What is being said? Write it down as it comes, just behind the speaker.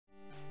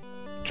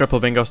Triple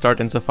bingo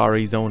start in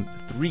Safari Zone.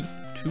 3,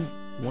 2,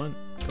 1,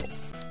 go.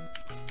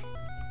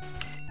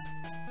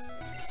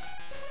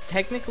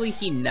 Technically,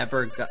 he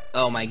never got.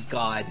 Oh my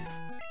god.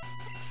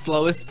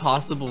 Slowest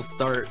possible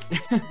start.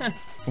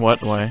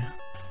 What? Why?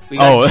 We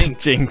got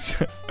Jinx.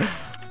 Jinx.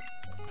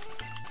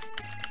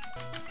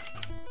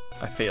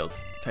 I failed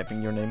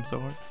typing your name so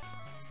hard.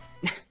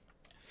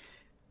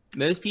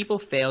 Most people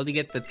fail to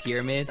get the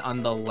pyramid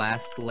on the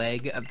last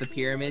leg of the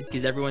pyramid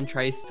because everyone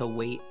tries to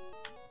wait.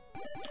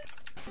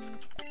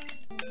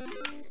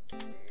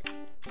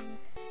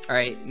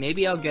 Alright,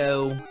 maybe I'll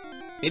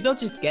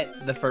just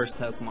get the first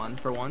Pokemon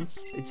for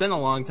once. It's been a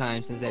long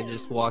time since I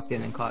just walked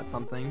in and caught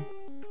something.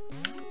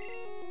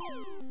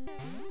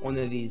 One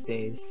of these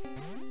days.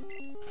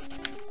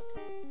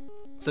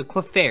 So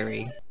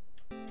Clefairy.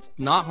 It's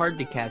not hard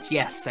to catch.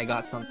 Yes, I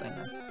got something.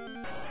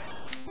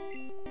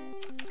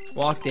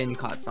 Walked in,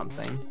 caught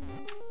something.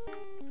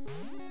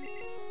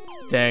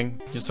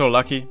 Dang, you're so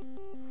lucky.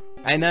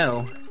 I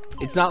know.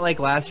 It's not like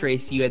last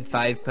race you had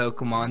 5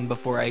 Pokemon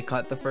before I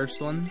caught the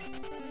first one.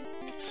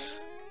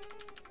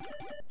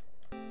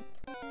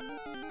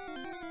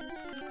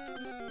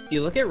 If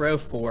you look at row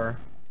 4.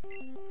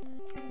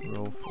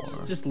 Row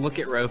 4. Just look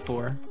at row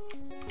 4.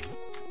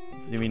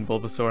 You mean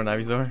Bulbasaur and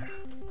Ivysaur?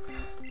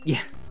 Yeah.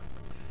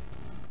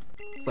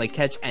 It's like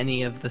catch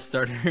any of the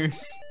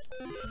starters.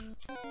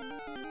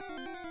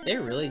 They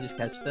really just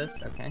catch this?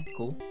 Okay,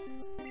 cool.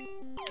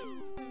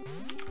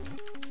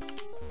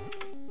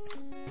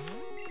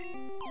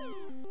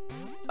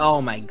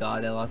 Oh my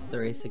god, I lost the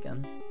race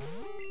again.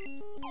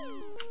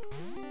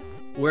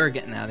 We're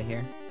getting out of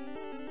here.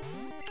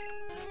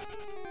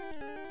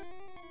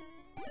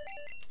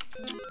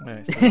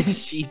 Nice.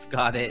 Sheep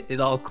got it. It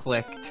all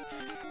clicked.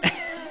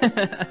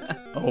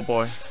 Oh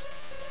boy.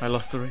 I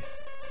lost the race.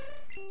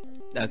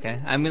 Okay,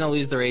 I'm gonna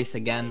lose the race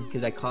again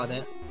because I caught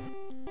it.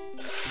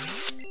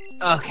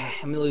 Okay,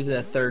 I'm gonna lose it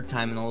a third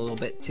time in a little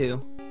bit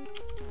too.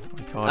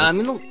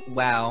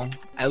 Wow,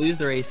 I lose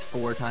the race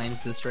 4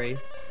 times this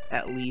race,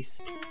 at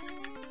least.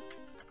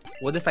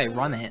 What if I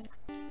run it?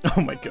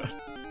 Oh my god.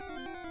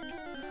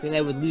 Then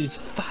I would lose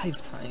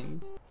 5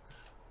 times.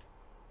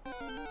 I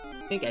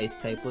think Ice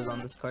type was on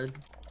this card.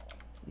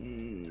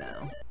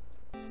 No.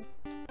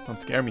 Don't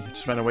scare me,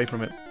 just ran away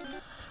from it.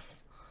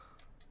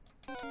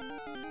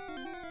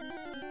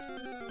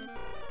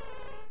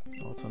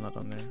 Also not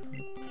on there.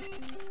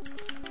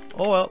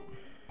 Oh well.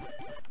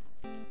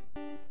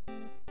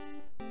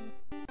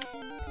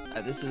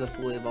 This is a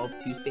fully evolved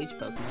 2-stage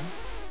Pokemon.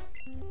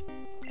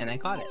 And I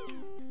caught it.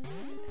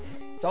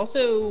 It's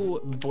also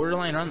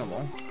borderline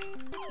runnable.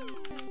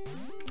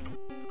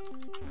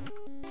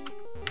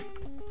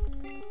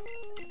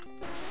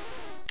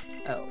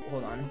 Oh,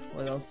 hold on.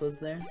 What else was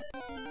there?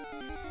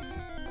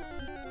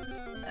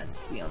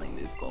 That's the only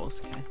move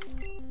goals, okay.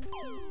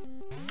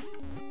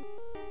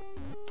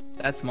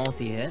 That's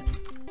multi-hit.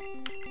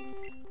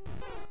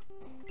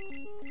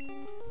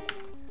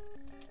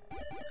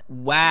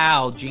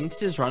 Wow,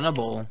 Jinx is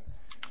runnable.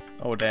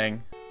 Oh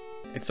dang.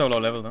 It's so low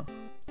level though.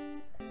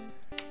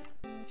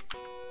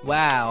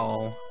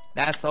 Wow,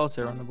 that's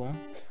also runnable.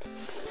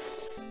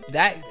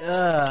 That,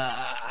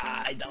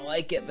 I don't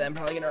like it, but I'm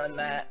probably gonna run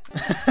that.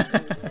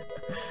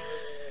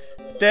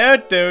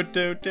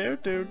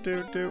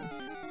 Do.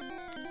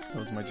 That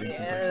was my Jinx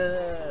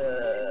impression.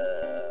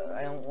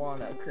 I don't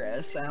wanna,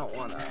 Chris. I don't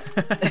wanna.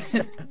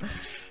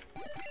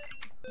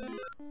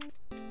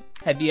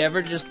 Have you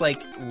ever just like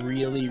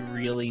really,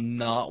 really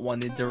not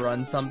wanted to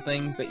run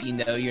something, but you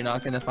know you're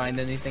not gonna find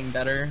anything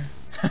better?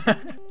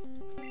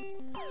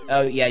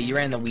 Oh yeah, you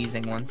ran the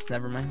Wheezing once.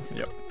 Never mind.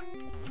 Yep.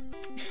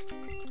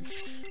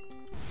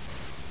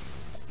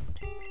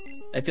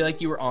 I feel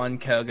like you were on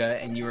Koga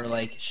and you were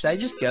like, should I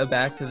just go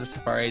back to the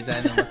Safari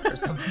Zone and look for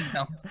something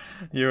else?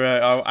 You're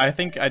I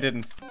think I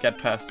didn't get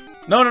past.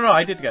 No,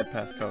 I did get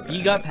past Koga.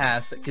 You got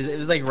past because it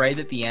was like right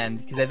at the end.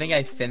 Because I think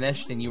I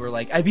finished and you were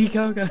like, I beat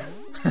Koga.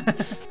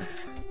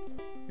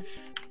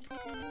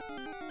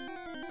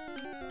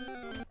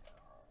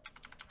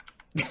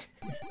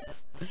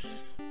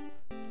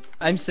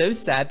 I'm so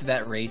sad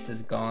that race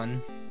is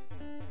gone.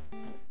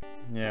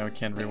 Yeah, we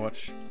can't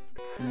rewatch.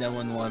 No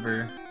one will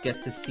ever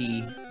get to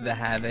see the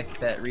havoc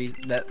that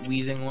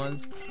Wheezing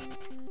was.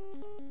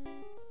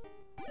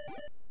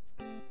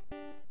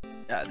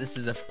 This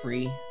is a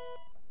free.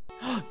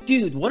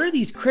 Dude, what are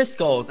these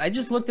crystals? I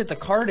just looked at the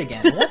card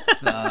again. What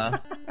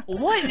the?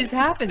 What is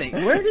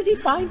happening? Where does he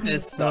find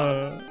this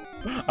stuff?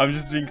 I'm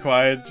just being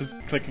quiet, just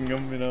clicking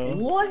them, you know.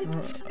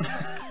 What?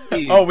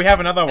 Dude, oh, we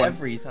have another one.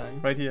 Every time.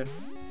 Right here.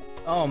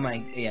 Oh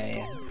my,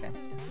 yeah, okay.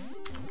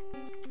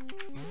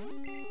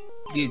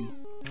 Dude,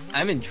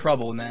 I'm in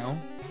trouble now.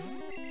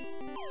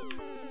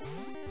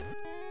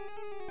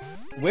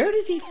 Where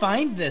does he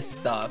find this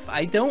stuff?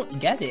 I don't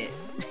get it.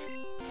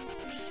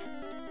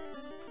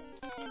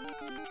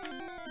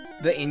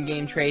 The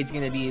in-game trade's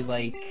gonna be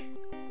like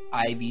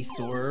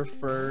Ivysaur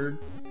for,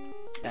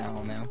 I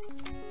don't know.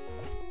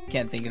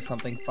 Can't think of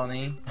something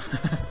funny.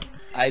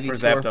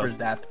 Ivysaur for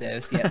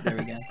Zapdos. Yeah, there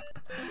we go.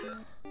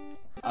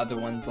 Other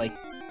ones like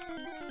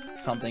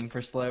something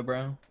for slow,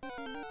 bro.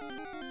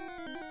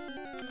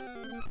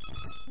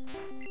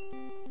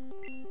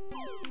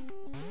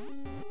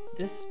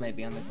 This might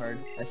be on the card.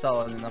 I saw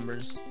all the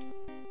numbers.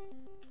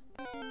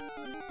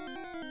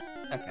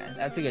 Okay,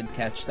 that's a good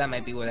catch. That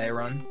might be what I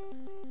run.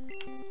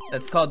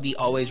 That's called the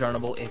always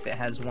runnable if it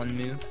has one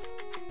move.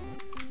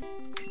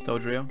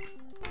 Dodrio?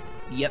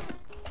 Yep.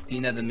 You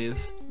know the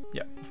move?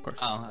 Yeah, of course.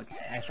 Oh, okay.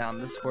 I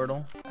found the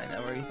Squirtle. I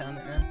know where you found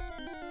it now.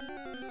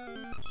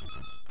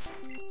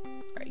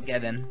 Alright,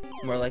 get in.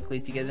 More likely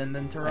to get in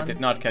than to run. I did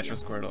not catch a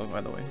Squirtle,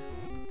 by the way.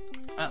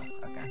 Oh,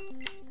 okay.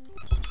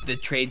 The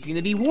trade's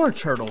gonna be War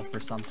Turtle for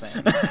something.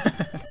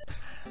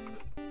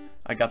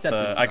 I got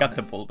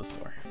the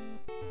Bulbasaur.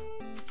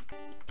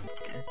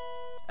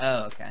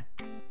 Oh, okay.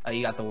 Oh,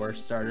 you got the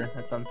worst starter.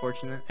 That's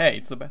unfortunate. Hey,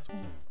 it's the best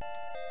one.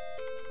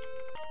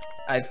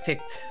 I've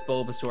picked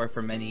Bulbasaur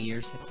for many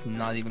years. It's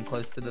not even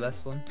close to the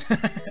best one.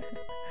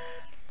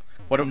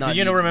 Do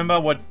you remember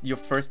what your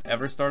first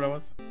ever starter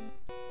was?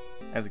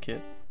 As a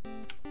kid?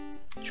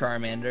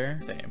 Charmander.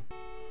 Same.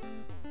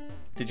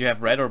 Did you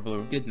have red or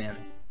blue? Good man.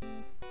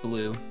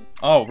 Blue.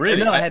 Oh,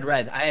 really? Oh, no, I had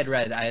red. I had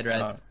red.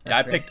 Yeah,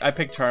 I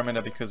picked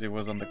Charmander because it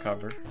was on the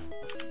cover.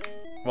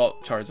 Well,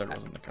 Charizard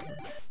was on the cover.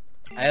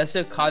 I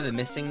also caught a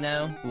missing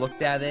no,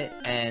 looked at it,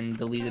 and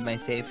deleted my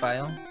save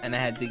file, and I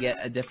had to get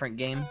a different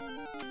game.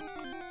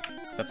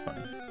 That's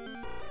funny.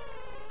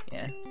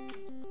 Yeah.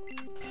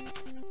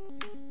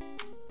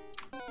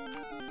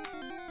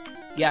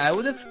 Yeah, I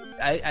would have.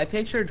 I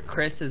pictured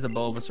Chris as a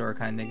Bulbasaur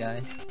kind of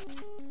guy.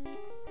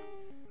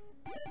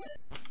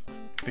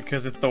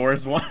 Because it's the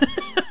worst one.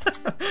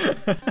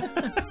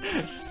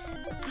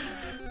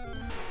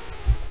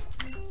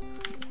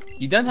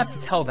 You don't have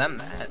to tell them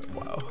that.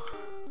 Wow.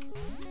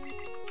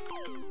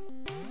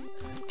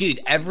 Dude,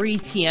 every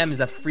TM is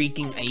a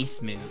freaking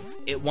ice move.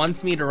 It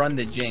wants me to run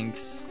the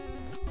Jinx.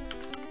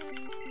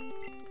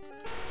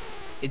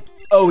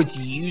 Oh, it's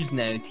used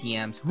no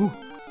TMs. Whew.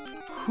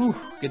 Whew.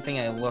 Good thing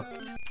I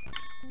looked.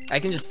 I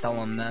can just sell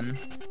them then.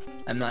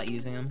 I'm not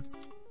using them.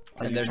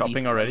 Are you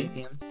shopping already?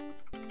 TMs.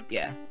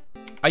 Yeah.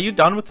 Are you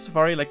done with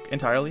Safari, like,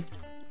 entirely?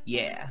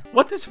 Yeah.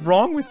 What is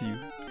wrong with you?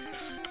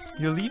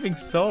 You're leaving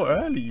so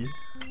early.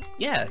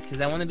 Yeah,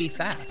 because I want to be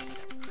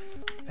fast.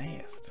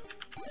 Fast.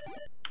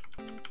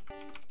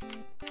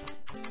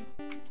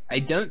 I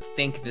don't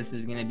think this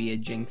is going to be a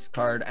Jinx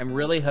card. I'm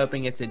really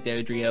hoping it's a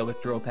Dodrio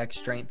with Drill Peck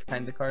Strength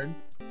kind of card.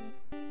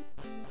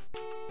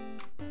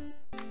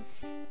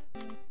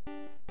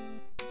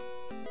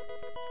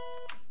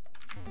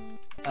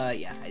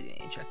 Yeah, I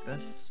didn't check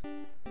this.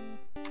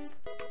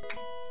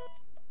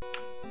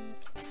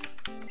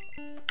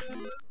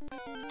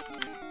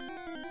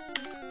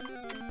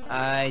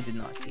 I did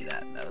not see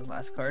that. That was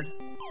last card.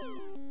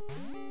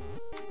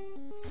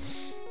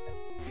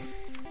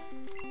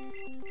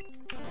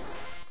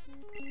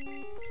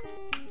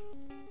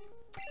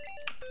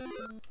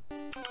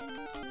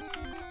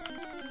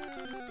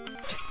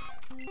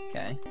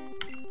 Okay.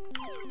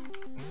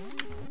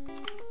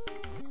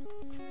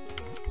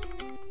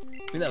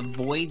 I'm gonna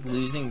avoid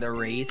losing the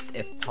race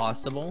if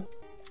possible.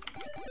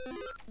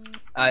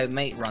 I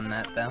might run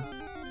that though.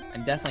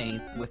 I'm definitely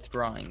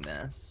withdrawing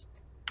this.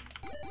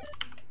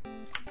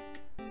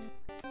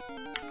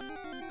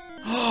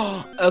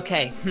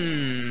 Okay,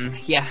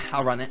 yeah,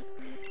 I'll run it.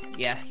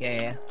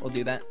 Yeah, we'll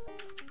do that.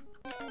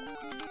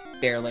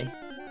 Barely.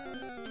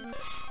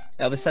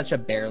 That was such a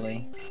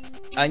barely.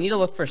 I need to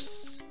look for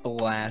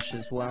Splash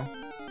as well.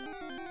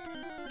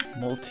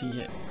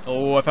 Multi-hit.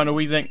 Oh, I found a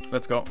Weezing.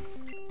 Let's go.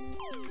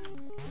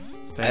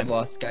 I've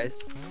lost,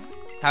 guys.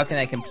 How can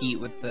I compete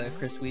with the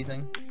Chris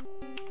Weezing?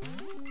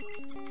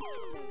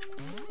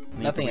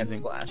 Nothing at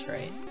Splash,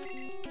 right?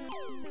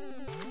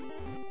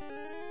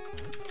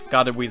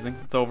 Got it, Weezing.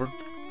 It's over.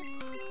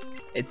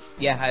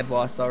 Yeah, I've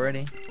lost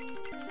already.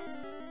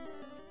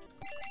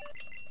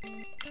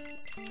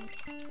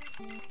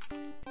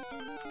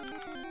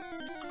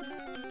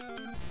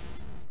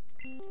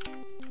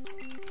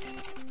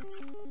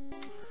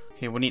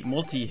 Okay, we need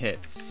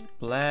multi-hit.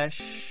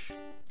 Splash.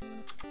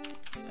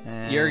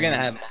 And... You're gonna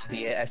have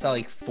multi-hit. I saw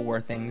like 4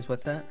 things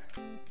with it.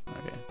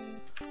 Okay.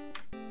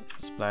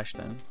 Splash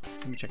then.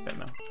 Let me check that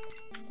now.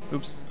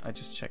 Oops, I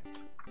just checked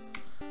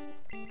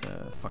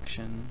the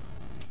function.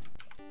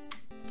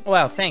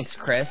 Wow, thanks,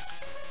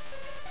 Chris.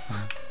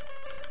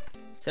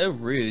 So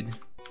rude.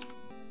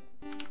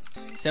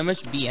 So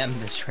much BM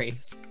this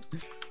race.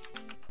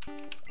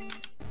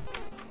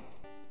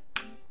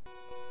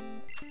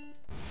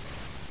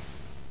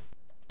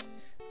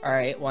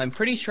 Alright, well I'm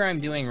pretty sure I'm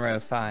doing row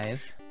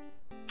 5.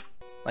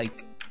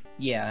 Like,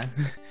 yeah.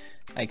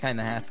 I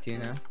kinda have to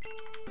now.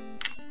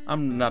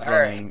 I'm not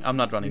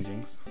running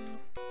Zings.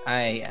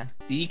 Yeah.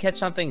 Did you catch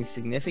something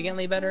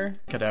significantly better?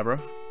 Kadabra.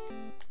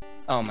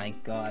 Oh my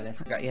god, I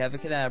forgot you have a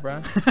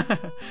Kadabra.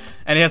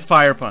 And he has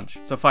Fire Punch,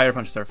 so Fire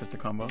Punch surfaced the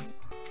combo.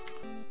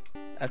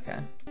 Okay.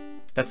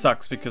 That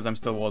sucks because I'm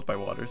still walled by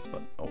waters,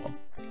 but oh well.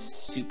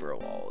 Super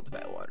walled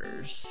by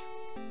waters.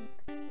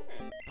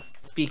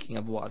 Speaking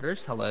of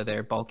waters, hello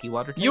there, bulky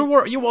water type. You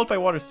walled by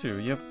waters too.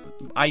 You have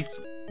ice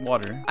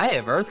water. I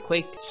have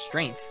earthquake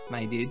strength,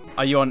 my dude.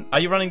 Are you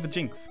running the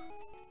Jinx?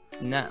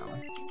 No.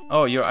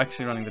 Oh, you're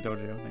actually running the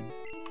Dojo thing.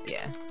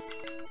 Yeah.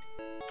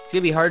 It's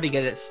gonna be hard to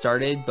get it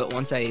started, but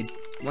once I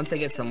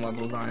get some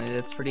levels on it,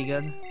 it's pretty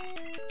good.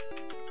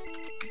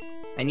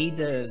 I need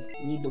to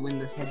win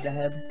this head to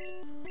head.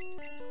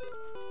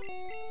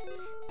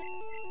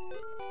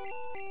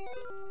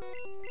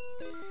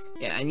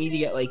 Yeah, I need to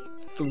get like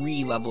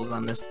 3 levels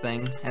on this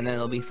thing, and then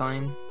it'll be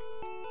fine.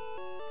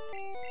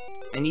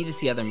 I need to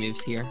see other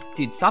moves here.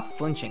 Dude, stop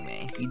flinching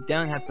me. You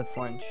don't have to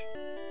flinch.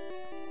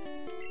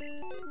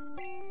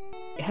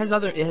 It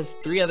has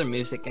 3 other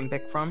moves it can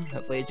pick from.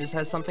 Hopefully it just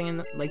has something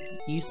in like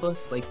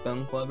useless, like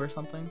Bone Club or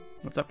something.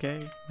 What's up,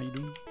 Kay? How you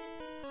doing?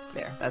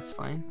 There, that's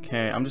fine.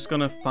 Okay, I'm just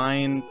gonna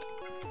find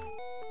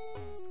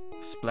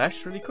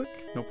Splash really quick.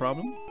 No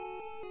problem.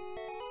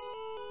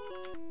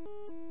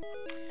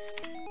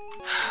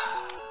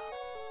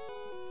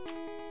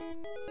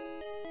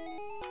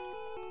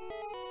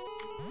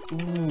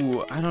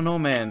 Ooh, I don't know,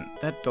 man.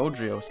 That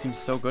Dodrio seems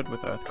so good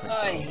with Earthquake.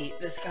 I hate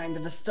this kind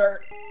of a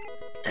start.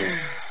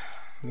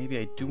 Maybe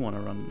I do want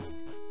to run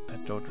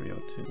that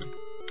Dodrio too.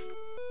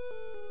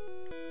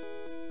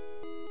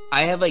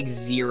 I have like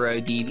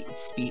 0 DB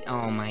speed.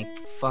 Oh my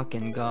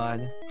fucking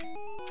god.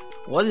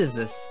 What is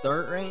this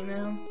start right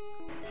now?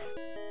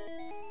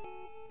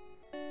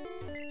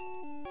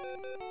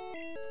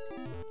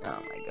 Oh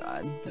my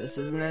god. This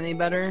isn't any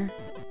better.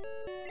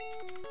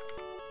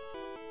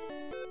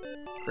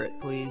 Crit,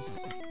 please.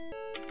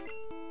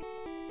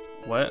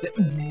 What?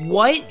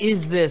 What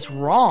is this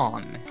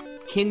wrong?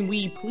 Can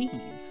we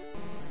please?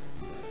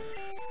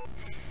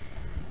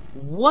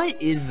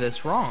 What is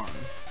this wrong?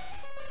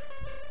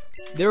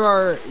 There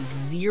are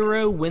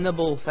 0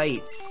 winnable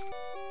fights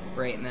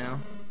right now.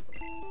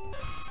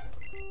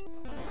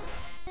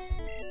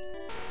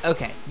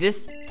 Okay,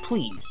 this,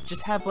 please,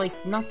 just have like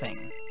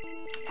nothing.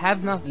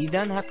 Have nothing. You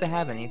don't have to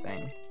have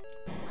anything.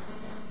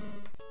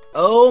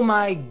 Oh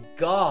my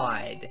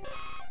god.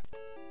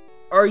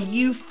 Are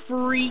you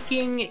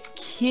freaking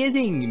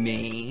kidding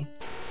me?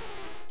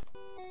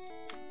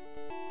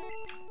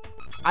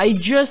 I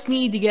just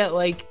need to get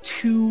like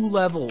 2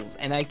 levels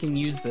and I can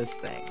use this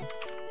thing.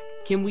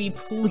 Can we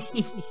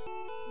please?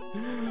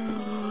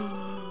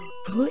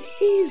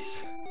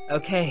 Please?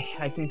 Okay,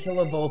 I can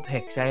kill a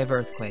Vulpix. I have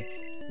Earthquake.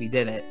 We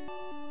did it.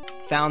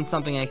 Found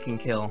something I can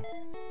kill.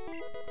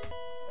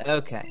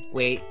 Okay,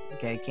 wait.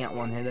 Okay, I can't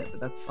one-hit it, but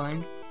that's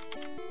fine.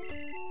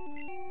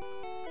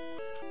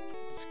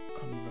 It's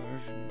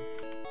conversion.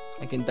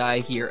 I can die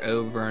here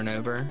over and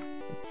over.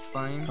 It's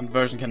fine.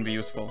 Conversion can be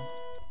useful.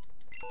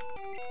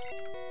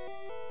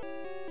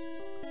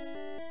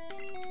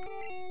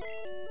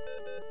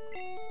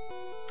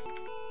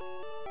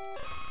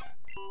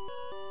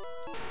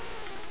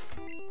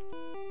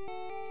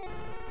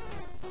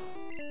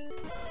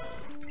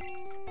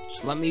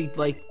 Let me,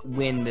 like,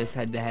 win this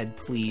head-to-head,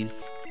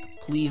 please.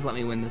 Please let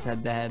me win this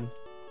head-to-head.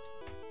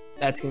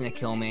 That's gonna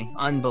kill me.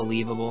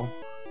 Unbelievable.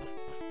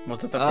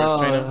 Was it the first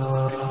trainer?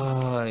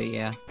 Oh,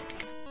 yeah.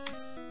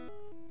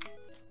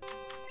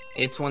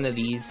 It's one of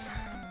these.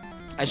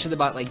 I should have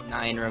bought, like,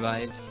 9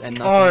 revives. And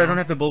Oh, I don't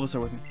have the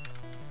Bulbasaur with me.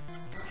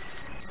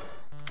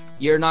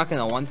 You're not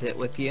gonna want it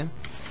with you.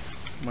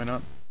 Why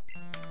not?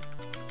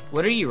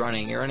 What are you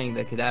running? You're running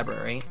the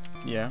Kadabra, right?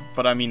 Yeah,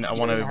 but I mean, I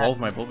want to evolve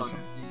my Bulbasaur.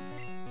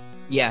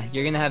 Yeah,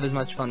 you're gonna have as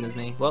much fun as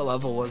me. What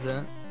level was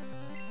it?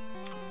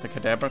 The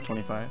Kadabra,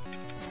 25.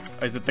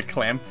 Or is it the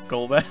Clamp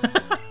Golbat?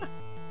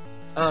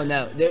 Oh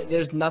no,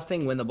 there's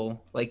nothing winnable.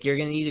 Like, you're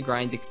gonna need to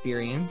grind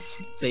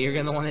experience, so you're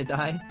gonna want to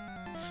die.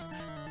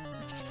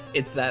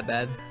 It's that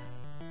bad.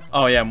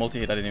 Oh yeah,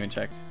 multi-hit, I didn't even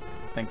check.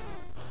 Thanks.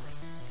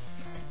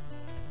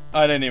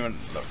 I didn't even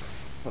look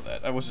for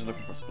that. I was just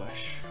looking for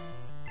Splash.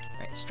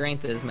 Alright,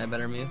 Strength is my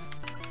better move.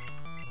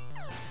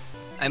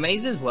 I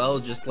might as well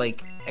just,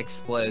 like,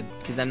 explode,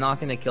 because I'm not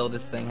gonna kill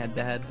this thing head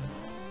to head.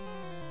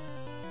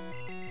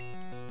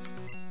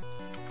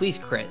 Please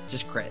crit,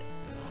 just crit.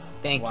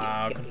 Thank you.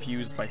 Wow,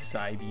 confused by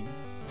Psybeam.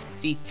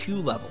 See,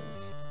 2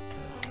 levels.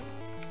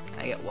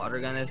 I get Water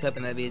Gun. I was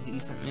hoping that'd be a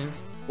decent move.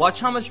 Watch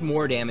how much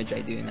more damage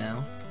I do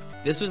now.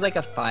 This was like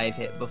a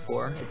 5-hit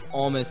before. It's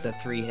almost a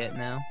 3-hit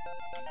now.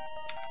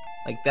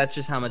 Like, that's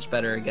just how much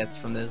better it gets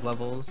from those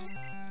levels.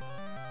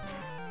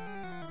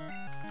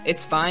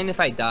 It's fine if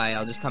I die.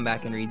 I'll just come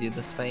back and redo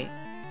this fight.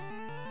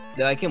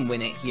 Though I can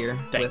win it here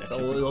with a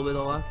little bit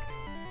of luck.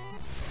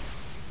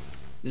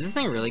 Is this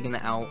thing really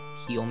gonna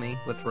out-heal me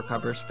with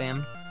recover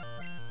spam?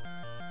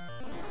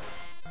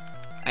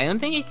 I don't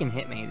think it can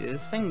hit me. Does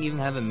this thing even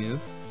have a move?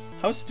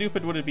 How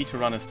stupid would it be to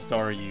run a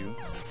Staryu?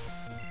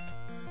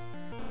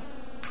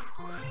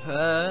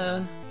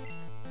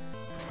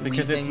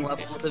 Because it's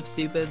levels of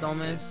stupid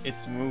almost.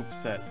 Its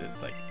moveset is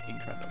like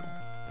incredible.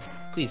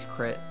 Please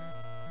crit.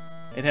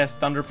 It has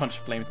Thunder Punch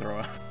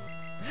Flamethrower.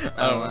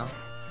 Oh wow.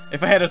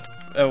 If I had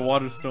a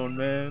Water Stone,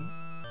 man.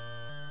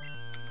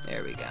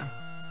 There we go.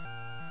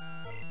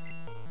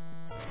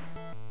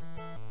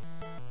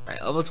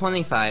 Alright, level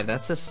 25,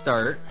 that's a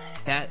start.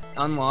 That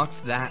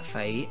unlocks that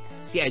fight.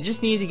 See, I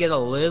just need to get a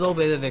little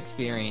bit of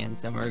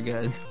experience and we're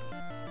good.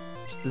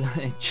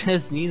 I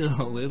just need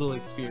a little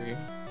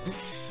experience.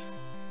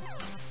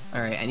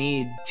 Alright, I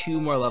need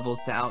 2 more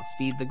levels to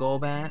outspeed the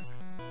Golbat.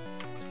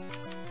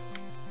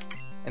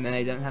 And then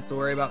I don't have to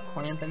worry about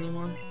Clamp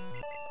anymore.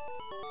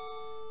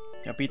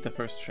 I beat the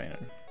first trainer.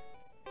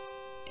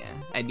 Yeah,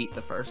 I beat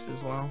the first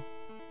as well.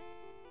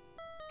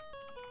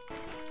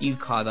 You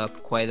caught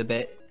up quite a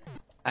bit.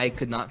 I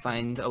could not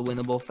find a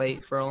winnable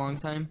fight for a long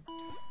time.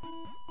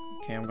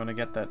 Okay, I'm gonna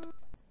get that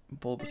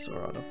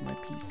Bulbasaur out of my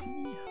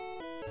PC.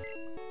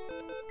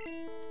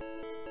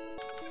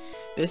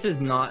 This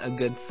is not a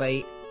good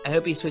fight. I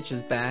hope he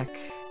switches back.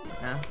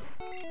 No.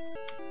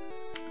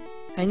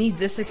 I need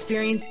this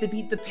experience to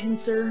beat the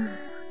Pinsir.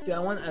 Do I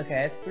want... Okay,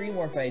 I have 3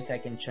 more fights I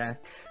can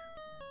check.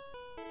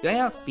 Do I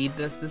outspeed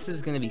this? This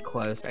is gonna be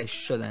close. I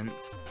shouldn't.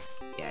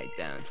 Yeah, I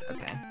don't.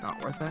 Okay,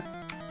 not worth it.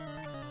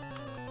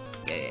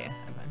 Yeah,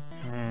 I'm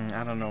fine.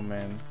 I don't know,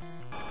 man.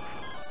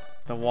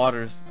 The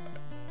waters...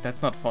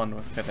 That's not fun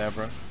with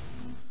Kadabra.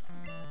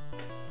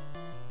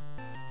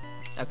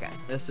 Okay,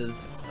 this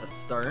is a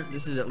start.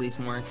 This is at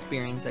least more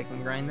experience I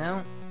can grind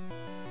out.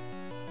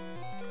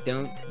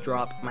 Don't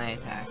drop my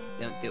attack.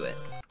 Don't do it.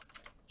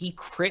 He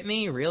crit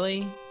me?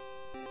 Really?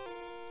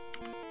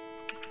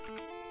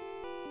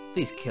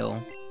 Please kill.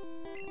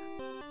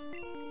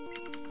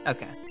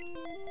 Okay.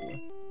 Cool.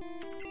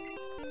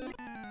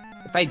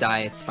 If I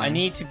die, it's fine. I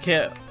need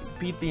to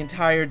beat the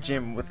entire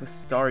gym with a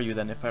Staryu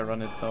then if I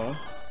run it though.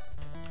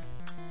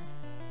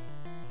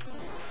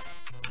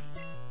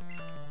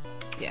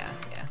 Yeah,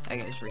 I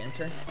can just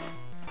re-enter.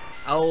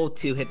 I'll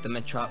 2-hit the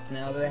Machop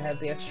now that I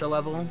have the extra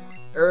level.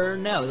 Or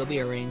no, it'll be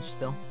a range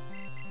still.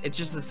 It's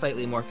just a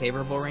slightly more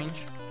favorable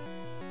range.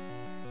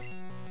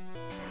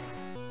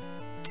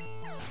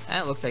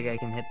 That looks like I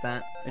can hit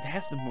that. It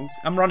has the moves.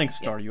 I'm running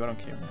Staryu, I don't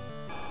care,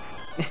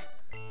 man.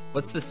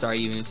 What's the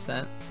Staryu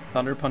moveset?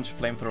 Thunder Punch,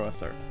 Flamethrower,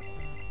 Surf.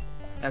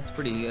 That's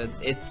pretty good.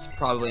 It's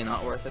probably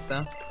not worth it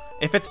though.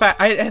 If it's back,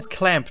 it has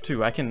Clamp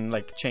too. I can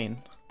like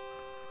chain.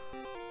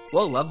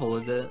 What level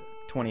is it?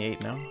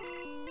 28 now.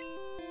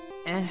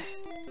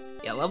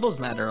 Yeah, levels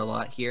matter a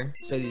lot here.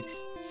 So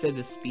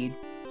does speed.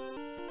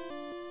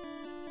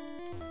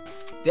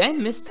 Did I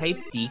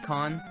mistype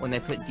Decon when I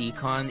put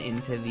Decon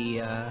into the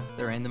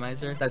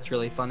randomizer? That's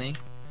really funny.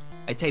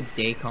 I typed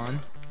Dacon.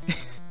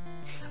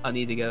 I'll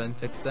need to go and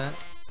fix that.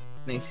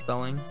 Nice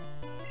spelling.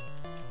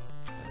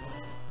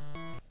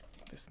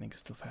 This thing is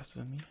still faster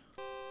than me.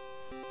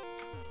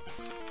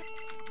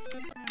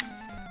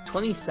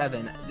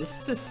 27.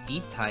 This is a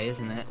speed tie,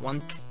 isn't it?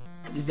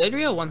 Is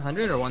Dodrio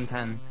 100 or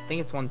 110? I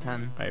think it's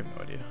 110. I have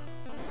no idea.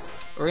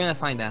 We're gonna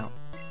find out.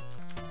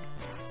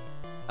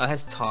 Oh, it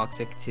has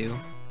Toxic too.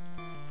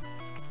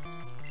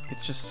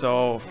 It's just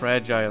so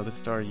fragile, the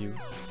Staryu.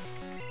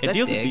 It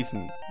deals a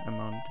decent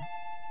amount.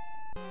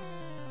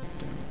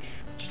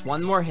 Just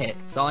one more hit.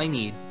 That's all I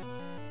need.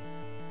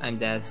 I'm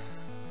dead.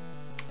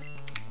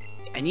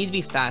 I need to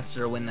be faster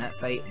to win that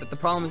fight, but the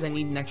problem is I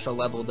need an extra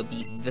level to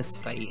beat this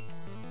fight.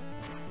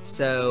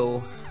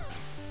 So...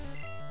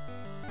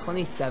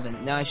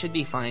 27. No, I should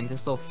be fine.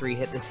 This will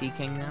 3-hit the Sea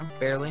King now,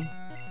 barely.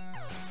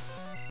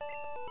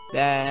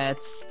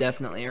 That's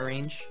definitely a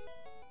range.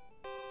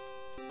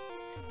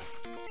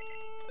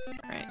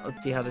 Alright,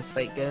 let's see how this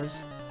fight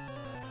goes.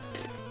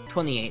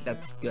 28,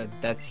 that's good.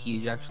 That's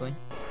huge, actually.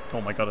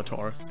 Oh my god, a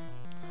Taurus.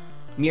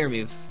 Mirror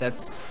move,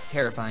 that's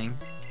terrifying.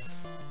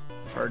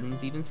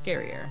 Harden's even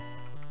scarier.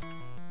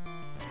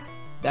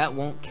 That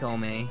won't kill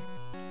me.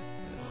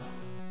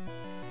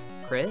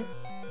 Crit?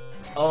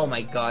 Oh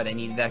my god, I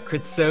needed that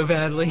crit so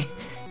badly.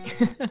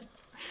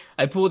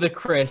 I pulled a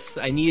Chris.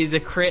 I needed a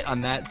crit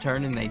on that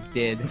turn and I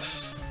did. It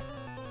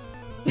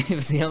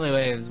was the only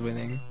way I was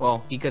winning.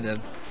 Well, he could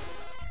have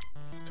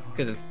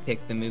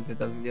picked the move that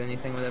doesn't do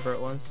anything, whatever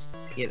it was.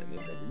 He had the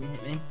move that didn't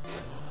hit me.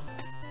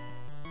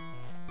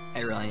 I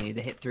really need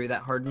to hit through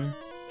that Harden.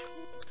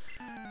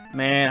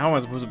 Man, how am I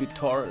supposed to beat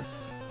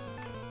Taurus?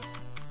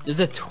 There's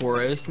a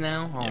Tauros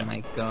now? Oh yeah.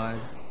 My god.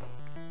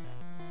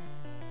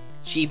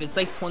 Cheap, it's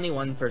like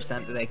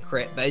 21% that I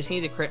crit, but I just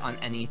need to crit on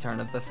any turn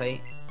of the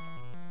fight.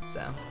 So.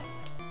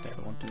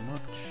 That won't do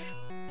much.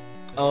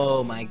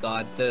 Oh my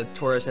god, the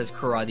Tauros has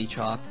Karate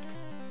Chop.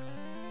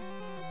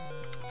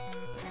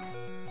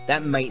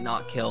 That might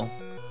not kill.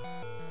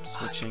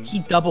 Switching. He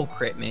double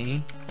crit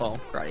me. Well,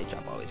 Karate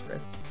Chop always crits.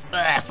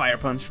 Ah, Fire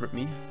Punch rip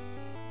me.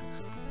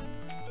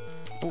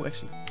 Oh,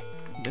 actually,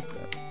 did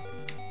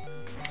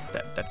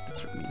that.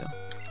 That's ripped me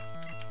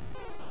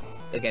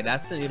though. Okay,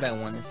 that's the move I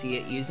want to see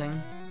it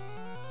using.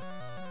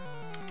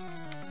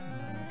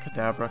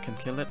 Kadabra can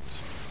kill it,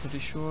 pretty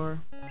sure.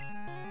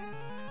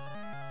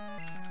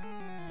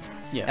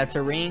 Yeah. That's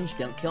a range,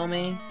 don't kill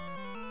me.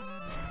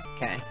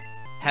 Okay.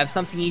 Have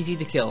something easy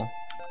to kill.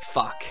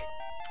 Fuck.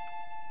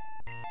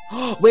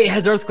 Wait, it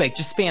has Earthquake.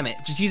 Just spam it.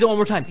 Just use it one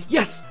more time.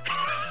 Yes!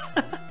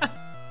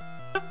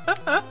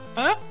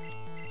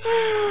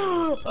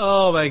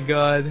 Oh my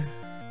god.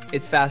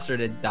 It's faster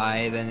to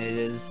die than it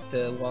is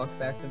to walk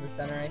back to the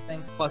center, I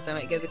think. Plus, I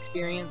might get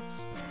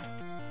experience.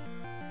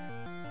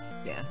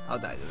 Yeah, I'll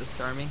die to the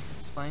Starmie.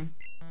 It's fine.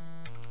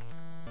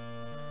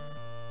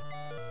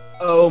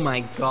 Oh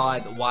my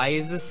god, why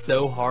is this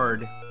so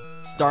hard?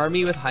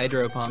 Starmie with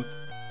Hydro Pump.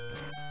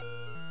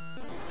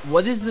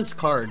 What is this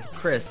card,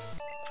 Chris?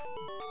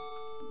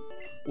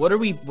 What are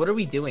we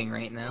doing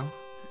right now?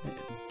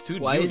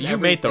 Dude, Why is you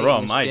made the everything in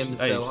ROM. this I gym just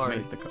so hard?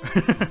 made the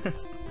card.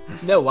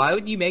 No, why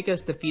would you make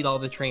us defeat all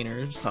the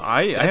trainers?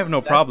 I have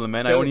no problem,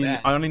 man. I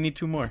only need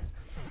 2 more.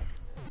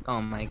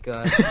 Oh my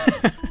god.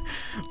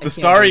 The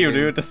star you,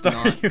 dude. The star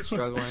not you.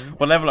 Struggling.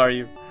 What level are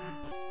you?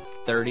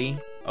 30.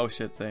 Oh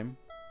shit, same.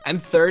 I'm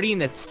 30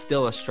 and it's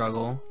still a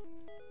struggle.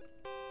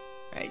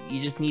 Alright,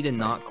 you just need to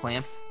not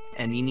clamp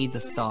and you need to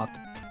stop.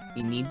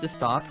 You need to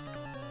stop.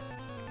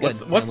 Good,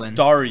 What's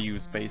star you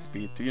space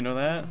speed? Do you know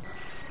that?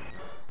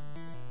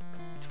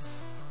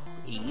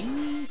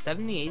 80?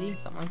 70, 80?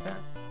 Something like that.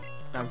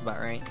 Sounds about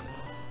right.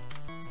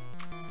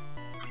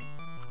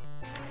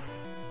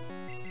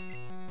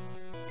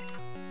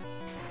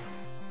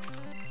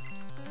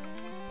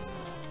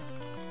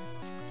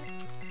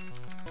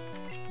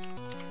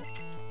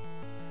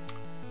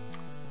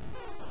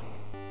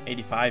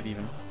 $85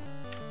 even.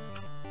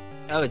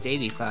 Oh, it's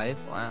 85.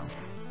 Wow.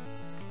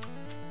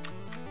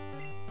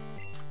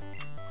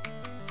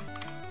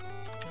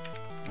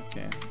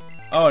 Okay.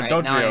 Oh, Alright, now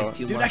I have Dodrio.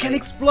 2 Dude, more I can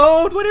hits.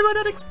 explode! What am I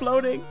not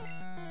exploding?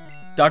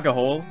 Dug a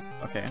hole.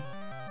 Okay.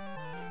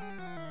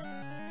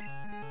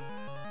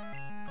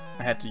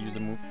 I had to use a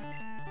move.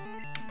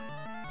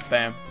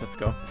 Bam, let's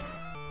go.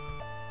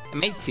 I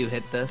might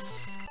 2-hit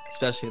this,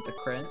 especially with the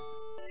crit.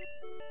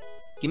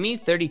 Give me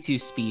 32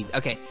 speed.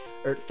 Okay,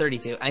 or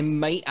 32. I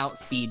might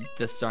outspeed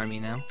the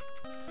Starmie now.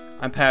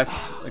 I'm past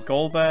a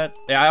Golbat.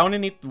 Yeah, I only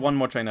need 1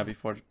 more trainer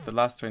before the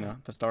last trainer,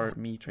 the Star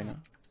Me trainer.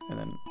 And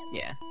then...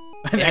 Yeah.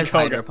 and It then has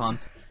Koga. Hydro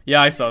Pump.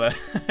 Yeah, I saw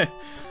that.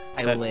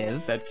 I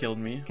live. That killed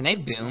me. Can I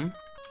boom?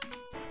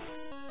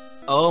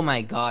 Oh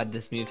my god,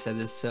 this moveset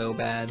is so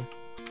bad.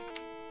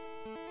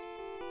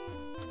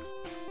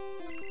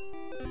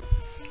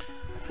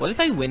 What if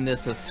I win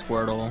this with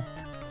Squirtle?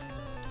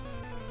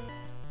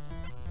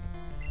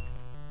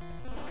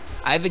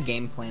 I have a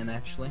game plan,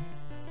 actually.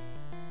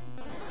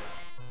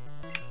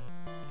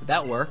 Would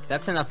that work?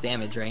 That's enough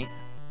damage, right?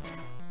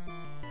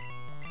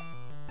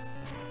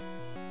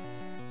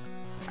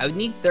 I would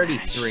need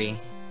 33.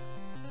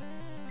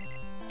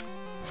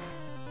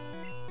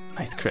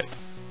 Nice crit.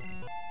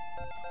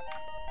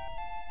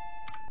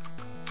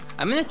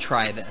 I'm gonna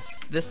try this.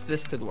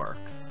 This could work.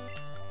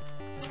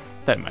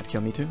 That might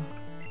kill me too.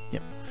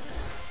 Yep.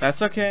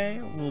 That's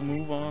okay. We'll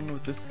move on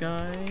with this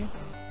guy.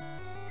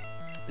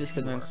 This could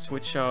And then work.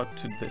 switch out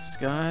to this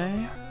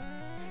guy.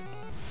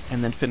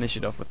 And then finish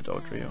it off with the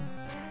Dodrio.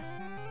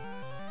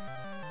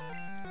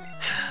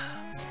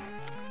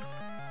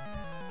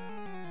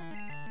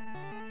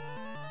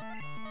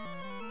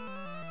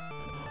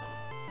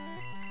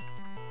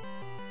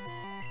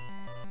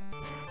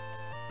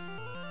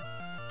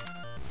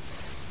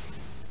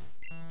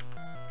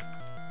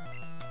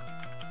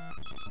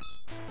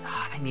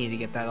 I need to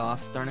get that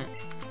off, darn it.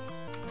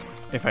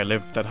 If I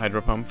live that Hydro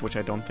Pump, which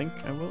I don't think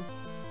I will.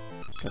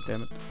 God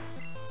damn it.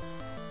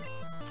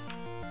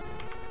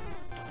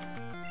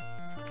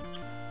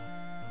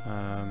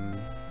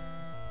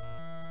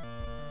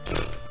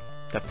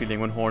 That feeling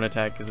when Horn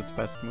Attack is its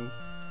best move.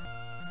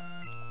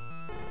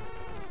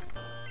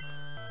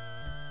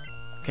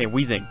 Okay,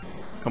 Weezing.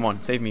 Come on,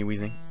 save me,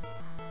 Weezing.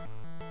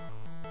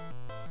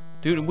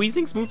 Dude,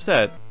 Weezing's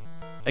moveset.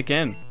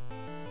 Again.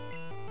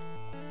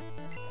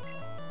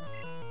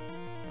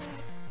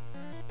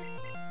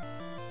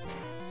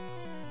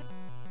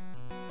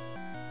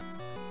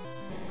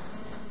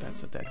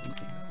 That's a dead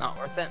Weezing. Not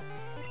worth it.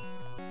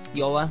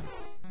 Yola.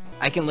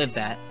 I can live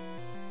that.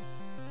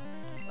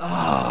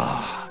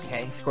 Oh,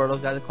 okay. Squirtle's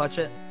got to clutch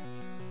it.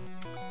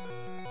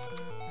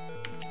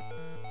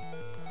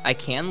 I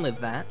can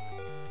live that.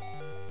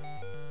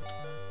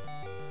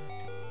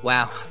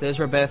 Wow, those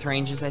were both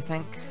ranges, I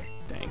think.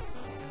 Dang.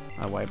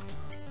 I wiped.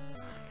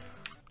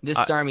 This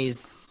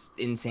Starmie's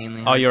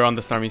insanely Oh, hard. you're on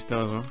the Starmie still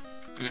as well?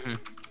 Mm-mm.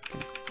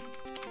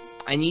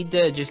 I need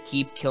to just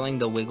keep killing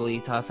the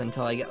Wigglytuff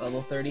until I get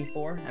level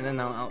 34, and then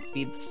I'll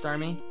outspeed the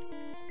Starmie.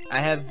 I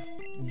have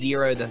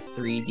 0 to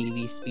 3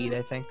 DV speed,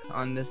 I think,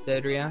 on this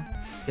Dodrio,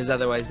 because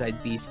otherwise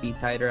I'd be speed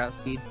tied or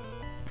outspeed.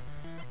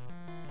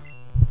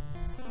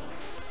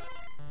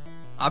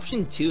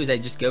 Option 2 is I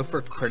just go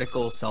for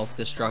critical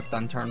self-destruct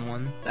on turn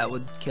 1. That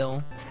would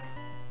kill.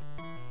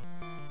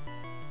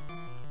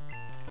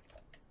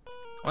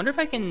 I wonder if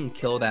I can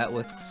kill that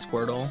with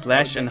Squirtle.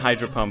 Slash and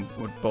Hydro Pump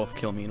would both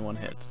kill me in 1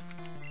 hit.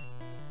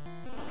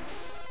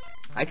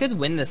 I could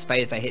win this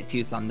fight if I hit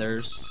 2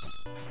 Thunders.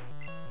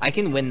 I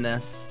can win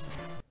this.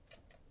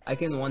 I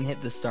can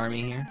one-hit the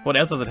Starmie here. What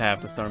else does it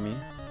have, the Starmie?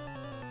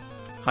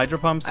 Hydro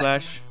Pump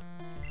slash...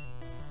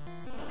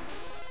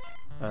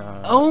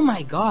 Oh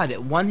my god,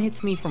 it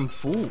one-hits me from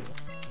full.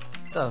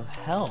 What the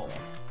hell?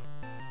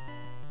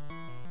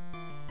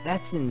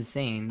 That's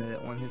insane that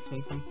it one hits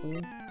me from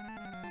full.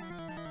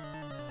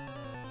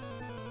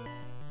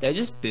 Did I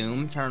just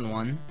boom turn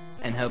 1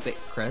 and hope it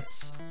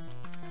crits?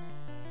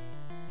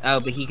 Oh,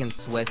 but he can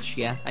switch.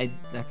 Yeah,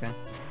 okay.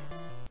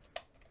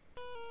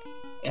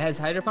 It has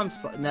Hydro Pump.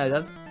 No,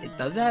 it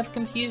doesn't have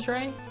Confuse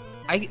Ray.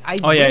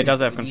 Oh yeah, it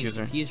does have Confuse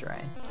Ray. Confuse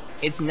Ray.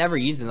 It's never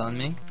used it on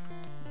me.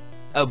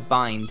 Oh,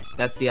 Bind.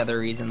 That's the other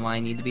reason why I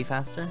need to be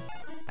faster.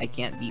 I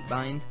can't beat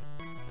Bind.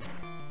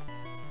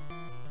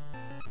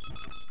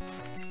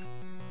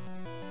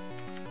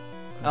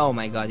 Oh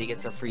my god, he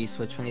gets a free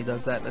switch when he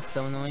does that. That's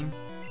so annoying.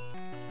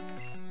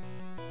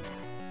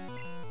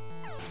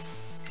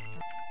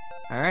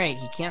 Alright,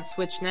 he can't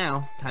switch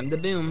now. Time to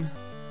boom.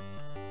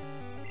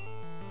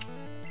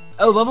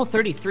 Oh, level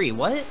 33.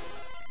 What?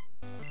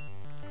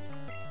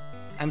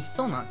 I'm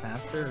still not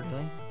faster,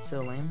 really. It's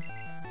so lame.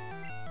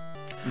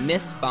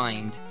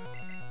 Misbind.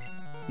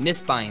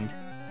 Misbind.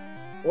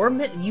 Or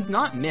you've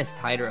not missed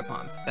Hydro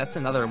Pump. That's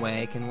another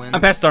way I can win.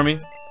 I'm past Stormy.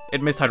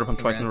 It missed Hydro Pump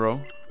twice in a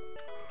row.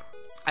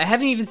 I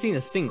haven't even seen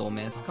a single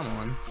miss. Come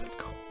on. Let's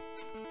go.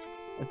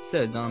 That's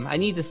so dumb. I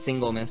need a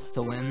single miss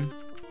to win.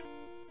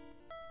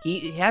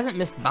 He hasn't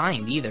missed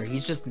Bind either.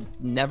 He's just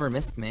never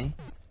missed me.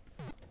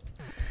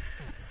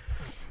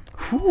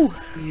 Whew.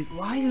 Dude,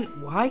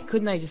 why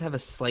couldn't I just have a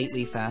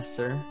slightly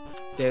faster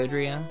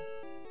Dodria?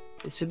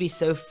 This would be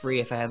so free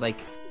if I had like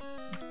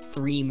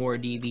 3 more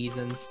DBs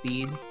in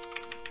speed.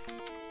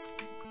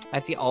 I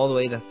have to get all the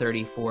way to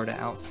 34 to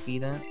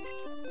outspeed it.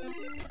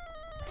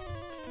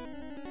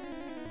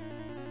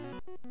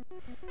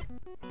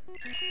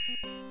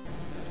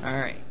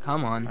 Alright,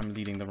 come on. I'm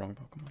leading the wrong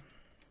Pokemon.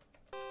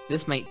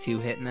 This might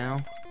 2-hit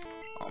now.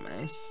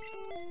 Almost.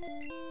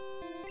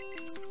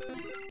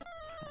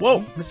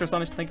 Whoa! Mr.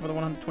 Astonish, thank you for the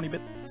 120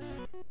 bits.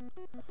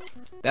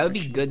 That would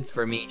be good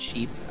for me,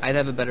 Sheep. I'd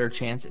have a better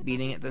chance at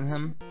beating it than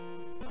him.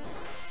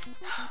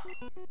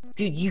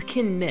 Dude, you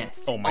can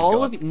miss. Oh my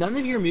god. None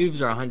of your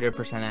moves are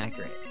 100%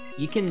 accurate.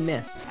 You can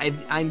miss.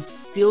 I'm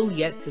still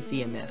yet to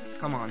see a miss.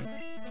 Come on.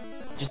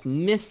 Just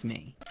miss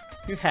me.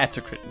 You had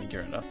to crit me,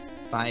 Gyarados.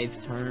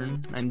 5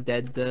 turn. I'm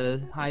dead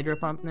to Hydro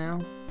Pump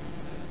now.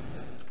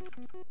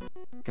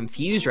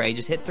 Confuse Ray,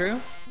 just hit through.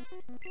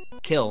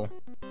 Kill.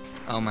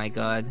 Oh my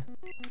god.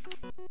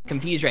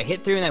 Confuse Ray,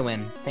 hit through and I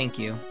win. Thank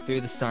you.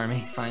 Through the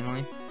Starmie,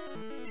 finally.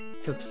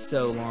 Took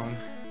so long.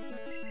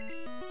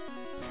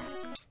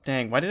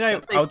 Dang, why did I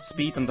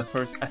outspeed on the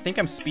first? I think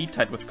I'm speed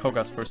tied with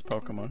Koga's first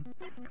Pokemon.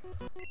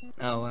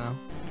 Oh wow.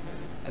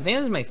 I think it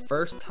was my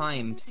first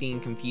time seeing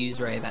Confuse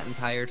Ray that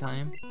entire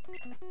time.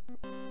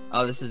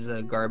 Oh, this is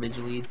a garbage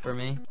lead for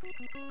me.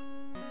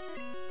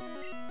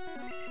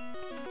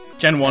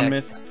 Gen 1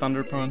 missed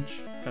Thunder Punch.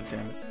 God damn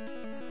it.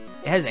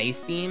 It has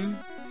Ace Beam.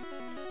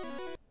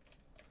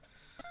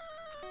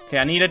 Okay,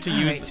 I needed to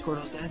use...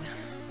 Squirtle's dead.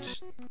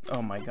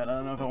 Oh my god, I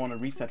don't know if I want to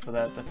reset for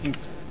that. That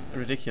seems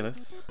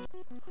ridiculous.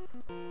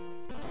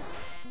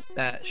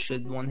 That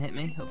should one-hit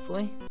me,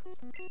 hopefully.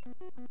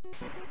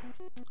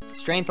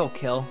 Strength will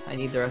kill. I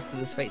need the rest of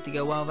this fight to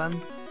go well then.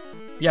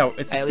 Yeah,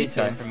 it's a at speed least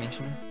get type.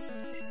 information.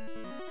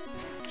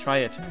 Try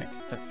attack.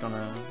 That's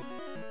gonna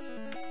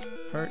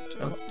hurt.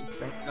 Oh. Let's just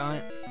think on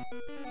it.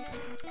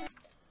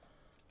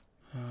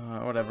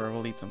 Whatever,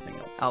 we'll eat something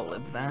else.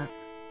 Outlive that.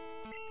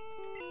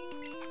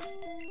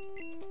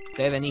 Do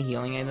I have any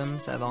healing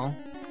items at all?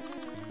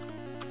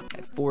 I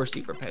have 4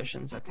 super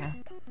potions,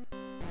 okay.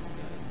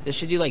 This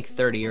should do like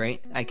 30,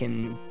 right? I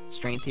can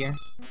strength here.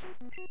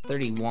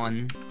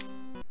 31.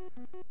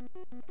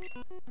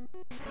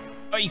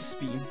 Ice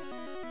Beam.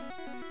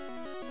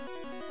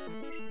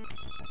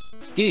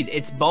 Dude,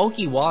 it's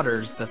Bulky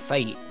Waters, the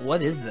fight.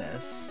 What is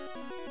this?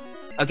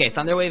 Okay,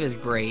 Thunder Wave is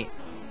great.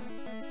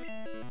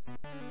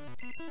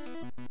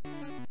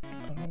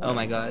 Oh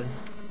my god.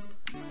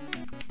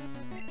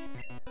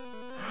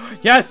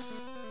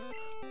 Yes!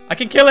 I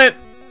can kill it!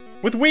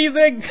 With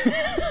wheezing!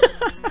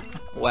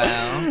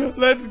 Wow.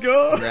 Let's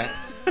go!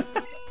 Congrats.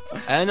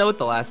 I don't know what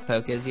the last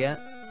poke is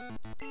yet.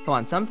 Come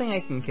on, something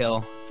I can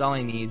kill. That's all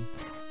I need.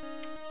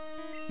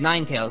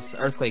 Ninetales.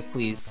 Earthquake,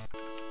 please.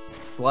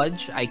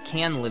 Sludge. I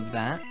can live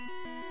that.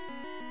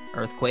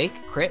 Earthquake.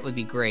 Crit would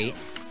be great.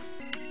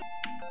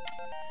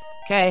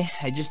 Okay,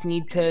 I just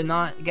need to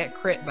not get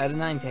crit by the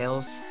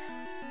Ninetales.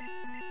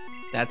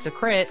 That's a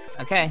crit.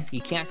 Okay,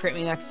 you can't crit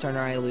me next turn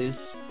or I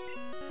lose.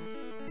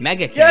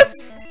 Mega kick.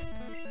 Yes!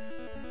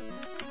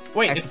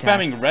 Wait, X it's attack.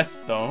 spamming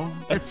rest though.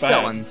 That's so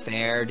bad.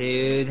 unfair,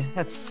 dude.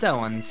 That's so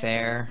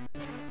unfair.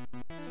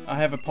 I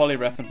have a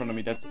Poliwrath in front of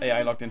me that's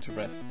AI locked into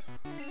rest.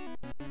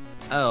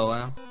 Oh,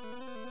 well.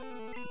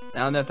 I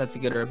don't know if that's a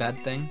good or a bad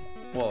thing.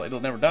 Well, it'll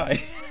never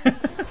die.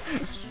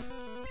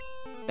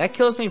 That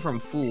kills me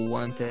from full,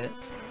 won't it?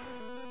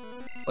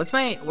 What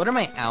are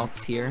my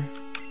outs here?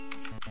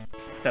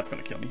 That's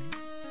gonna kill me.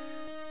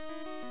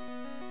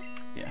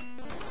 Yeah.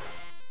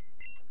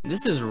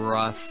 This is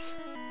rough.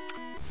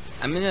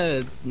 I'm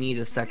gonna need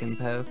a second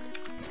poke.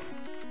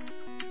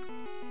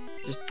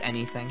 Just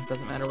anything,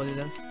 doesn't matter what it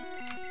is.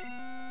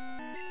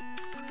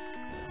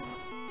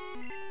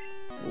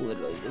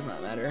 Literally does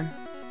not matter.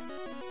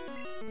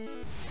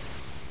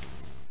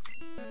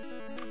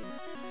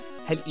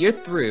 You're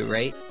through,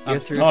 right? You're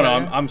through. No,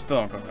 I'm still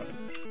on Colorado.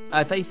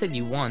 I thought you said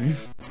you won.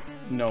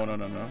 No.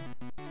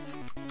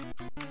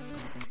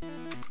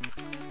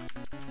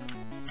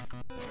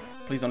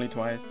 Please only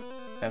twice.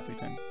 3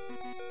 times.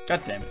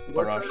 God damn it,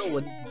 barrage. Turtle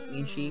wouldn't help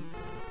me, sheep.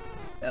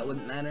 That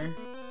wouldn't matter.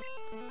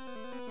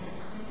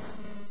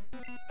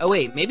 Oh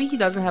wait, maybe he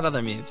doesn't have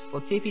other moves.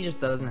 Let's see if he just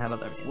doesn't have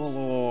other moves.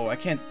 Whoa, I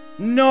can't.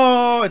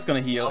 No, it's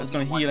gonna heal. It's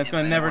gonna heal. It's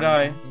gonna never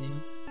die.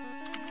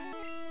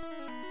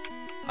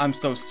 I'm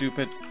so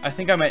stupid. I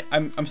think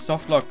I'm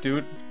soft locked,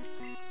 dude.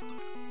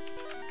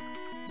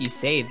 You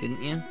saved,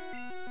 didn't you?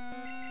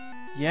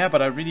 Yeah,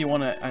 but I really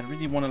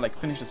wanna like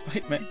finish this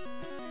fight, man.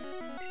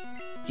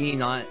 Can you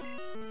not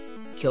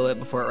kill it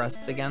before it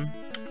rests again?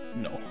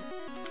 No.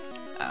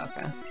 Oh,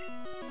 okay.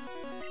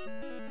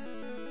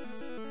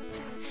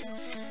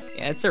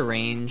 Yeah, it's a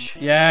range.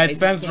 Yeah, it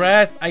spams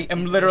rest. I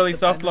am literally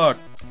soft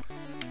locked.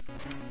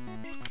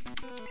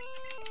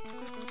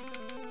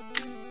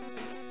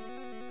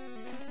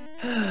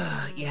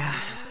 Yeah,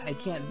 I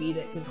can't beat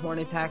it because Horn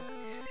Attack.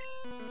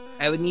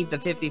 I would need the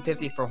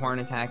 50-50 for Horn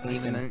Attack, and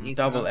even then it needs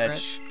double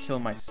edge kill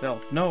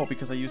myself. No,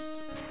 because I used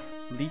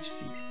Leech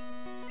Seed.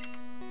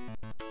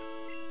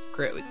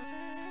 Crit.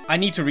 I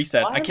need to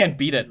reset. I can't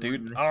beat it,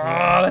 dude.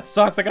 Ah, that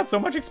sucks. I got so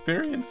much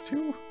experience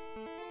too.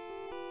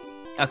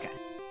 Okay.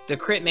 The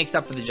crit makes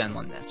up for the Gen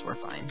 1 miss. We're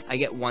fine. I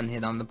get 1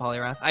 hit on the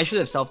Polyrath. I should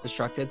have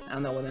self-destructed. I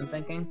don't know what I'm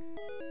thinking.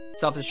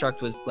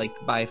 Self-destruct was, like,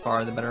 by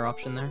far the better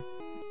option there.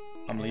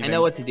 I'm leaving. I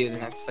know what to do the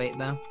next fight,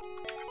 though.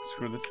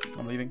 Screw this.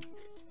 I'm leaving.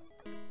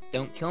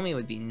 Don't kill me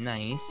would be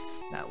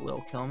nice. That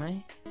will kill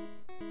me.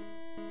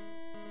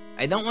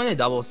 I don't want to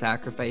double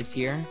sacrifice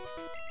here.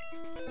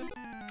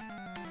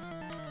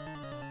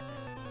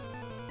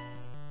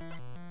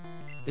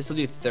 This will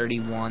do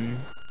 31.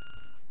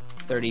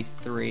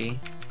 33.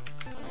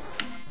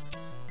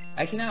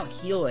 I can out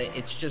heal it,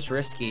 it's just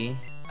risky.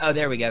 Oh,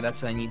 there we go,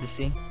 that's what I need to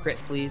see. Crit,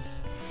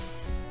 please.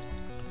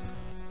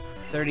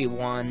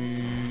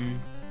 31.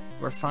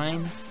 We're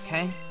fine,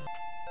 okay.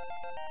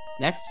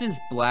 Next is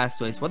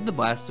Blastoise. What did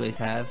the Blastoise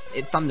have?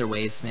 It Thunder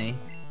Waves me.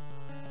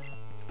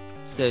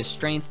 So,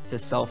 strength to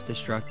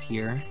self-destruct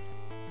here.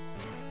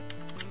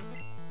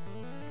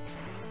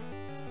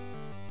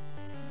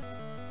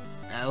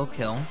 That'll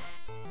kill.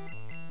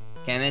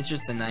 Okay, and it's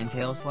just the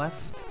Ninetales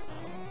left.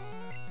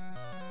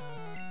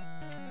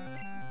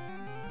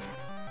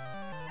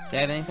 Do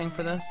I have anything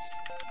for this?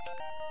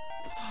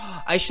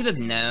 I should have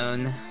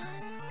known.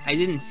 I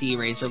didn't see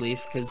Razor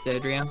Leaf because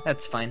Dodrio.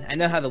 That's fine. I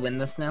know how to win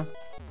this now.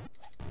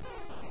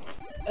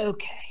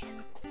 Okay.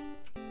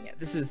 Yeah,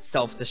 this is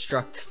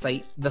self-destruct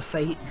fight. The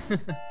fight. So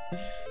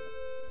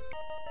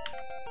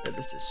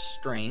this is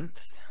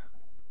strength.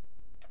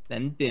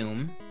 Then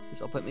boom. This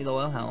will put me to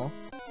low health.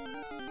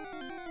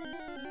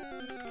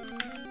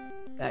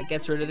 That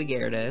gets rid of the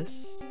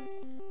Gyarados.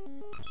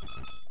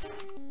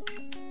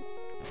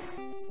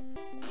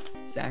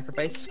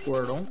 Sacrifice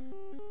Squirtle.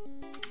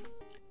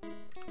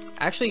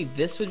 Actually,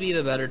 this would be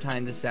the better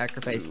time to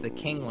sacrifice the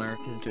Kingler,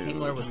 because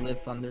Kingler would live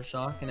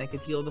Thundershock, and I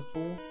could heal the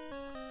Fool.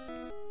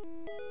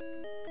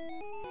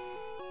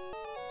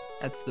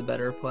 That's the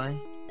better play.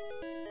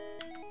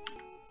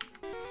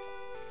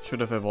 Should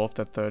have evolved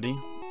at 30.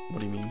 What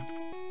do you mean?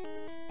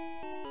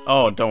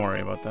 Oh, don't worry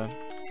about that.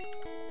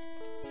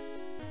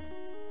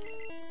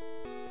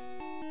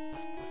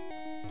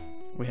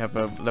 We have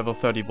a level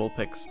 30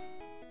 Bullpix.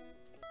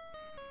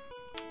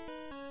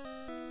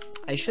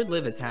 I should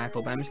live a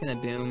Tackle, but I'm just gonna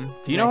boom.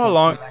 Do you know how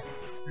long...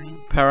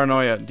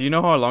 Paranoia. Do you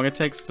know how long it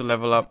takes to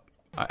level up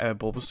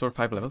Bulbasaur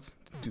 5 levels?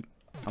 Dude,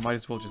 I might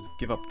as well just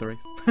give up the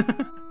race.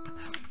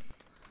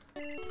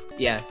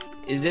 Yeah.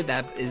 Is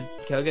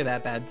Koga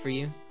that bad for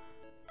you?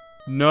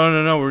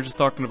 No. We're just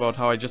talking about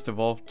how I just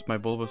evolved my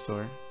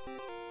Bulbasaur.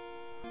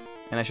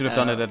 And I should have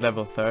done it at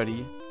level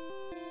 30.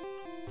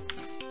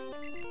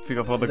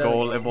 Figure for the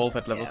goal, evolve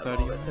at level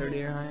 30. At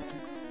 30 or higher.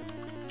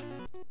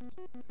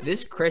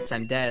 This crits,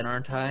 I'm dead,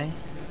 aren't I?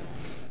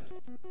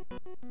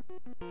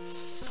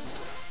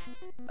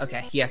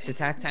 Okay, EX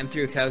attack time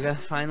through Koga,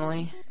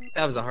 finally.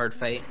 That was a hard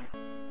fight.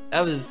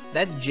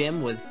 That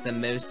gym was the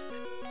most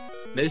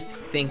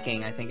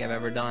thinking I think I've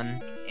ever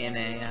done in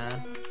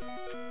a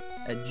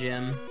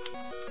gym.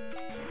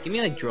 Give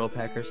me like Drill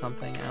Peck or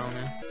something, I don't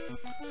know.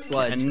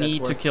 Sludge. I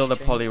need to kill the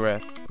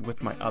Poliwrath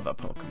with my other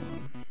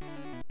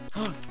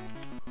Pokemon.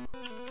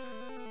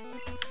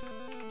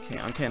 Okay,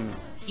 I can...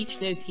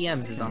 Teach no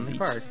TMs is on the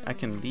card. I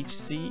can Leech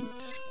Seed.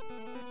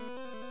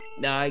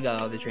 No, I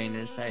got all the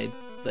trainers. I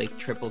like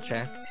triple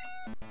checked.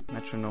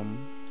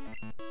 Metronome.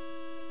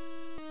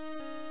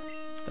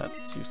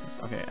 That's useless.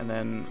 Okay, and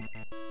then...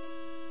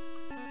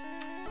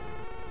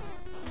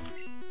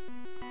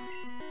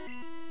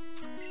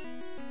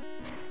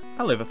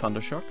 I'll live a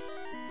Thundershock.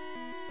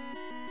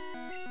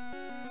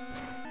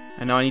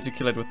 And now I need to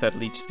kill it with that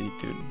Leech Seed,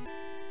 dude.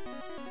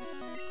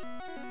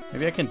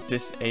 Maybe I can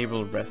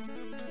disable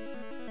Rest.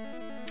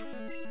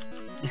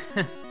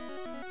 No.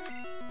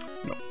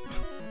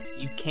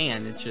 You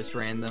can, it's just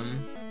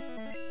random.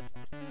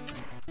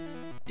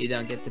 You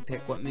don't get to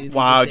pick what move.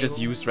 Wow, you I just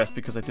disable? used rest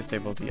because I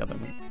disabled the other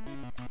move.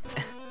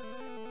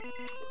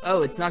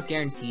 Oh, it's not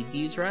guaranteed to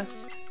use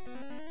rest?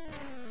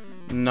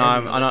 No, There's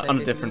I'm another on a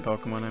psychic different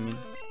move? Pokemon, I mean.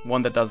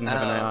 One that doesn't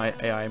have an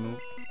Oh. AI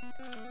move.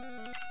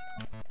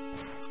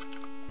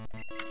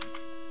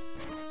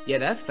 Yeah,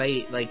 that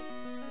fight, like,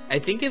 I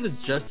think it was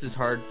just as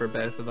hard for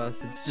both of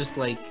us. It's just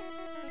like,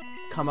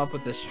 come up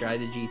with a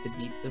strategy to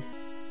beat this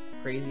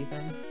crazy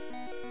thing.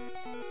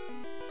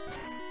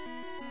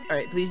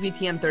 Alright, please be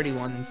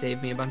TM31 and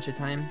save me a bunch of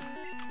time.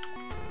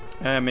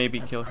 Maybe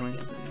That's kill not him.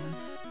 TM31.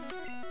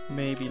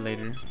 Maybe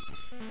later.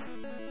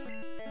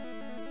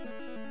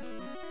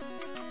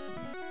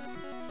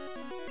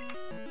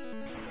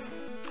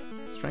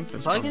 Strength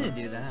is Probably stronger. gonna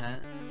do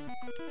that.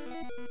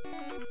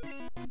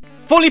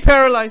 Fully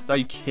paralyzed? Are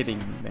you kidding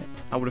me, man?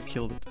 I would have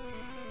killed it.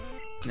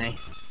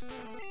 Nice.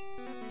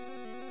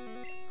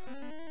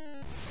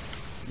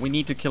 We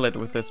need to kill it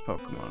with this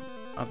Pokemon.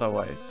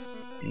 Otherwise,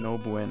 no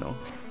bueno.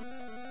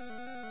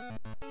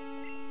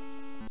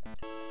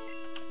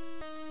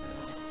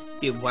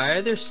 Dude, why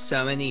are there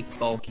so many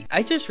bulky...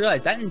 I just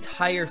realized that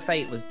entire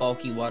fight was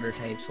bulky water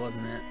types,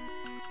 wasn't it?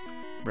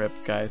 Rip,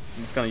 guys.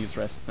 It's gonna use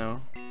rest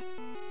now.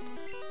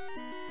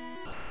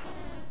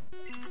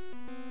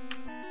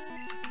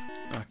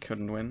 I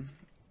couldn't win.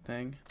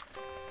 Dang.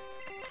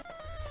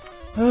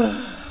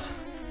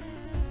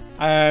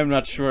 I'm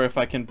not sure if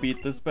I can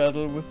beat this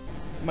battle with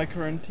my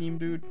current team,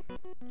 dude.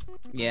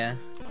 Yeah.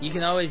 You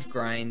can always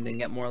grind and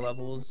get more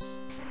levels.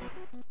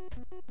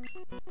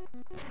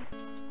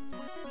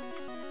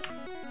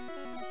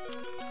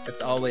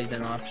 That's always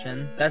an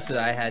option. That's what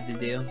I had to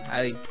do.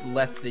 I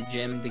left the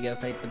gym to go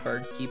fight the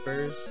bird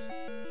keepers.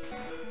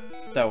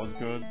 That was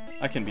good.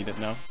 I can beat it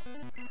now.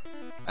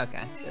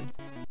 Okay, good.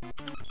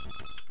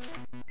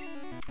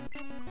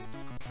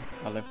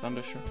 I live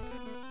Thundershock.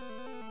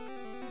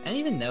 I don't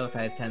even know if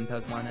I have 10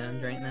 Pokemon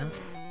owned right now.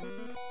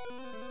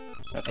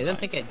 That's I don't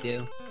fine. think I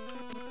do.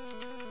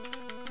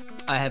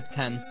 I have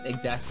 10,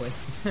 exactly.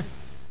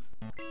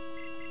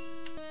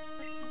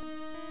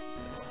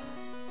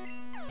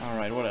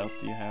 Alright, what else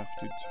do you have,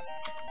 dude?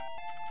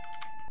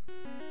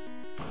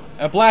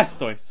 A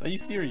Blastoise! Are you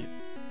serious?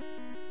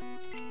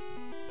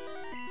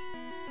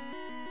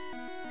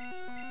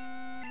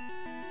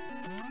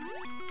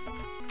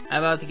 I'm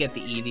about to get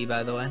the Eevee,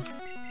 by the way.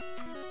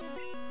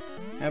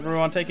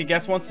 Everyone take a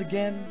guess once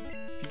again.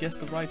 If you guess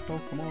the right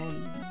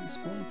Pokemon, it's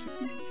going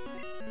to be...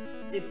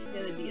 It's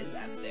gonna be a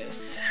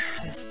Zapdos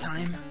this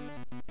time.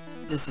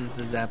 This is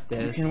the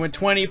Zapdos. You can win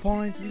 20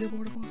 points,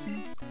 leaderboard of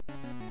awesomeness.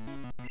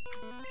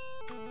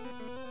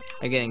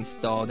 I'm getting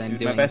stalled. I'm Dude,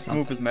 doing my best something.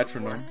 move is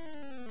Metronome.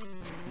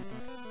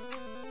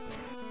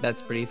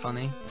 That's pretty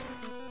funny.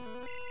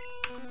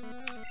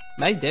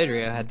 My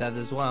Dodrio had that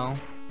as well.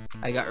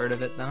 I got rid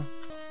of it though.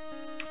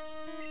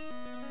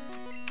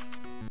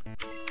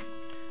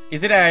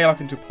 Is it AI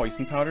locked into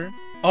Poison Powder?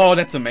 Oh,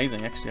 that's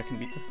amazing. Actually, I can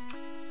beat this.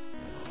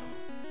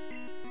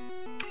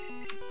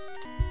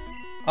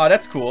 Oh,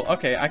 that's cool.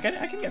 Okay, I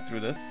can get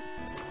through this.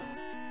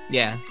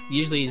 Yeah,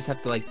 usually you just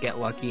have to like get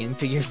lucky and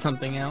figure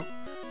something out.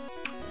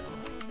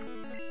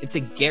 It's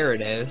a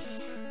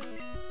Gyarados.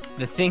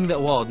 The thing that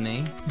walled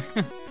me.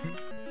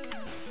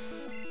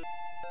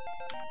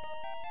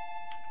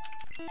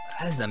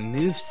 That is a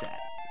moveset.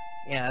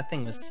 Yeah, that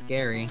thing was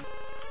scary.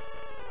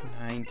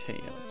 9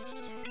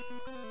 tails.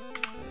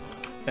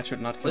 That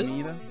should not kill What? me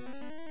either.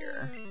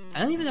 Here. I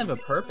don't even have a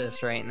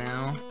purpose right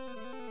now.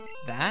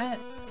 That?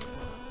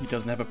 He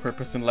doesn't have a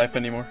purpose in life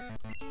anymore.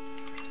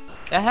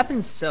 That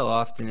happens so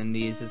often in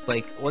these. It's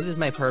like, what is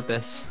my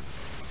purpose?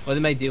 What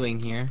am I doing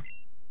here?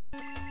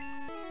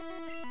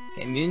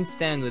 Okay,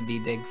 Moonstone would be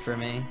big for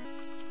me.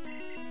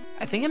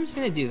 I think I'm just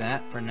gonna do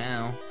that for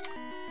now.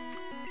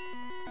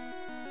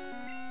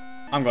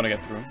 I'm gonna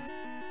get through.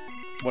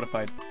 What if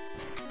I...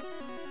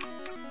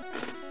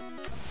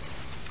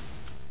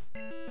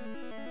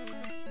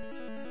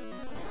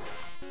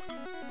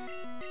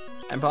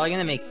 I'm probably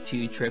gonna make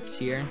 2 trips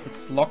here.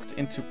 It's locked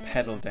into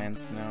Pedal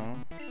Dance now.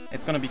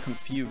 It's gonna be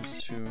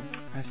confused too.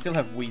 I still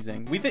have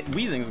Weezing.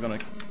 Weezing is gonna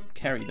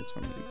carry this for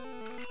me.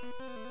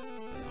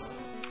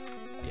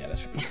 Yeah, that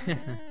should be.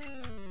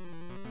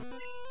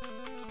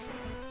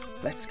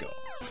 Let's go.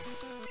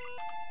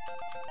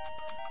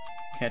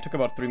 Okay, it took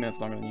about 3 minutes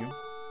longer than you.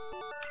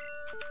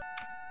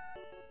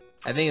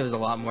 I think it was a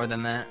lot more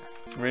than that.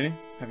 Really?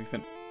 Have you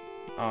fin?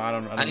 Oh, I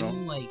don't know.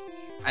 I'm like,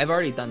 I've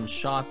already done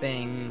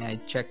shopping. I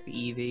checked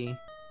the EV.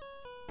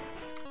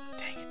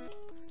 Dang it!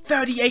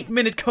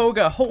 38-minute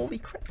Koga. Holy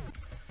crap!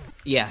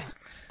 Yeah,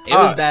 it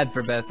was bad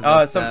for both of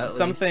us. At least.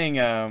 Something.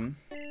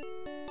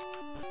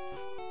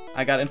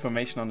 I got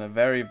information on a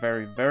very,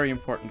 very, very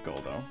important goal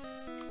though.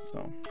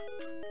 So.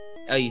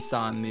 Oh, you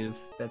saw a move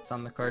that's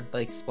on the card,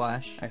 like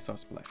Splash. I saw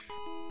Splash.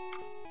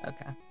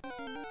 Okay.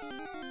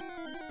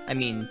 I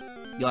mean,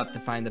 you'll have to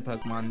find the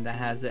Pokemon that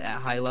has it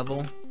at high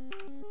level.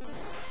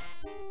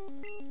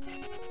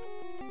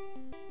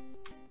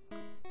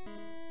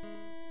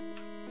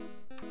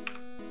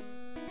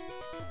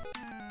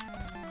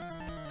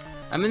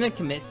 I'm gonna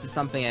commit to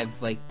something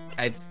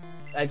I've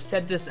I've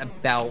said this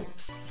about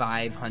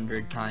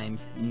 500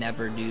 times.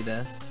 Never do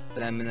this,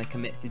 but I'm gonna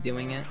commit to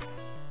doing it.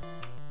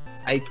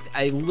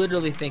 I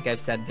literally think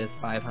I've said this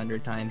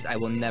 500 times. I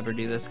will never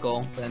do this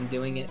goal, but I'm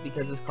doing it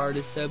because this card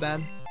is so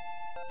bad.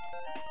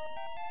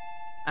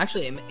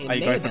 Actually, it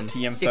may have been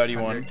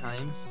 600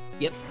 times.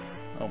 Yep.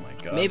 Oh my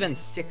god. Maybe been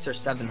 600 or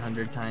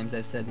 700 times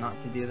I've said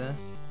not to do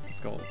this. This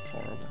goal is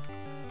horrible.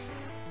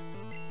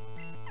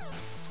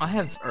 I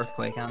have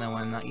Earthquake. I don't know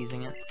why I'm not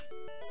using it.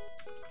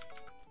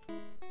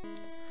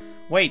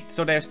 Wait,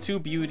 so there's 2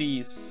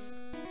 beauties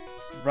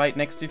right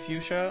next to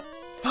Fuchsia?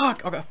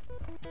 Fuck! Okay.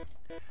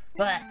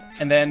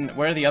 And then,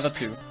 where are the other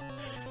 2?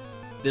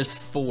 There's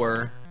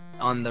 4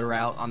 on the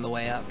route on the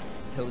way up,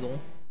 total.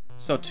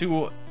 So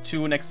two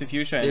next to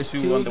Fuchsia and There's 2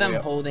 two on of the them way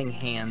up. holding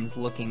hands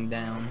looking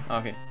down.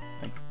 Okay,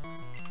 thanks.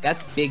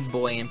 That's big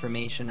boy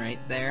information right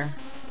there.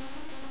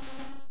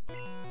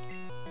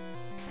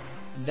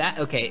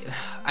 Okay,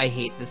 I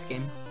hate this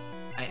game.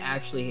 I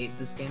actually hate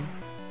this game.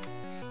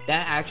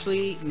 That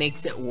actually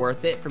makes it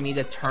worth it for me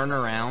to turn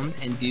around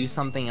and do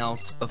something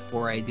else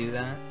before I do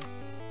that.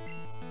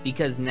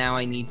 Because now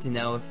I need to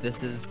know if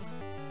this is...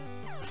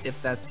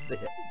 if that's the...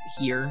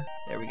 here.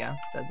 There we go.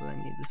 That's what I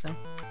need to say.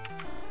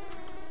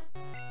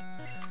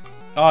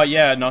 Oh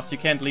yeah, Nos, you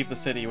can't leave the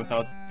city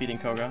without beating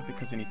Koga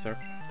because you need Surf.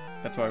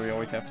 That's why we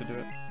always have to do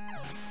it.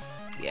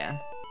 Yeah.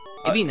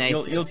 It'd be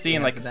nice. You'll see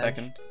in like a badge.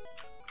 second.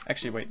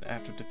 Actually, wait, I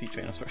have to defeat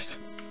trainers first.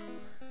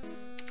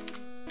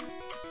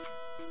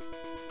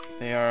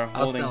 They are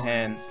holding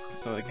hands,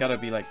 so it gotta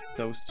be like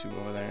those 2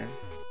 over there.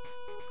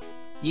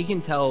 You can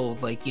tell,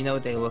 like, you know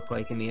what they look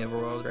like in the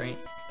overworld, right?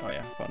 Oh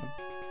yeah, fun.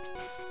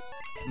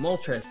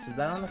 Moltres, is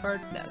that on the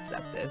card? No, it's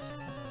Zapdos.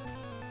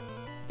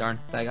 Darn,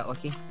 I got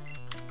lucky.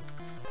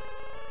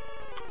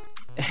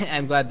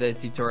 I'm glad the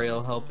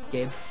tutorial helped,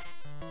 Gabe.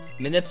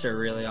 Minips are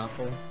really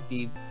awful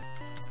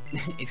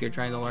if you're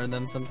trying to learn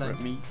them sometimes.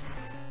 Me.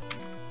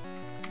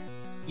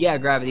 Yeah,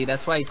 Gravity,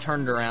 that's why I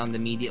turned around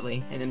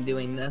immediately and am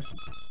doing this.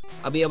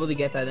 I'll be able to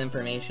get that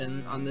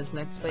information on this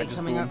next fight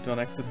coming up. I just boomed on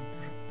accident.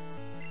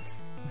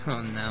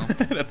 Oh no.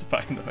 That's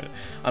fine though.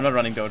 I'm not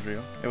running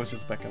Dodrio. It was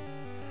just backup.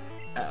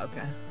 Oh,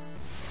 okay.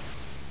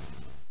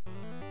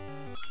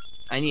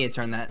 I need to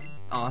turn that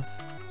off.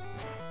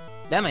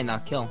 That might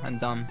not kill. I'm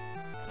dumb.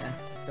 Yeah,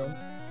 killed.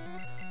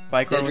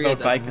 Bike run Dodrio without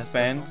doesn't bike have is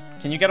banned.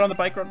 Can you get on the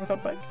bike road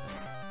without bike?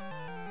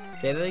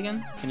 Say that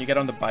again? Can you get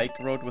on the bike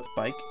road with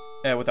bike?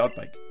 Without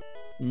bike?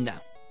 No.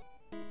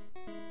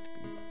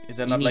 Is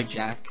that You not need like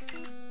Jack.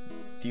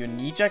 Do you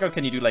need Jack, or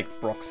can you do like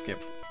Brock skip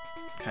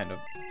kind of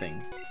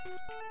thing?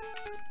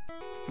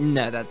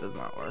 No, that does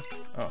not work.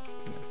 Oh,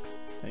 yeah.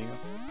 There you go.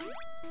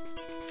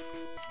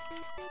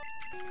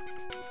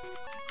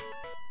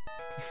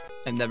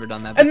 I've never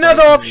done that before.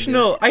 Another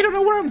optional! I don't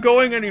know where I'm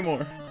going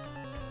anymore.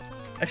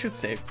 I should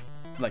save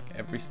like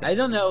every step. I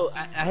don't know.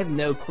 I have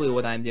no clue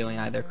what I'm doing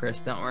either, Chris.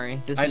 Don't worry.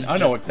 I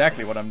know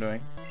exactly what I'm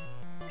doing.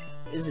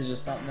 This is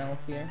just something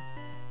else here.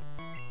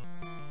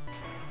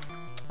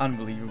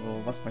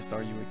 Unbelievable. Lost my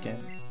star you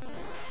again.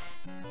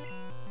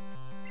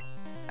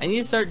 I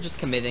need to start just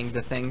committing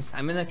to things.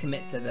 I'm gonna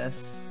commit to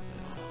this.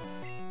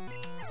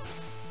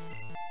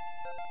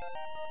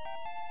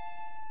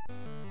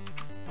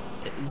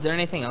 Is there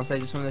anything else I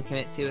just want to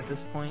commit to at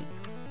this point?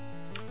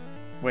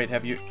 Wait,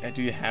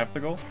 do you have the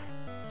goal?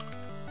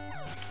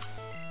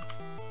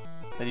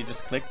 That you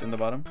just clicked in the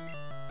bottom?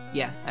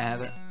 Yeah, I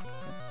have it.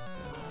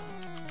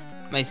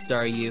 My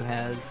star U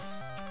has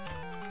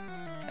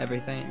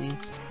everything it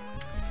needs.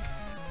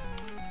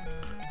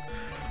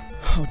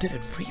 Oh, did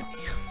it really?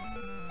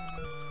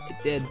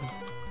 It did.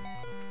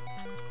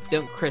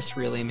 Don't Chris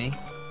really me.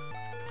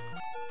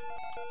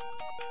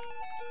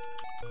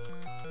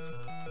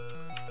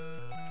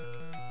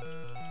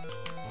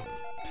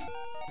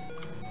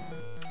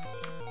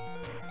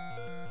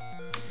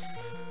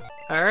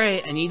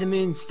 Alright, I need a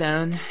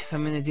moonstone if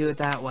I'm gonna do it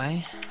that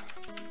way.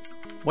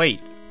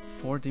 Wait,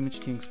 4 damage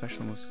dealing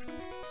special moves.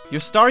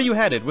 Your star you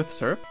had it with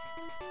Surf?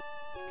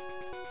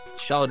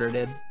 Shoulder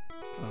did.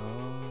 Oh.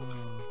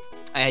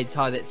 I had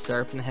taught it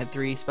Surf and had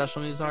 3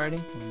 special moves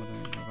already.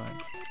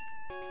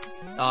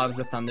 Oh, it was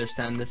a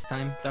Thunderstone this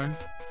time, darn.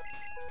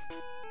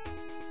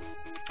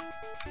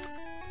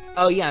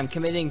 Oh yeah, I'm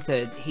committing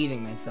to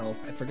healing myself.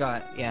 I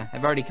forgot. Yeah,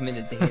 I've already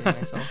committed to healing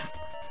myself.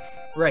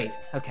 Right,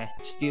 okay,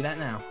 just do that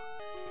now.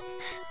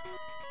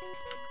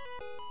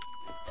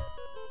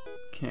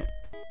 Can't.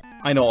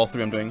 I know all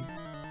 3 I'm doing.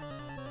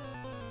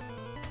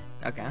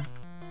 Okay.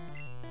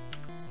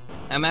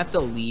 I'm gonna have to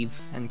leave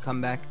and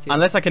come back to.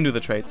 Unless I can do the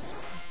traits.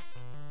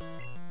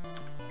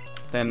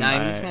 Then no,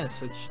 I'm just gonna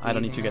switch. I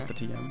don't need to using get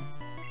the TM.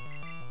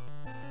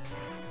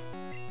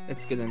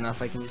 It's good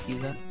enough. I can just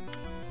use it.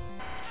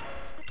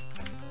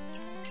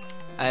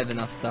 I have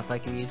enough stuff I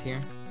can use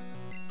here.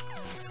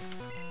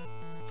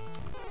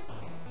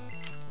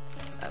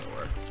 That'll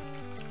work.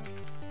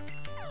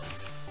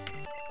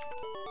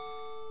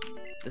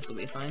 This will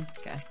be fine.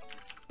 Okay.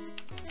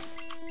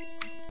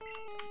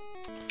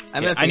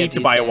 Yeah, I need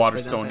to buy a water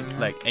stone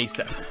like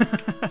ASAP.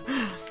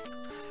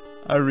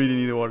 I really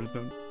need a water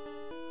stone.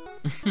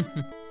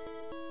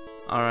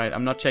 Alright,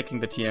 I'm not checking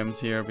the TMs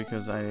here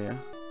because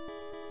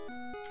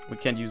we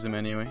can't use them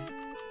anyway.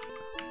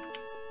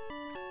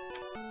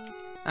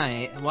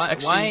 Alright,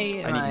 Actually,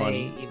 why I need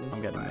money. even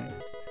I'm getting surprised? money.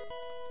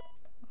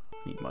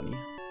 Need money.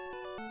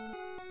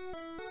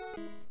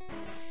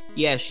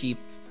 Yeah, sheep.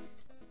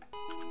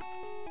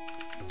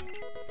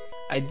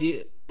 I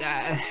do.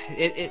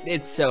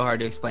 It's so hard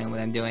to explain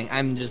what I'm doing.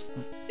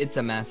 It's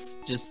a mess.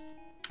 Just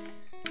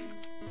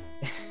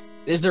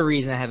there's a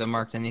reason I haven't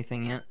marked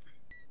anything yet.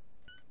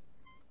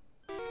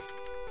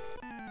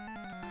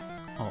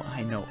 Oh,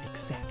 I know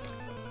exactly.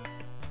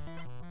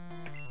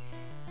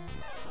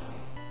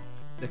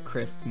 The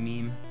Chris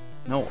meme.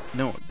 No,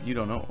 you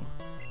don't know.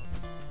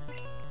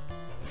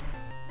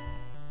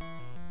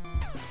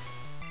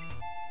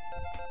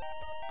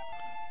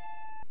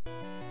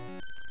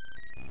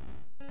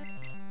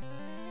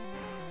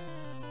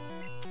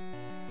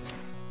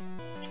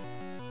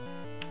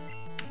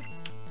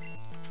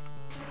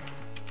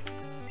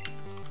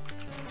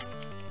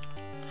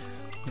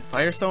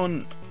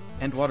 Firestone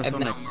and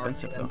Waterstone are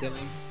expensive though.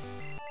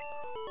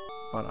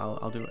 But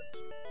I'll do it.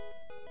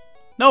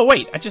 No,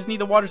 wait! I just need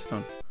the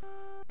Waterstone.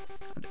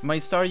 My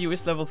Staryu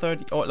is level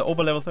 30, or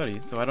over level 30,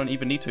 so I don't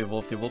even need to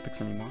evolve the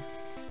Vulpix anymore.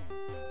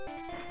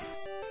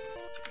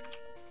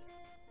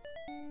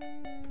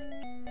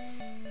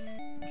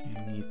 Okay,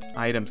 I need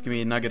items. Give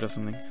me a nugget or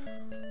something.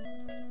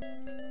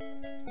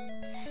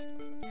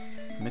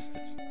 Missed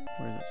it.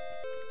 Where is it?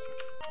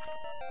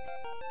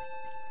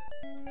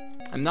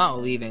 I'm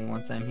not leaving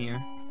once I'm here.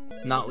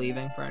 Not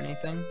leaving for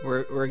anything.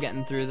 We're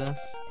getting through this.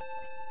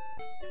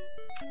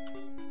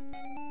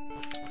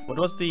 What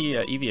was the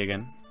Eevee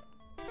again?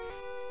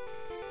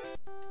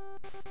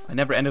 I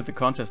never entered the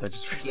contest. I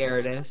just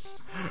Gyarados.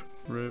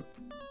 Rip.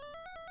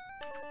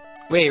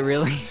 Wait,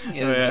 really?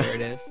 It was yeah.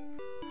 Gyarados.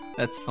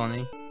 That's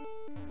funny.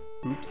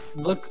 Oops.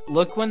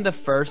 Look when the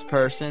first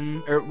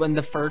person, or when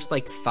the first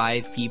like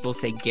 5 people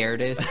say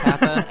Gyarados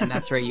Kappa, and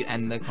that's where you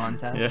end the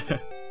contest. Yeah.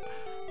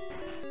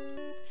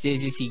 As soon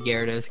as you see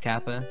Gyarados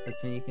Kappa,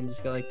 that's when you can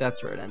just go like,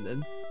 that's where it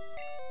ended.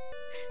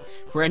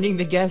 We're ending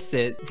the guess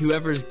at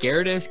whoever's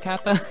Gyarados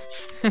Kappa.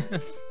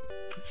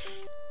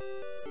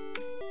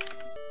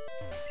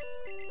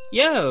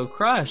 Yo,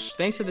 Crush,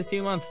 thanks for the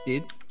 2 months,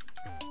 dude.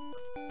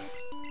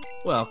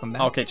 Welcome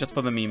back. Okay, just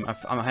for the meme.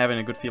 I'm having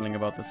a good feeling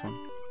about this one.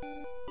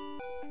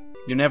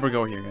 You never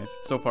go here, guys.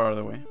 It's so far out of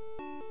the way.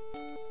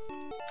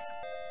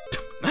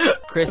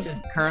 Chris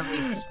is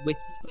currently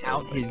switching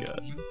out his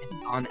God. game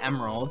on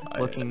Emerald,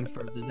 looking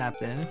for the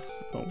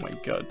Zapdos. Oh my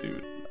god,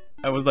 dude.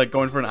 I was like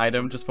going for an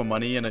item just for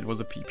money and it was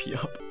a PP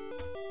up.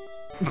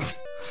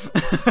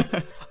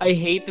 I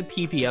hate the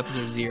PP ups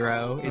are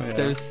 0. It's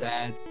so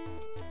sad.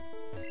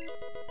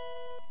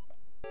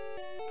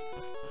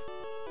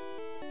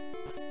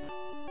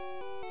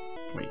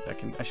 Wait,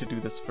 I should do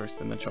this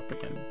first and then chop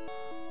again.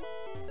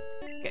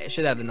 Okay, I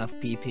should have enough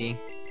PP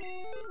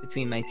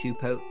between my 2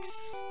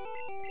 pokes.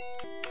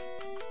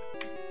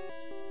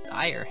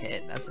 Dire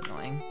hit, that's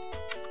annoying.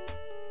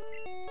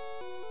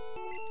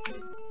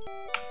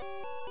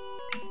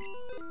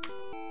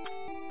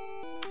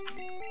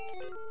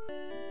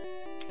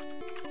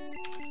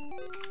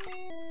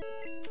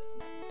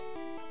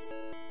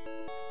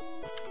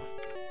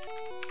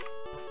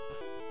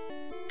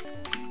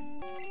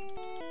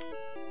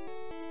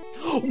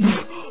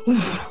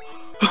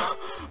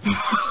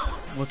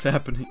 What's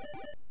happening?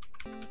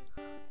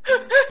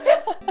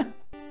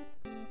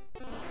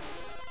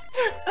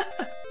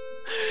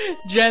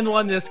 Gen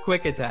won this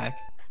quick attack.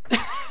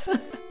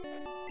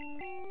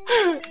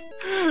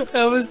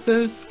 That was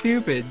so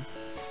stupid.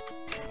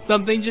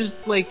 Something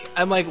just like,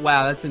 I'm like,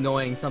 wow, that's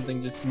annoying.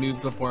 Something just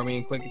moved before me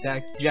in quick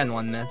attack. Gen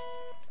 1 miss.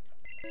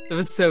 It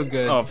was so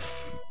good. Oh,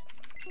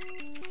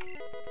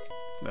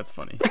 that's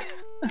funny.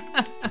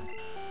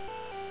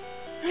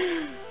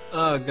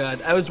 Oh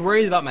god, I was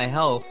worried about my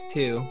health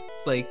too.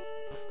 It's like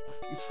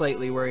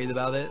slightly worried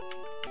about it.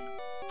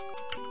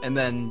 And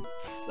then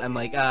I'm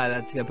like,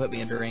 that's gonna put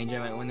me into range. I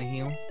might want to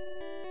heal.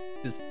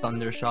 Just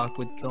Thunder Shock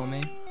would kill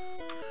me.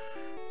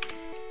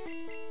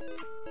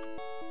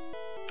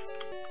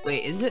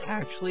 Wait, is it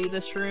actually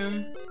this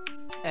room?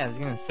 Yeah, I was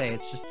gonna say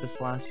it's just this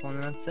last one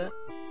and that's it.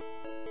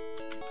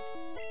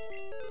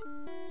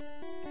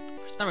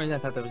 For some reason I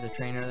thought there was a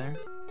trainer there.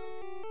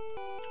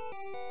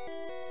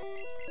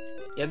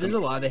 Yeah, there's a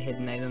lot of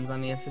hidden items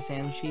on the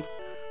SSN sheep.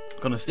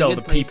 Gonna sell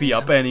the PP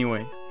up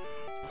anyway.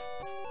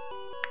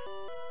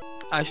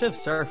 I should have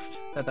surfed.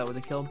 Thought that would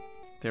have killed.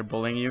 They're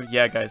bullying you?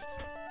 Yeah, guys.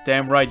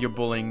 Damn right you're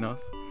bullying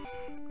us.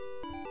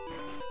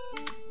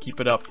 Keep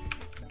it up.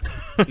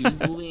 Who's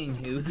bullying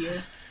who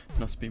here?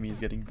 Must be me is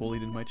getting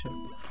bullied in my chat.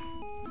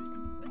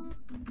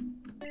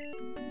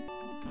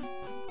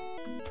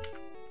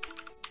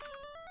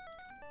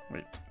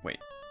 Wait.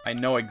 I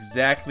know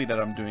exactly that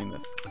I'm doing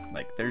this.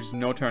 Like, there's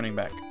no turning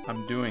back.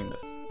 I'm doing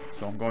this.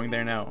 So I'm going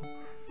there now.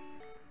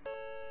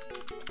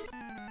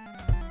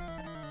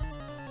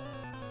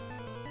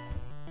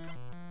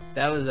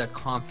 That was a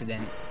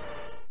confident,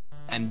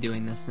 I'm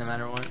doing this no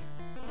matter what.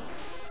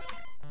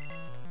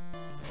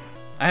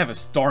 I have a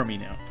Starmie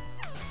now.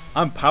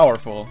 I'm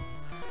powerful.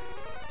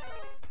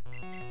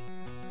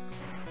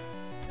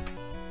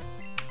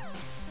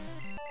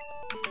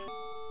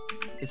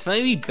 It's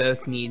funny we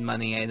both need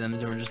money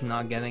items and we're just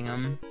not getting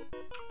them.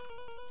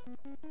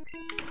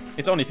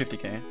 It's only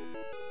 50k.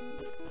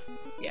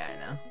 Yeah,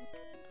 I know.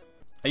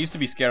 I used to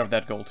be scared of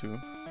that goal too.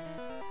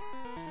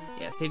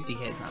 Yeah,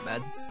 50k is not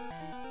bad.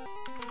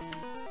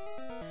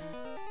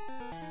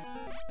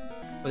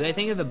 What do I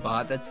think of the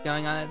bot that's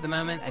going on at the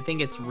moment? I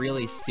think it's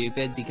really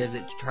stupid because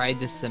it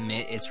tried to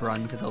submit its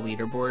run to the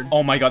leaderboard.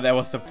 Oh my god, that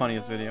was the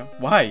funniest video.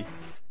 Why?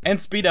 And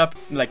speed up,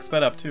 like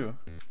sped up too.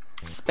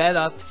 Sped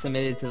up,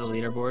 submitted to the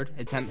leaderboard,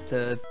 attempt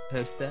to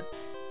post it.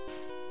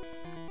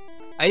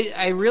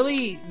 I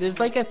really, there's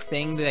like a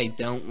thing that I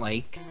don't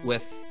like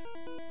with,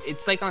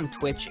 it's like on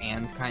Twitch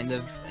and kind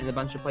of in a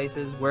bunch of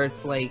places where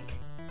it's like,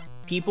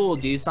 people will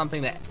do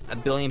something that a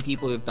billion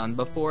people have done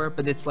before,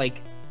 but it's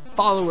like,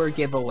 follower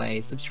giveaway,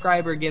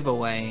 subscriber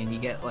giveaway, and you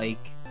get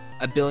like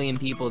a billion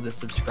people to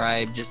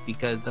subscribe just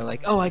because they're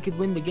like, oh, I could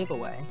win the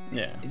giveaway.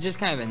 Yeah. It's just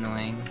kind of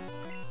annoying.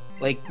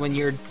 Like when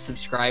your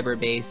subscriber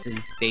base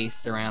is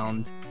based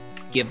around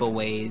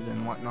giveaways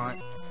and whatnot,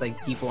 it's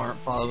like people aren't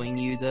following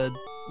you to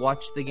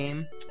watch the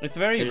game. It's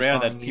very rare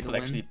that people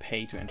actually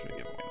pay to enter a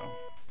giveaway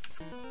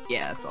though.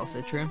 Yeah, that's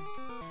also true.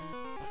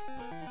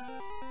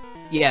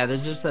 Yeah,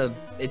 there's just a,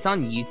 it's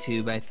on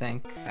YouTube, I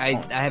think. I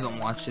haven't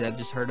watched it, I've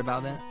just heard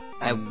about it.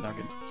 I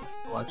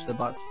watch the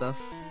bot stuff.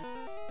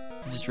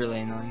 It's just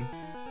really annoying.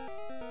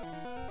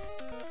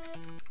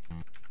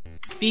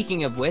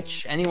 Speaking of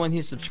which, anyone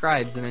who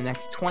subscribes in the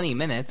next 20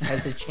 minutes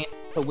has a chance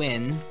to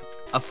win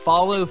a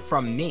follow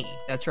from me.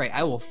 That's right,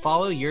 I will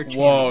follow your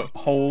channel. Whoa,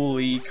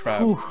 holy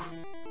crap. Whew.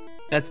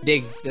 That's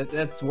big.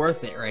 That's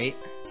worth it, right?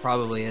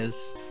 Probably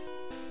is.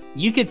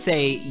 You could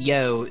say,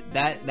 yo,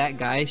 that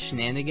guy,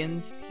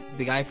 Shenanagans,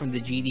 the guy from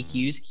the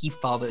GDQs, he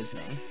follows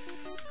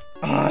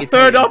me.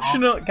 Third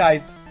optional!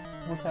 Guys,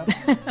 what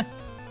happened?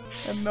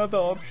 Another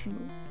optional.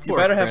 You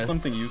better have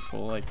something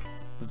useful, like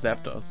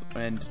Zapdos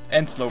and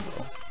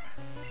Slowbro.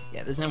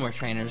 Yeah, there's no more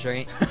trainers,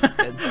 right?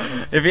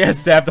 If he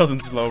has Zapdos and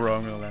Slowbro,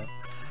 I'm gonna laugh.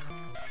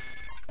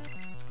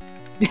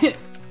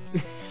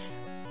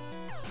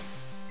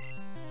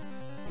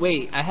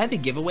 Wait, I had the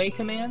giveaway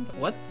command?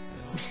 What?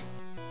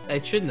 I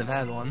shouldn't have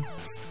had one.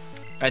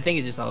 I think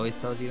it just always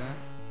tells you that.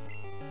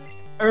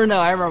 Or no,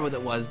 I remember what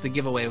it was. The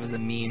giveaway was a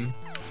meme.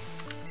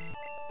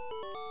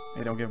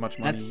 They don't give much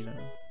money That's either.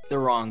 The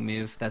wrong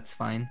move. That's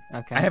fine.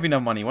 Okay. I have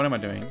enough money. What am I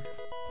doing?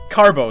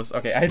 Carbos.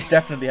 Okay, I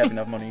definitely have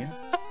enough money.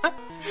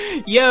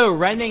 Yo,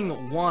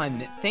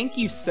 Renning1, thank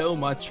you so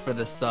much for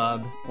the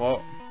sub.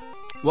 Well,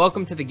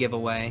 welcome to the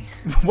giveaway.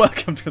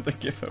 Welcome to the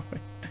giveaway.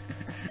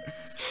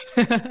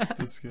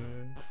 This guy.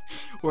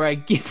 Where I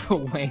give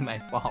away my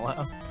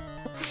follow.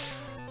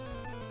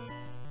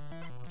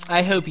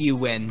 I hope you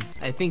win.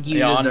 I think you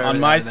deserve it. On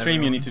my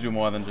stream, you need to do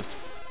more than just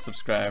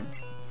subscribe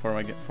for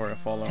a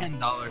follow.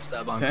 $10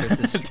 sub on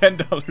Chris's stream.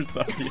 $10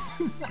 sub.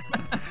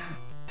 Yeah.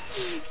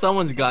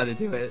 Someone's got to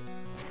do it.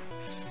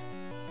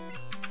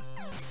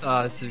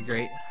 Oh, this is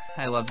great.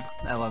 I love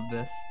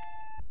this.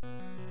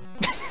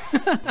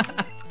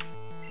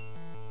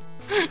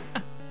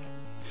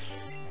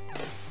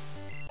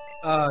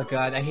 Oh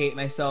god, I hate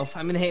myself.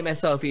 I'm gonna hate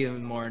myself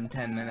even more in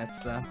 10 minutes,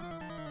 though.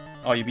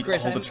 Oh, you beat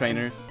all the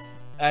trainers?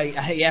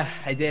 Yeah,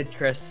 I did,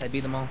 Chris. I beat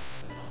them all.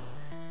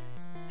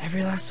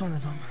 Every last one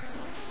of them.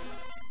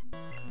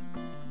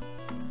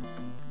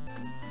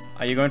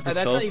 Are you going for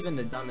Sylph? That's not even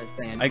the dumbest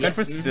thing. Are you going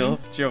for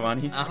Sylph,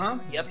 Giovanni? Uh-huh.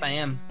 Yep, I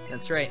am.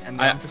 That's right. I'm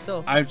going for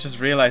Sylph. I just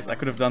realized I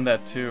could have done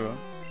that too,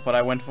 but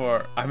I went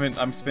for...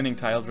 I'm spinning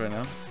tiles right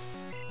now.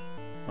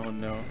 Oh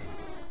no.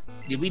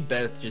 Dude, we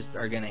both just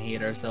are gonna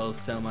hate ourselves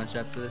so much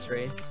after this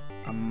race.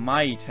 I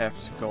might have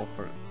to go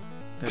for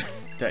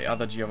the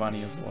other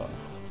Giovanni as well.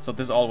 So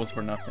this all was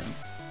for nothing.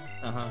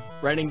 Uh-huh.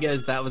 Redding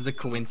goes, that was a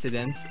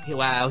coincidence.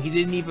 Wow, he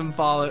didn't even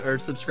follow or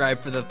subscribe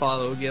for the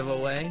follow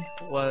giveaway.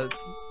 What?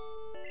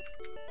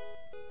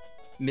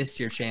 Missed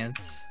your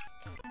chance.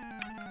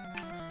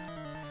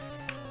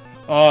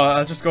 Oh,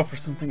 I'll just go for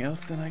something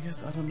else then, I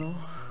guess. I don't know.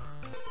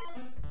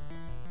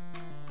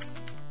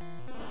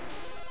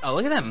 Oh,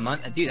 look at that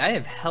money. Dude, I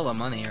have hella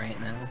money right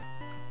now.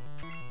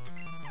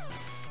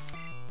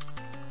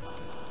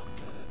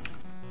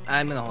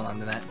 I'm gonna hold on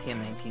to that.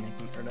 TM19 I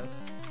can get rid of.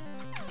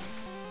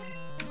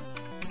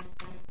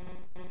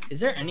 Is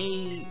there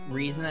any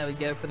reason I would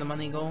go for the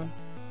money goal?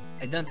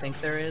 I don't think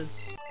there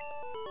is.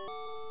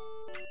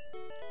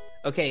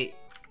 Okay.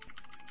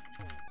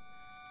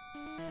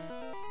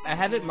 I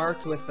have it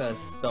marked with a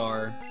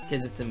star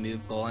because it's a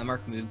move goal. I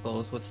mark move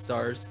goals with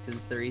stars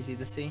because they're easy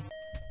to see.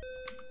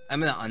 I'm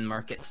gonna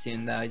unmark it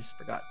soon though, I just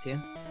forgot to.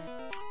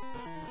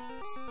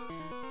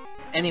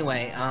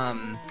 Anyway,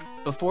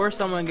 before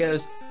someone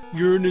goes,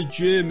 you're in a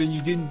gym and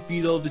you didn't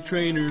beat all the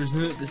trainers,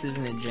 this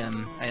isn't a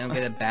gym. I don't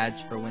get a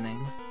badge for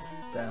winning,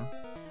 so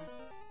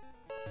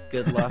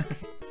good luck.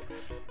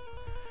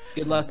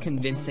 Good luck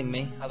convincing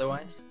me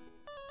otherwise.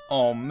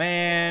 Oh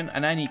man,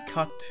 and I need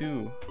cut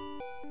too.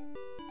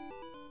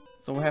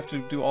 So we have to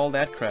do all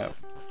that crap.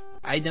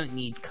 I don't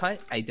need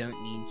cut. I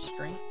don't need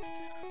strength.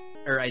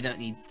 Or I don't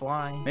need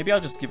fly. Maybe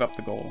I'll just give up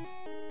the goal.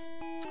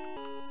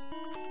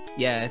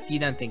 Yeah, if you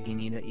don't think you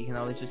need it, you can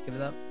always just give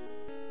it up.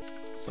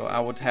 So I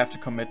would have to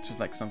commit to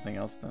like something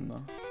else then,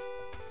 though.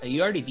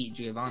 You already beat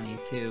Giovanni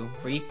too.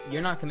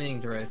 You're not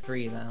committing to row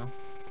 3 though.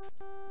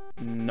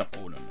 No.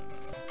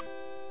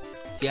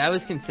 See, I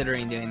was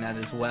considering doing that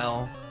as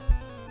well.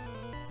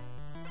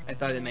 I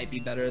thought it might be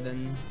better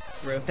than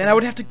row 4. Then I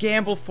would have to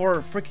gamble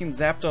for freaking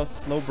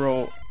Zapdos,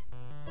 Slowbro.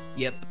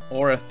 Yep.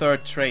 Or a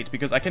third trait,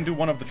 because I can do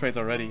one of the traits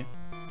already.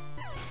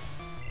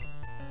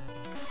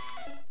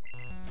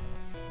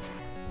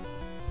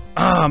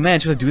 Ah, man,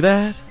 should I do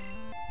that?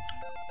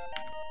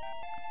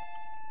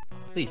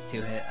 Please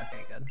 2-hit.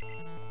 Okay, good.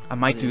 I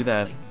might do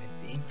that. Like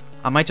 50.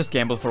 I might just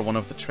gamble for one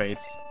of the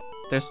traits.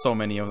 There's so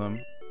many of them.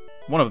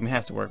 One of them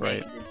has to work,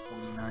 right?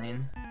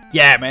 29.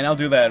 Yeah, man, I'll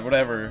do that.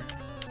 Whatever.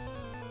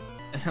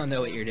 I don't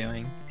know what you're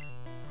doing.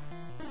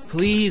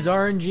 Please,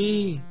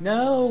 RNG!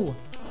 No!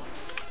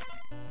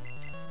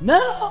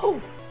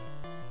 No!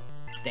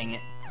 Dang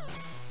it.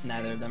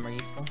 Neither of them are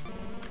useful.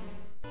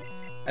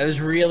 I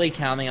was really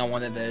counting on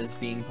one of those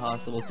being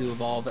possible to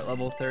evolve at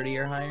level 30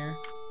 or higher.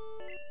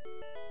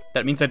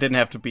 That means I didn't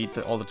have to beat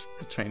all the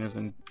trainers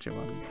in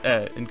Giovanni's,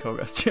 in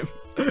Koga's gym.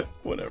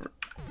 Whatever.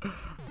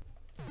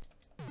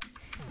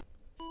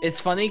 It's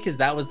funny because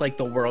that was like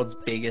the world's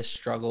biggest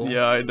struggle.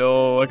 Yeah, I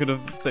know. I could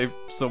have saved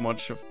so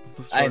much of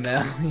the struggle.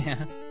 I know,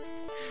 yeah.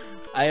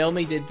 I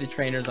only did the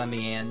trainers on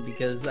the end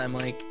because I'm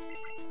like,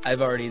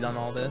 I've already done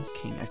all this.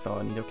 King, I saw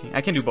a Nido King.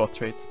 I can do both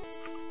traits.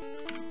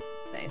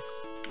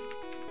 Nice.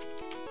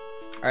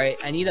 Alright,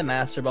 I need a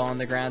Master Ball on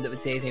the ground. It would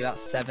save me about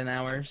 7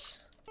 hours.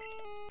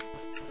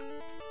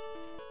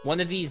 One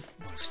of these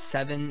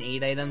 7,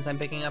 8 items I'm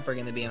picking up are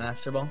going to be a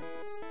Master Ball.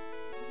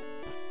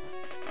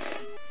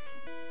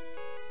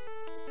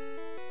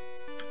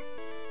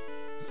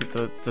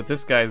 So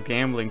this guy's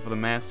gambling for the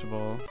Master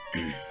Ball.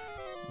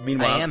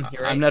 Meanwhile,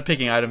 I'm not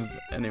picking items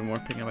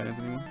anymore.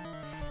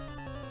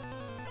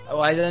 Oh,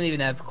 I don't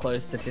even have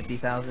close to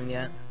 50,000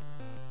 yet.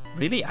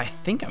 Really? I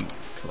think I'm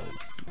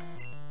close.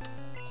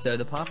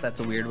 Soda Pop, that's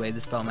a weird way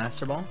to spell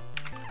Master Ball.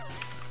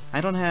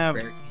 I don't have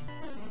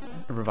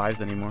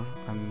revives anymore.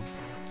 I'm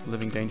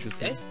living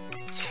dangerously. Okay.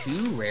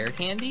 2 rare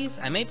candies?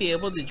 I might be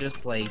able to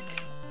just like...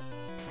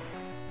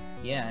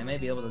 Yeah, I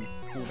might be able to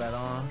pull that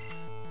off.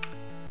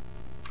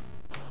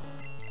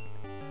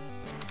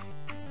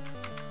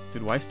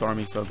 Dude, why is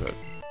Stormy so good?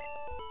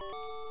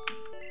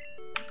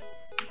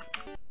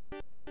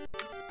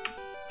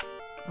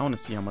 I want to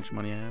see how much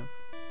money I have.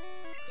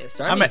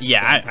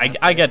 Yeah,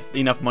 I get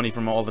enough money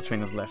from all the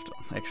trainers left,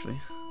 actually.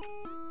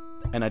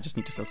 And I just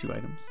need to sell 2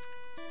 items.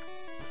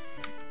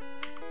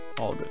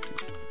 All good, dude.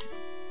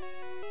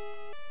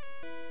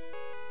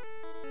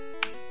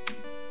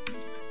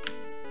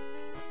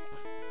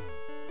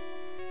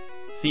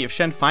 See, if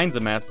Shen finds a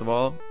Master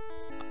Ball,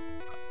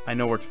 I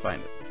know where to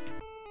find it.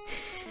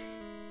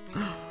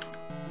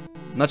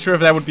 Not sure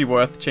if that would be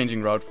worth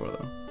changing route for,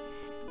 though.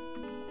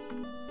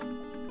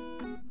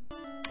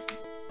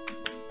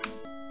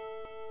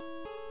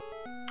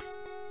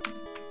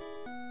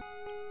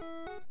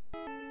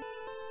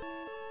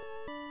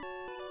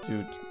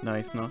 Dude,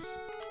 nice.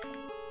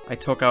 I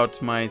took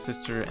out my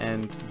sister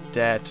and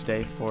dad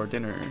today for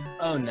dinner.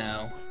 Oh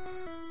no.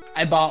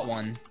 I bought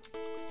one.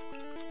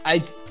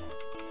 I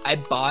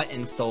bought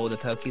and sold a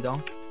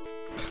Pokédoll.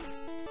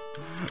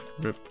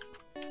 Rip.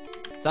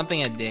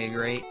 Something I dig,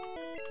 right?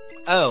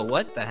 Oh,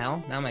 what the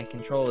hell? Now my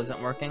control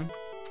isn't working.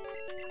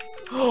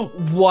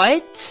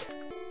 What?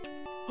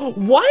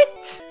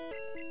 What?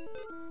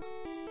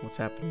 What's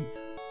happening?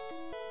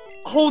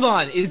 Hold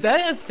on, is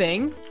that a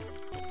thing?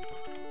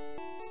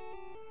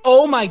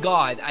 Oh my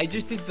god, I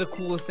just did the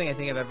coolest thing I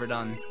think I've ever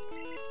done.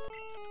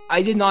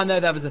 I did not know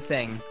that was a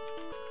thing.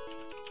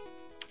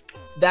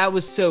 That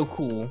was so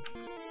cool.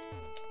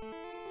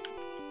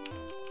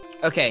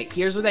 Okay,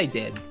 here's what I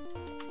did.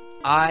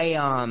 I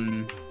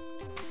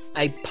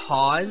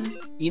paused.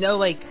 You know,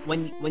 like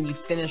when you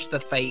finish the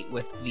fight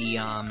with the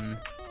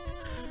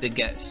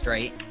ghost,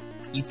 right?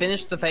 You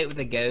finish the fight with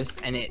the ghost,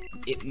 and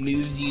it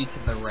moves you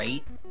to the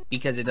right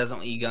because it doesn't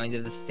want you going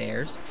to the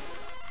stairs.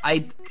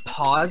 I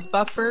pause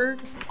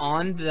buffered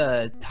on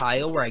the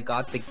tile where I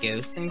got the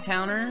ghost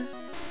encounter,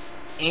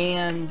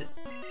 and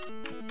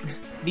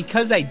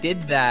because I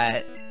did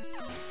that,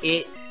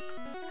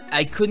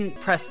 I couldn't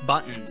press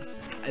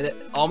buttons.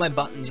 All my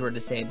buttons were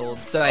disabled,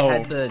 so I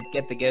had to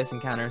get the ghost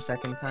encounter a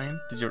second time.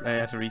 Did I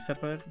have to reset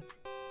for it?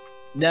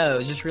 No, it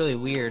was just really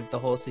weird, the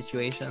whole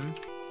situation.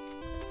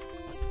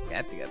 I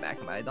have to go back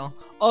and buy a doll.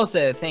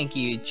 Also, thank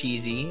you,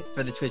 Cheesy,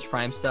 for the Twitch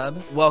Prime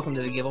stub. Welcome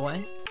to the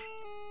giveaway.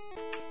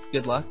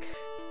 Good luck.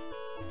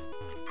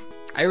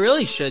 I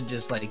really should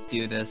just, like,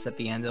 do this at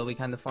the end. It'll be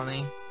kind of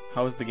funny.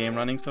 How is the game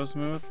running so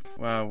smooth?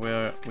 Well,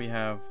 we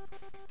have...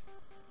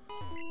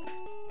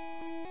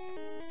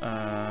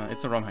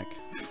 it's a Romhack.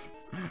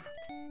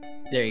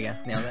 There you go.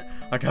 Nailed it.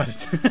 I got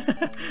it.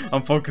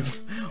 I'm focused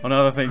on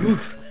other things.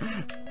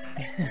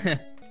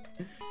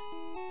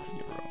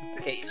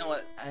 Okay, you know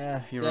what?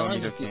 Firo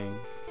Nidoking.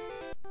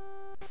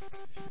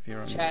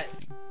 Firo Chat.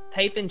 Nidoking.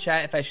 Type in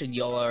chat if I should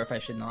YOLO or if I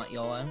should not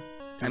YOLO.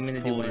 I'm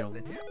gonna do one YOLO. of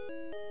the two.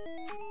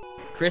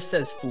 Chris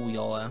says full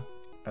YOLO.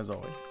 As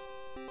always.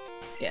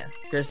 Yeah,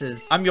 Chris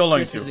is. I'm YOLOing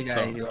Chris too. is the guy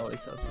So. who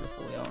always tells me to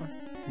full YOLO.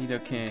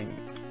 Nidoking.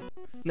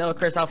 No,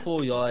 Chris, I'll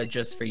full YOLO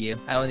just for you.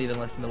 I don't even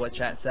listen to what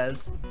chat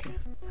says. Okay.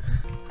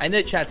 I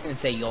know chat's gonna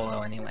say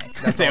YOLO anyway.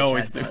 That's They all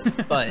always chat do. Does,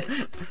 but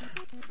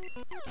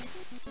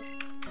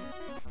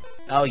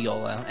I'll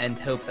YOLO and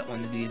hope that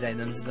one of these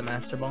items is a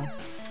Master Ball.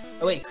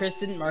 Oh wait, Chris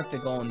didn't mark the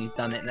goal and he's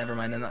done it. Never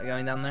mind, I'm not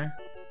going down there.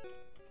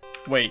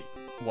 Wait,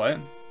 what?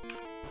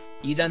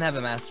 You don't have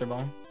a Master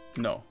Ball.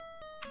 No.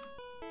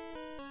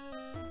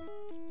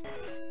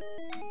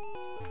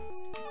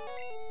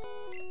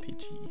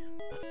 PG.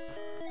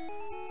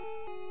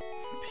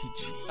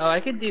 PG. Oh, I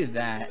could do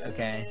that.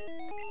 Okay.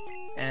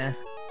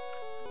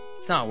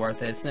 It's not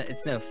worth it.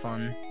 It's no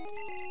fun.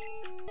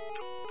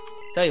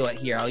 Tell you what,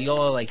 here, I'll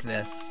YOLO like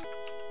this.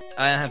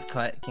 I don't have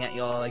cut. Can't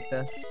YOLO like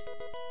this.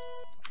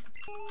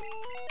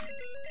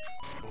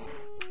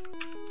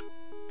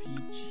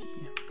 PG.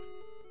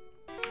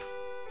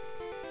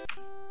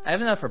 I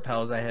have enough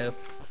repels, I hope.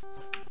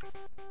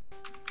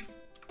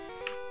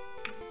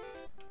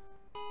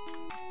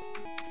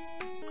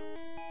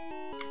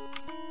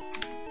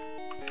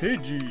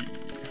 PG.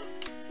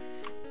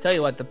 Tell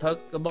you what, the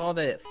Pokeball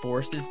that it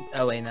forces...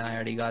 Oh wait, no, I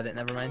already got it.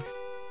 Never mind.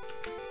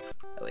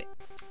 Oh wait.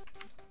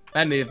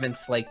 My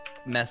movement's like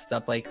messed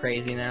up like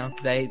crazy now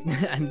because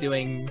I'm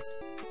doing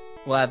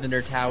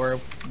Lavender Tower,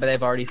 but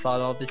I've already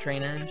fought all the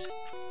trainers.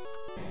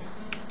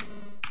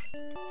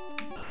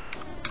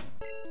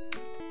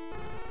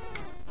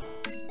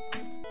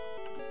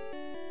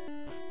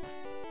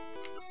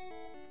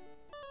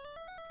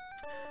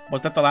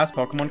 Was that the last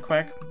Pokemon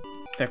Quack?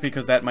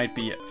 Because that might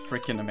be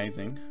freaking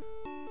amazing.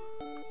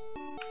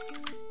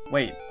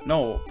 Wait,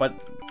 no, but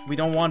we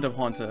don't want a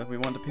Haunter, we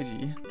want a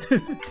Pidgey.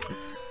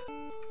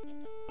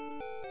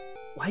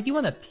 Why do you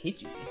want a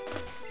Pidgey?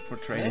 For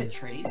Is that a trading.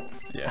 trade?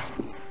 Yeah.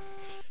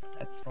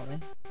 That's funny.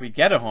 We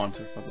get a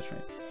Haunter for the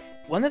trade.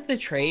 One of the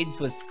trades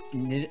was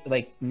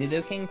like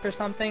Nidoking for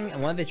something,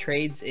 and one of the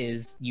trades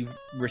is you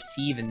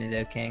receive a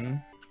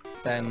Nidoking.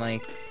 So I'm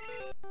like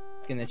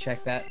gonna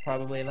check that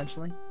probably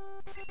eventually.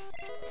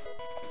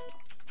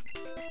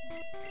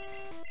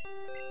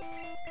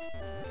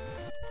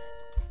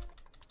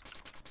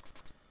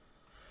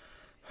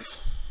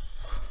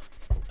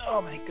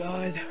 Oh my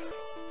god.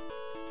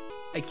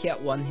 I can't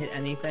one-hit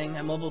anything.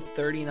 I'm level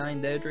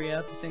 39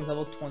 Dodria. This thing's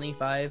level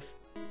 25.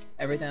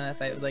 Every time I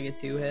fight was like a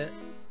 2-hit.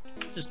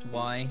 Just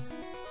why?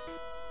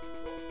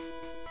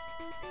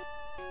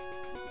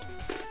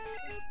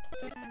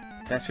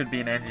 That should be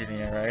an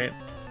engineer, right?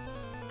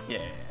 Yeah.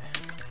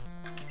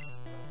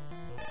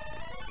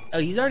 Oh,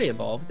 he's already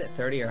evolved at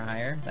 30 or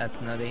higher. That's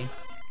nutty.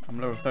 I'm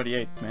level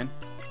 38, man.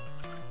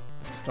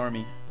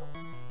 Stormy.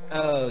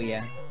 Oh,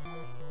 yeah.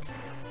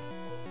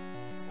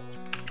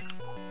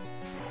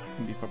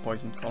 Before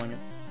poison, calling it.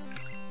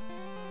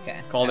 Okay.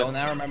 Called I it. will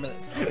now remember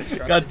this.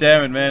 God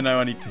damn it, man. Now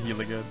I need to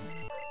heal again.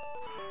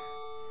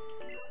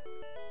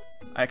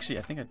 Actually,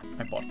 I think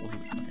I bought full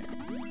heals.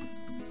 Okay.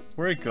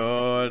 We're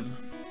good.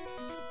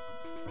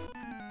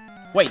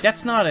 Wait,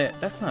 that's not it.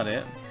 That's not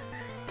it.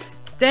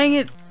 Dang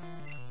it.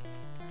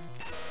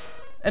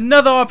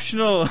 Another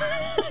optional.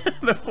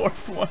 The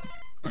fourth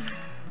one.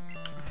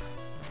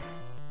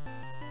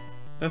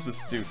 This is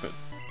stupid.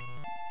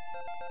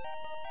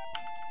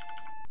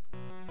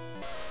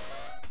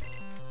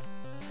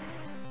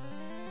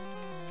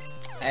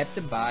 I have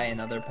to buy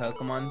another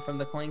Pokemon from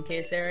the coin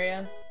case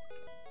area.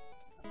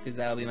 Because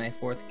that'll be my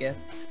 4th gift.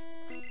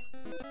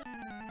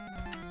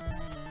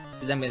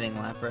 Because I'm getting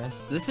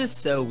Lapras. This is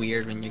so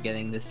weird when you're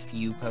getting this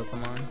few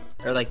Pokemon.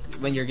 Or like,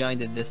 when you're going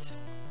to this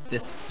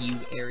few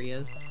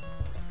areas.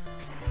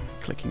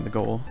 Clicking the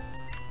goal.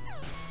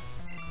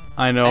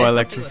 I know,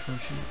 electric something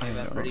potion. with- I I'm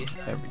know, pretty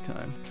sure. every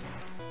time.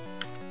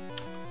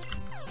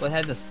 Well, it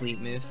had the sleep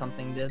move,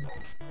 something did.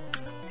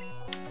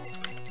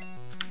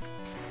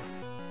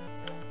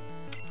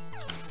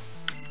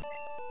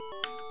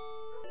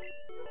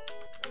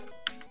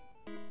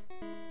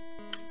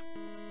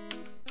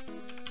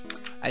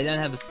 I don't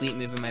have a sleep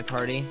move in my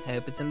party. I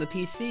hope it's in the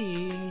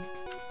PC.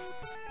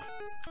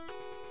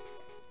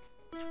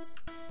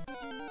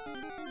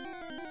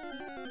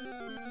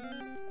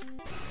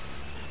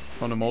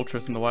 Found a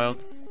Moltres in the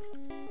wild.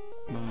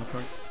 Not in the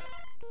park.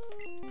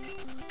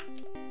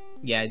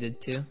 Yeah, I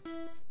did too.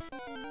 I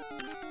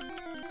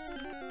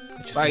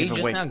just Why are you gave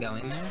just away. now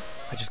going there?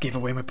 I just gave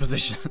away my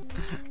position.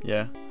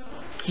 Yeah.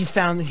 He's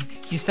found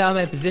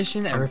my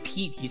position. I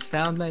repeat, he's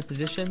found my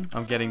position.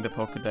 I'm getting the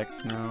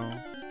Pokedex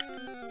now.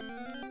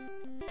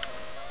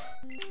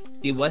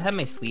 Dude, what had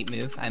my sleep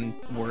move? I'm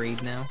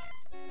worried now.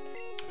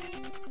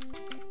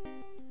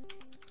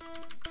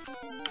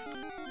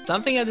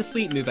 Something had the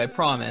sleep move, I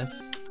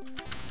promise.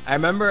 I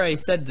remember I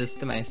said this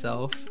to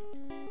myself.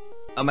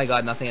 Oh my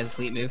god, nothing has a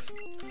sleep move.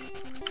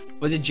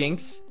 Was it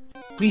Jinx?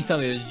 Please tell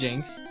me it was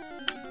Jinx.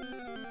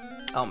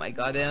 Oh my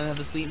god, I don't have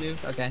a sleep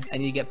move? Okay, I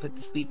need to get put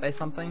to sleep by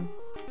something.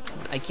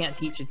 I can't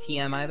teach a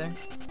TM either.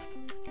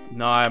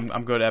 No,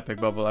 I'm good at Epic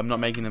Bubble. I'm not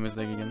making the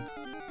mistake again.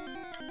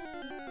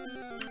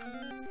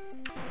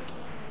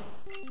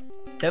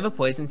 Do I have a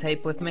poison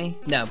type with me?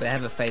 No, but I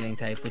have a fighting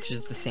type, which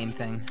is the same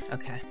thing.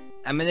 Okay.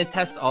 I'm gonna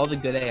test all the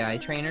good AI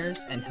trainers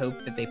and hope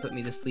that they put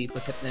me to sleep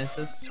with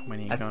hypnosis. So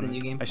many That's encounters. the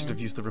new game I should plan.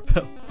 have used the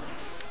repel.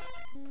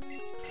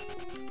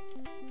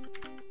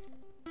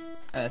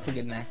 That's a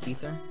good max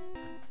ether.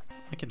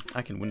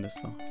 I can win this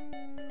though.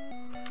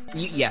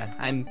 Yeah,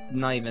 I'm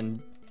not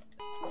even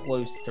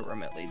close to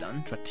remotely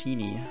done.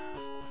 Dratini.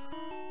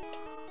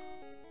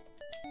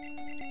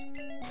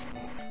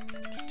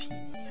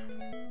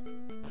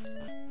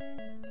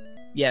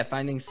 Yeah,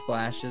 finding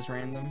splash is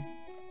random.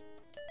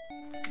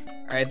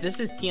 Alright, if this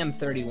is TM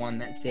 31,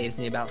 that saves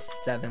me about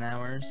 7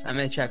 hours. I'm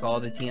gonna check all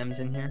the TMs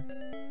in here.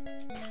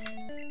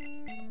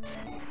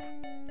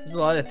 There's a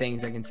lot of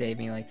things that can save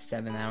me like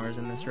 7 hours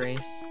in this race.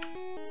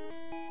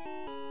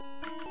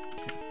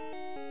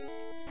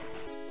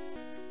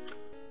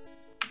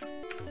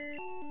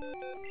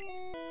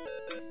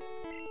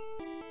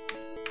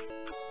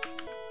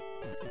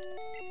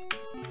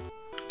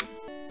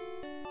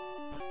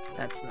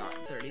 That's not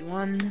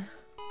 31.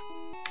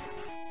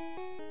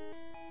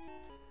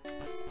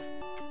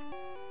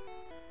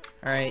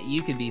 Alright,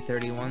 you could be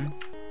 31.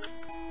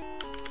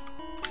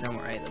 No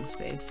more item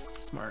space.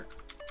 Smart.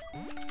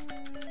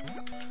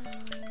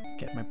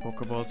 Get my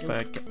Pokeballs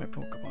back, get my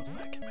Pokeballs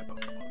back, get my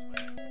Pokeballs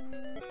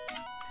back.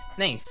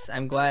 Nice.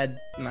 I'm glad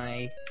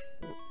my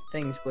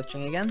thing's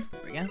glitching again.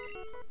 There we go.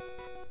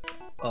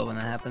 Well, when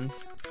that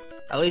happens.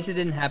 At least it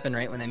didn't happen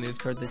right when I moved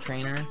toward the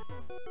trainer.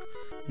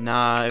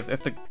 Nah,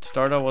 if the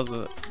starter was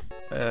a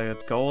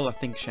goal, I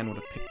think Shen would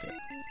have picked it.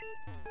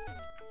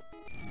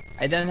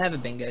 I don't have a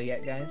bingo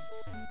yet, guys.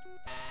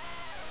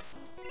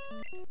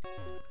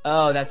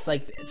 Oh, that's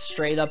like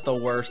straight up the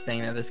worst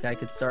thing that this guy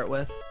could start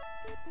with.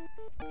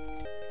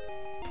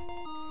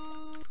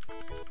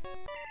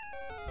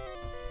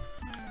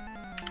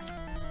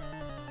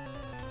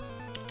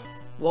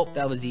 Well,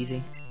 that was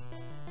easy.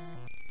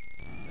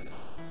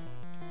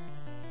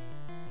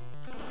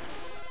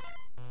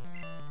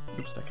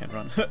 Oops, I can't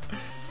run.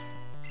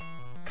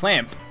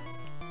 Clamp!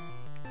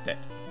 Dead.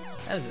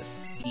 That was a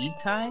speed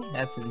tie?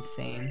 That's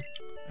insane.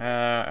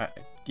 Yeah,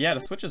 the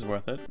switch is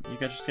worth it. You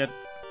can just get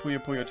Puyo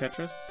Puyo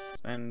Tetris,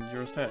 and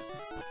you're set.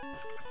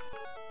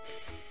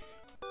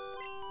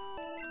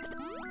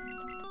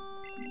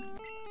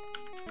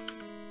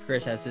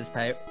 Chris has his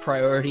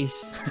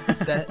priorities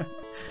set.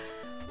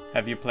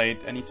 Have you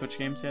played any Switch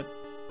games yet?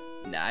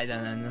 No, I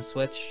don't own the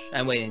Switch.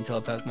 I'm waiting until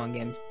a Pokemon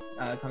game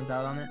comes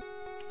out on it.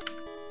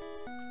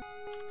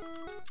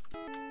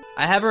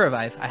 I have a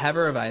revive. I have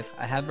a revive.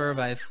 I have a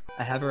revive.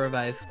 I have a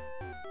revive.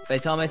 If I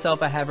tell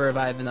myself I have a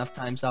revive enough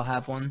times, I'll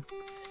have one.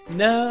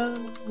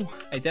 No!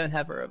 I don't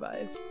have a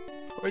revive.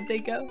 Where'd they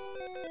go?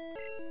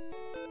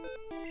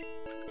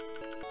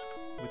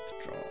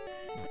 Withdraw.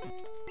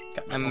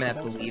 I'm gonna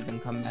have to leave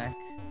and come back.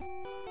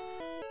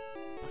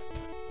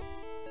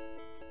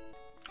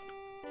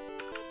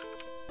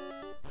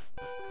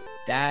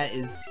 That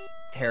is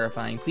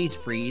terrifying. Please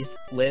freeze.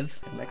 Live.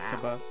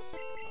 Electabuzz,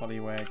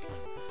 Poliwag.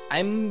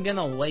 I'm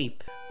gonna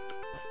wipe.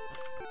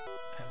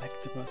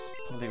 Electabuzz,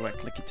 Poliwag,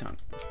 Lickitung.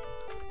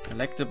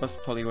 Electabuzz,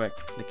 Poliwag,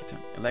 Lickitung.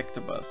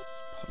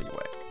 Electabuzz,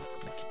 Poliwag,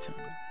 Lickitung.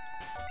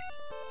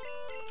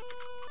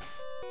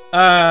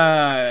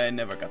 I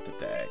never got the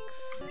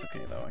Dex. It's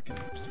okay though, I can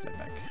just flip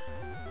back.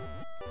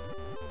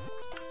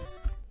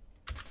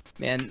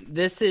 Man,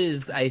 this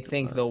is, I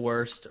think, the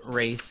worst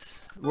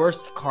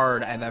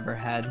card I've ever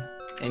had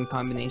in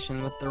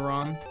combination with the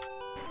ROM.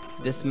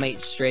 This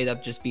might straight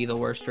up just be the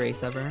worst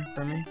race ever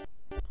for me.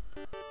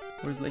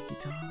 Where's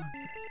Lickitung?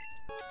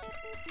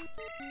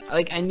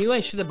 Like, I knew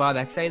I should have bought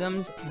X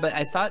items, but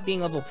I thought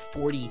being level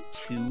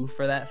 42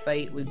 for that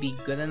fight would be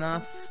good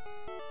enough.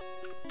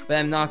 But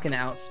I'm not going to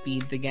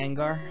outspeed the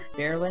Gengar,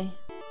 barely.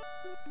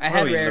 I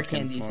had rare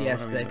candies,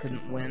 yes, but I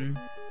couldn't win.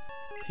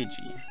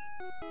 Pidgey.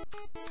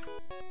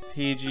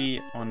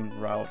 Pidgey on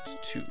Route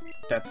 2.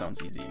 That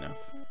sounds easy enough.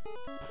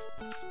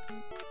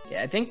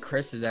 Yeah, I think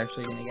Chris is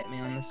actually going to get me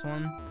on this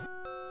one.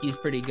 He's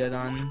pretty good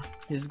on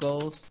his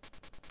goals.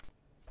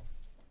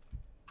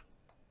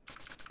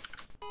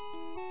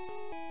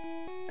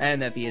 I don't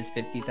know if he has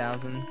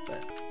 50,000,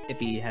 but if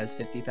he has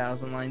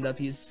 50,000 lined up,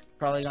 he's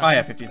probably gonna... I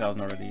have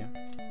 50,000 already, yeah.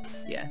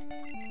 Yeah.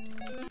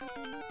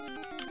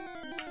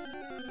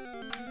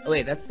 Oh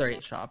wait, that's the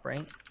right shop,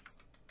 right?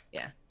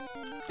 Yeah.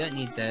 Don't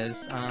need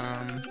those.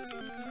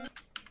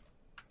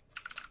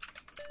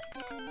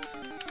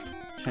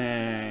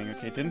 Dang,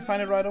 okay, didn't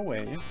find it right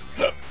away.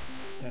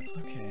 That's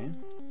okay.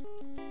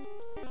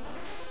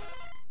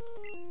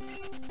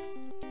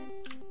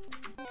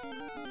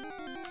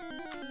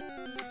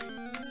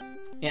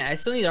 Yeah, I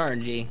still need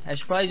RNG. I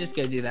should probably just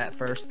go do that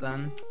first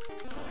then.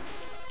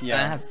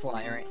 Yeah. I have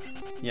fly, right?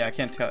 Yeah, I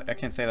can't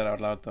say that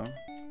out loud though.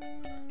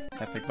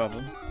 Epic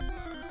bubble.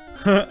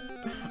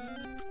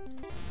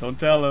 Don't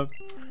tell him.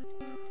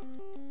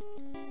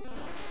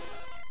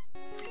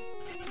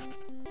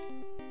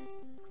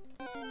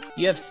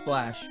 You have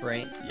Splash,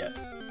 right?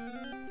 Yes.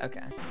 Okay.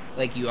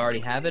 Like you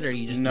already have it, or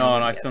you just No,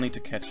 I still need to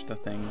catch the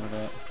thing with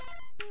it.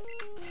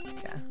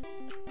 Okay.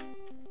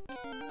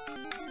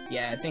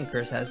 Yeah, I think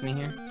Chris has me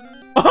here.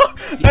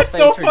 That's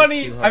so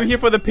funny! I'm here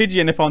for the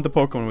Pidgey and I found the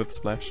Pokemon with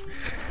Splash.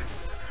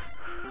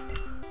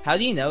 How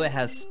do you know it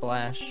has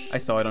Splash? I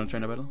saw it on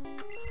Trainer Battle.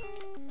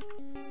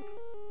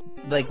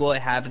 Like, will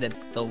it have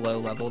the low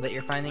level that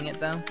you're finding it,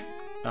 though?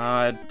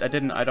 I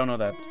don't know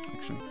that,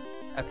 actually.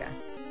 Okay.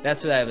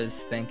 That's what I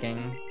was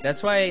thinking.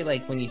 That's why,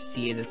 like, when you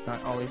see it, it's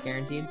not always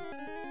guaranteed.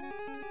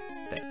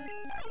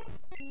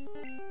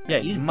 Yeah,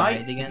 use might,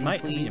 Bide again,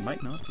 might, please. it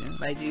might not, yeah.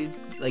 My dude,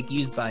 like,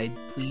 use Bide,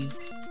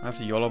 please. I have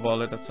to YOLO ball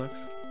it, that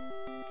sucks.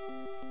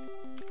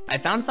 I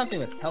found something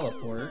with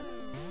teleport.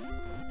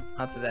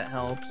 Not that that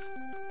helps.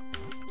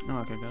 Oh,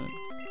 okay, got it.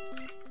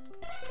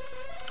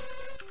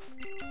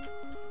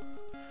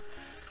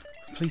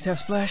 Please have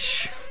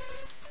Splash.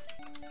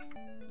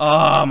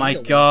 Oh my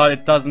god,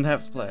 it doesn't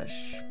have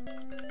Splash.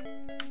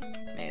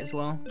 May as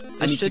well.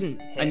 I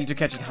need to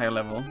catch it higher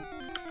level.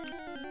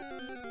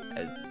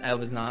 I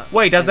was not.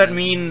 Wait, does that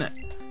mean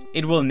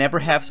it will never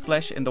have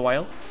Splash in the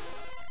wild?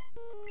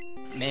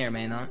 May or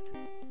may not.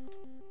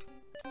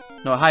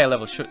 No, a higher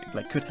level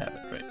could have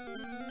it, right?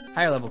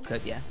 Higher level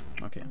could, yeah.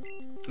 Okay.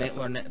 May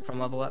learn it from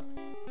level up.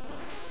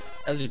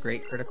 That was a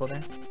great critical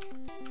there.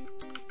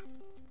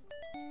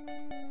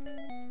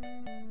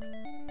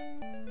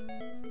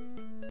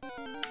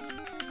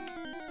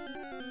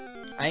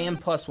 I am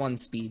 +1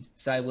 speed,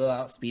 so I will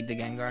outspeed the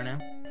Gengar now.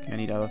 Okay, I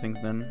need other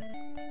things then.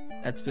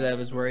 That's what I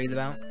was worried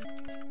about.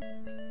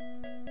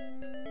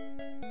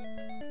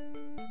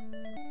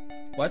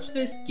 Watch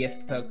this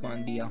gift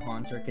Pokemon be a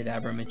Haunter,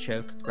 Kadabra,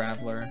 Machoke,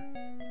 Graveler,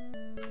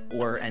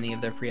 or any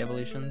of their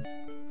pre-evolutions.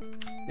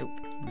 Nope.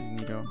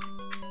 Magneto.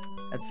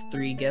 That's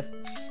 3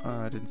 gifts.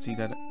 I didn't see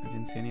that. I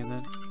didn't see any of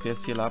that. Did I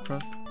see a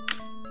Lapras?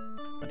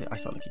 I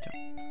saw Lucky Charm.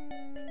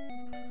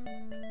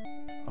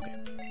 Okay.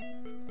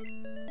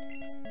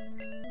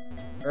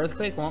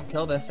 Earthquake won't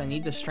kill this. I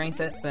need to strength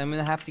it, but I'm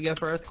gonna have to go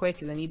for Earthquake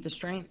because I need the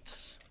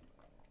strengths.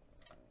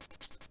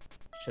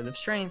 Should have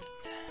strength.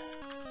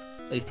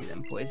 At least he's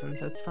in poison,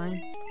 so it's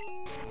fine.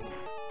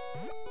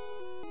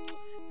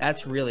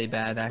 That's really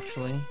bad,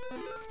 actually.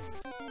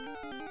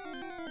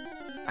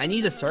 I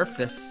need to surf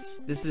this.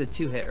 This is a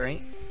 2-hit,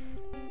 right?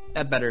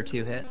 A better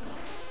 2-hit.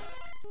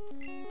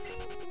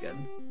 Good.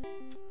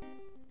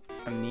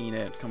 I need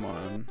it. Come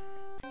on.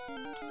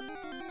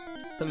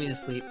 Put me to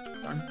sleep.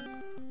 Darn.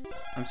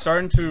 I'm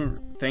starting to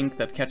think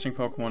that catching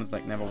Pokemon is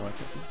like never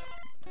worth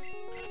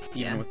it.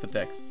 Even with the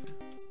decks.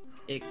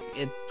 It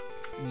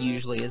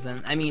usually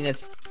isn't. I mean,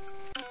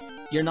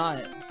 you're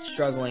not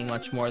struggling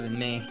much more than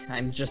me.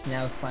 I'm just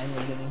now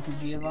finally getting to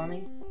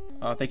Giovanni.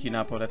 Oh, thank you,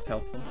 Napo. That's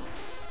helpful.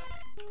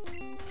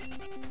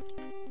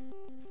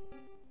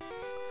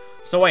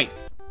 So wait,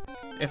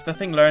 if the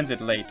thing learns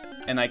it late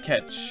and I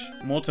catch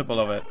multiple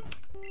of it,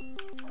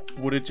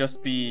 would it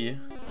just be...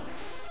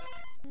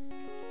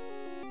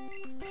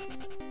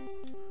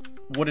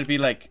 Would it be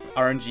like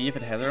RNG if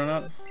it has it or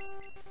not?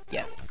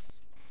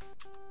 Yes.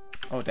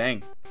 Oh,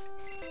 dang.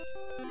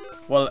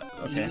 Well,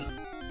 okay.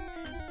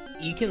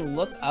 You can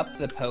look up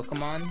the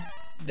Pokemon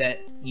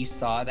that you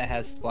saw that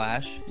has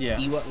Splash,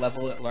 see what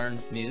level it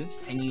learns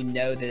moves, and you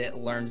know that it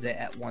learns it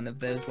at one of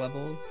those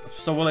levels.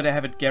 So will it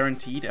have it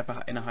guaranteed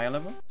in a higher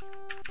level?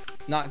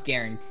 Not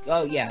guaranteed.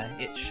 Oh yeah,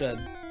 it should.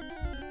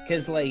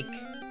 Cause like,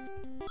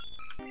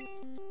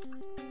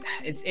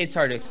 it's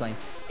hard to explain.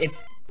 If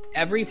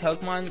every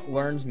Pokemon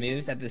learns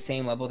moves at the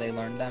same level they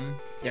learned them,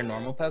 their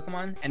normal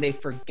Pokemon, and they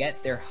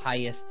forget their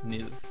highest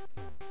move,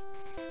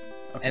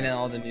 and then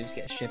all the moves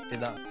get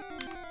shifted up.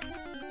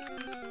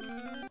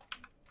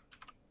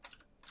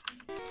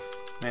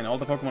 Man, all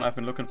the Pokemon I've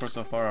been looking for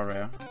so far are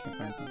rare. I can't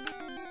find them.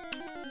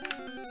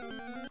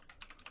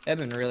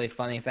 That'd been really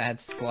funny if I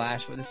had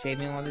Splash. Would have saved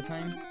me a lot of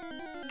time.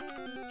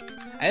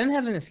 I didn't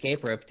have an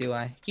escape rope, do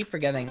I? Keep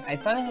forgetting. I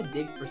thought I had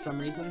Dig for some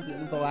reason, because it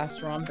was the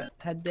last ROM that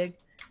had Dig.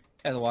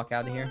 I had to walk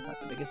out of here.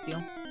 Not the biggest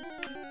deal.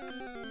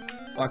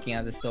 Walking out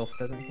of the Sylph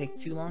doesn't take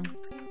too long.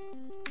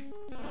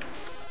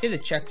 Could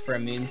have checked for a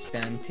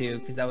Moonstone, too,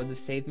 because that would have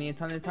saved me a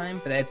ton of time.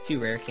 But I have 2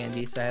 rare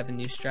candies, so I have a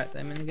new strat that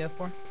I'm going to go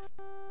for.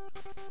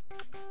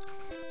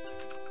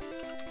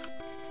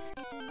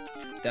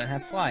 Don't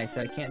have Fly,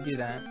 so I can't do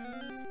that.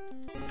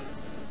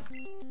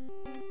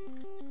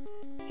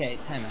 Okay,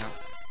 timeout.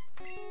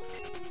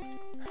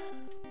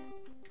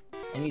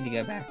 I need to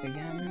go back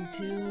again,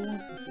 too.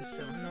 This is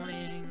so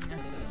annoying.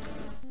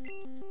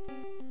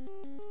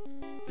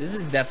 This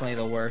is definitely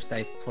the worst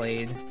I've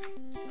played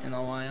in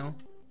a while.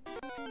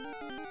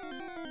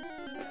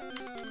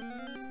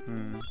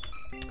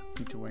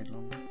 Need to wait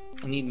longer.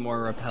 I need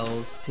more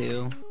repels,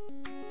 too.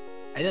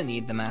 I don't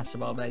need the Master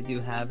Ball, but I do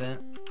have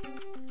it.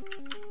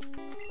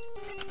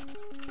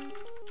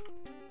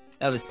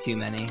 That was too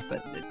many,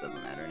 but it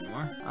doesn't matter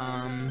anymore.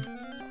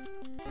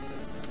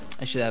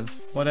 I should have...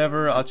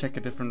 Whatever, I'll check a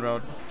different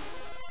route.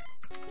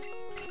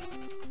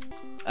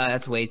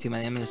 That's way too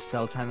many. I'm gonna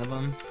sell 10 of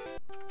them.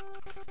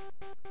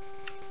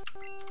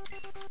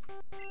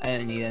 I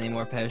don't need any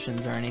more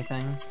potions or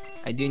anything.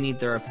 I do need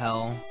the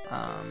repel.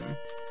 Yeah,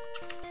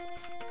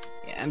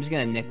 I'm just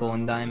gonna nickel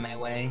and dime my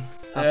way.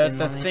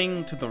 The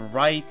thing to the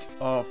right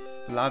of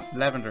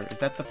Lavender, is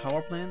that the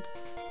power plant?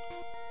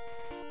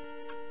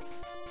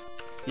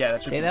 Yeah,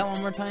 that should Say be that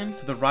one more time.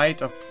 to the right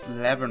of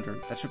Lavender.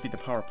 That should be the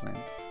power plant.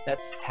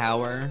 That's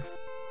tower.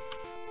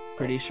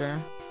 Pretty sure.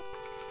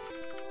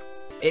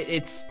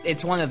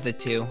 It's one of the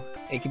two.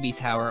 It could be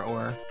tower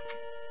or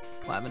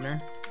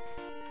lavender.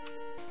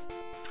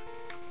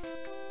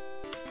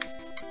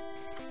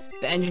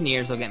 The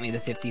engineers will get me the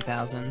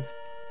 50,000.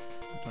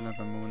 I don't have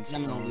a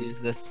moonstone. I'm gonna lose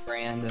this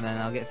brand and then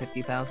I'll get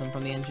 50,000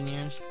 from the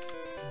engineers.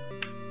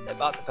 I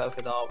bought the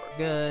Poké Doll. We're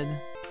good.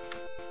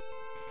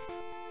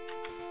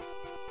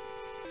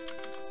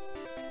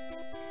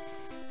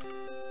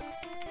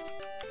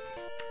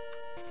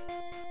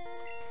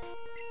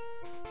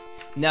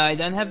 No, I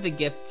don't have the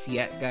gifts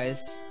yet,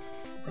 guys.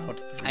 Route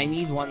 3. I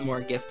need one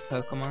more gift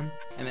Pokemon.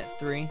 I'm at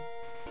 3.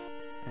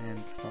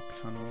 And Rock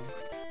Tunnel.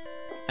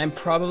 I'm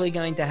probably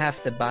going to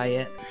have to buy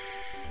it.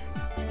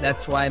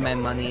 That's why my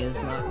money is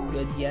not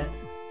good yet.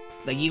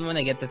 Like, even when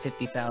I get the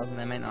 50,000,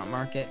 I might not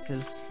mark it,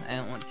 because I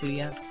don't want to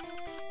yet.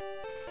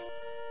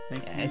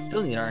 Thank Yeah, you. I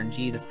still need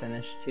RNG to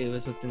finish, too,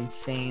 is what's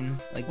insane.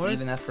 Like,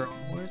 even after...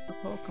 Where's the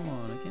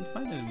Pokemon? I can't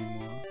find it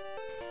anymore.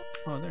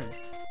 Oh, there.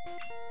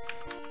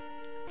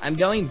 I'm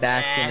going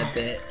back in a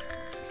bit.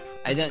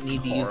 I don't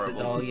need to use the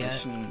doll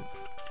yet.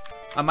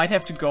 I might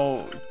have to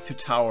go to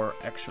Tower,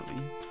 actually.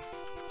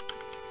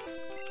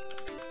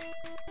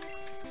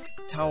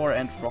 Tower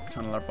and Rock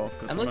Tunnel are both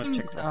good. I'm so looking...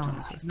 check Rock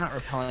Tunnel. not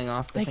repelling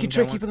off the Thank you, things I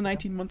Tricky, want for the to.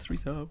 19 months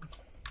resub.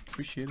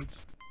 Appreciate it.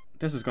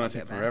 This is gonna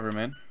take back. forever,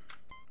 man.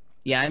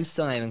 Yeah, I'm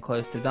still not even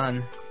close to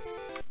done.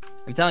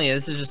 I'm telling you,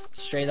 this is just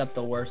straight up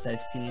the worst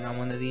I've seen on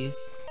one of these.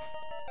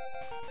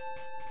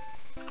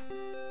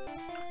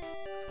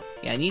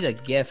 Yeah, I need a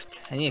gift.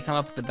 I need to come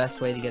up with the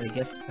best way to get a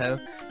gift poke.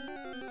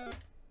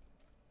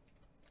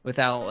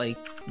 Without, like,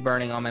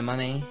 burning all my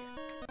money.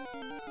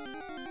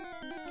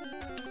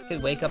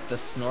 Could wake up the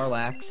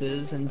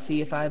Snorlaxes and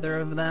see if either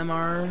of them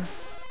are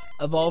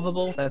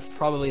evolvable. That's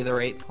probably the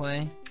right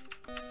play.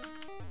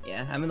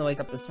 Yeah, I'm gonna wake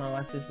up the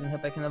Snorlaxes and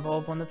hope I can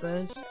evolve one of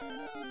those.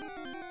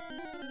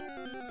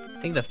 I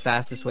think the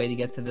fastest way to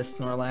get to this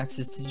Snorlax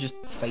is to just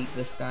fight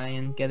this guy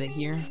and get it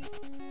here.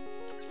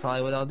 That's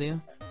probably what I'll do.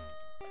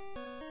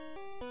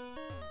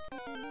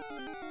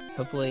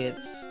 Hopefully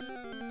it's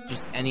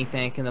just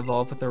anything I can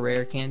evolve with a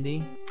rare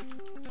candy.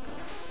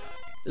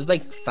 There's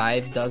like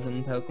 5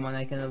 dozen Pokemon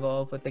I can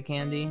evolve with the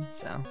candy,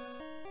 so...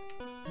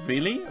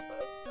 Really?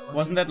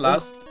 Wasn't that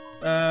last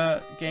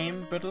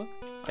game, Brittle?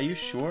 Are you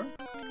sure?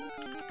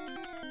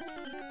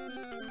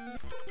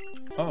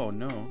 Oh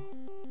no.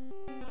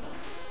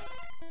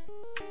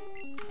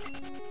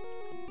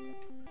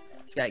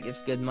 This guy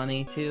gives good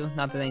money too,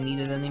 not that I need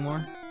it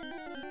anymore.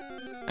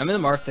 I'm gonna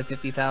mark the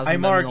 50,000. I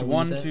marked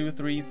 1, 2,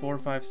 3, 4,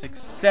 5,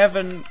 6,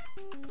 7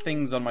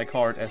 things on my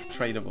card as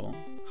tradable.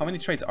 How many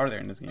trades are there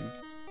in this game?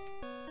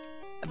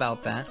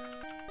 About that.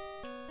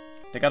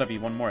 There gotta be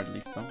one more at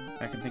least, though.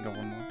 I can think of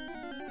one more.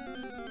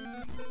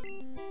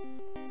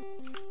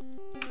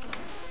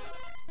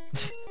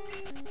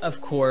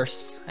 Of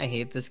course. I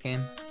hate this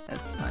game.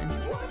 That's fine.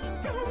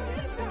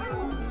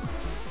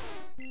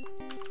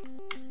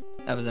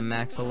 That was a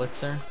max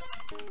elixir.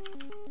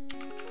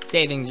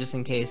 Saving just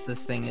in case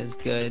this thing is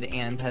good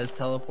and has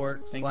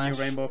teleport. Thank you,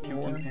 Rainbow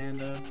Pumpkin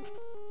Panda.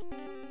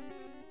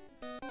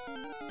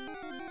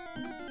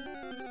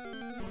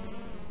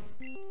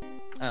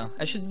 Oh,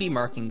 I should be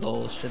marking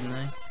goals, shouldn't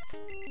I?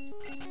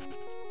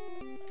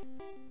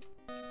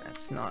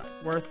 That's not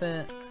worth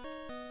it.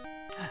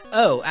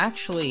 Oh,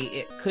 actually,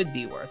 it could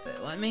be worth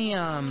it. Let me,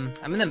 I'm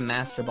gonna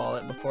Master Ball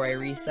it before I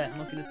reset and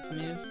look at its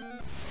moves.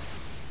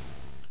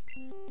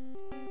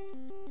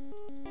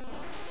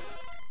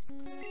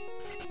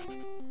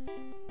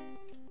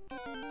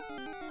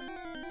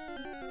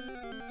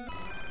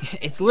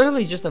 It's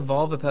literally just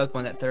evolve a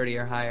Pokemon at 30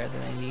 or higher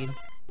that I need.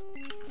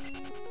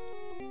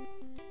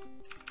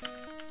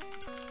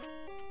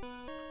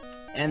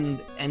 And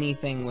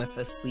anything with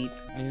a sleep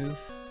move.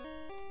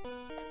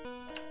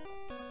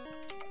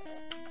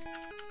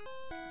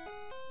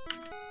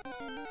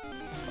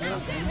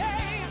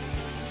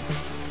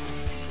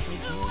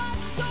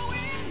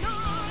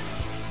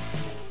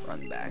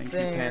 Run back Thank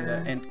there. you,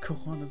 Panda. And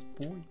Corona's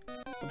boy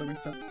for the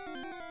resubs.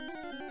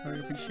 Very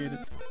appreciated.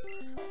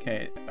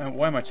 Okay,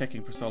 why am I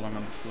checking for so long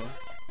on this floor?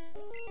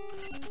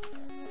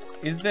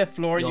 Is the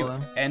floor YOLO.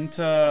 you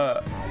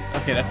enter...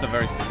 Okay, that's a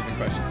very specific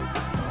question.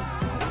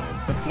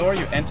 The floor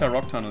you enter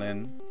Rock Tunnel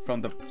in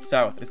from the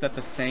south, is that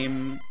the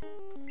same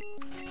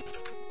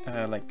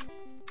like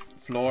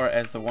floor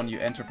as the one you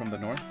enter from the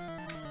north?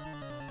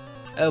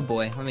 Oh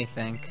boy, let me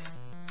think.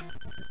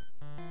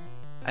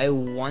 I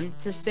want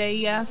to say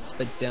yes,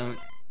 but don't,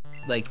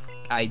 like,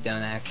 I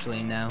don't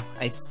actually know.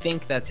 I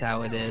think that's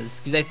how it is,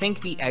 because I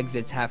think the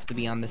exits have to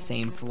be on the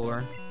same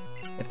floor,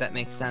 if that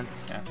makes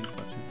sense. Yeah, I think so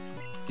too.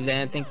 Because I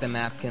don't think the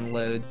map can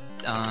load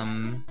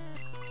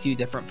 2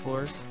 different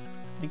floors.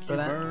 Thank For you,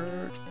 that.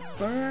 Bird.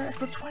 Bird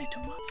for 22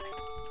 months, mate.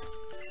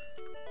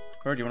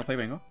 Bird, you wanna play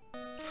bingo?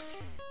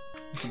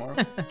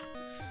 Tomorrow?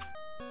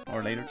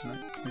 Or later tonight,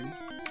 maybe?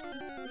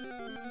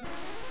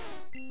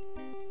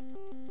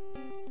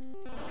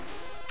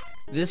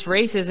 This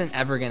race isn't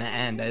ever gonna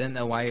end. I don't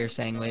know why you're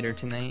saying later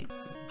tonight.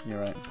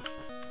 You're right.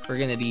 We're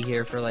gonna be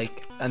here for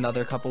like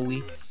another couple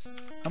weeks.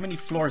 How many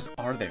floors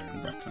are there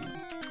in Brampton?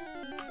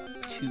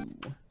 2.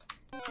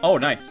 Oh,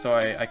 nice. So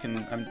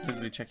I'm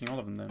literally checking all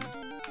of them then.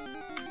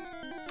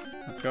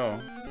 Let's go.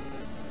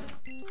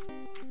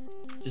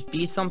 Just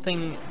be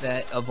something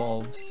that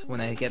evolves when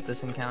I get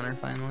this encounter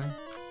finally.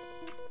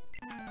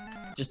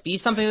 Just be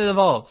something that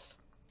evolves.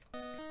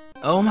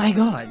 Oh my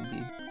god,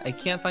 dude. I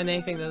can't find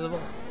anything that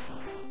evolves.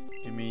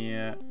 Give me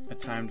a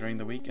time during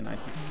the week and I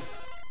think...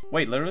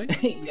 Wait, literally?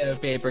 Yo,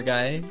 paper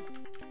guy.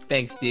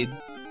 Thanks, dude.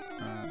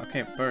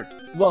 Okay, Bird.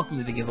 Welcome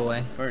to the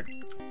giveaway. Bird,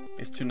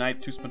 is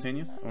tonight too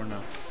spontaneous or no?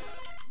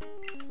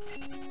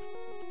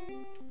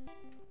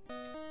 I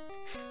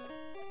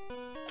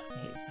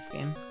hate this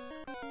game.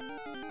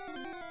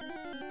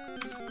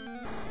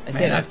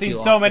 Man, I've seen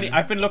so many.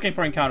 I've been looking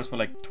for encounters for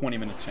like 20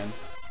 minutes, Shen.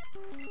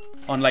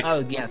 On like...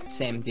 Oh, yeah,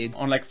 same, dude.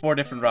 On like 4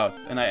 different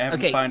routes, and I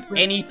haven't found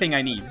anything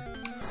I need.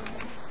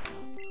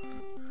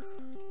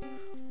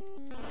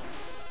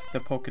 The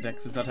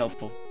Pokédex is not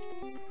helpful.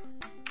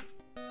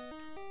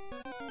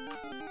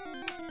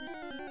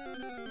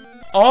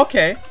 Oh,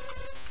 okay.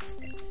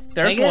 There's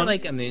Can I get one.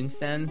 like a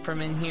Moonstone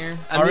from in here?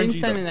 A RNG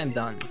Moonstone though. and I'm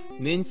done.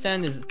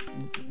 Moonstone is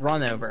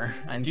run over.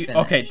 I'm finished.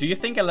 Okay, do you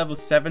think a level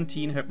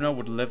 17 Hypno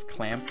would live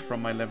clamped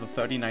from my level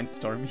 39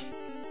 Stormy?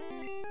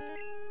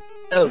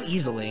 Oh,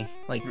 easily.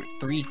 Like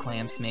 3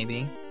 clamps,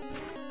 maybe.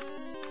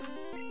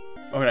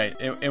 Alright,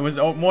 it was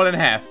more than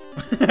half.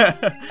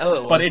 Oh,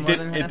 it was but it more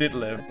than half? It did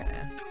live. Okay.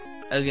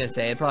 I was gonna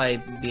say, I'd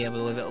probably be able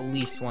to live at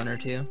least 1 or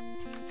 2.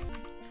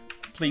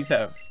 Please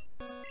have.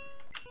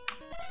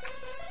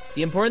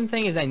 The important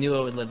thing is I knew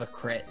it would live a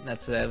crit.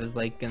 That's what I was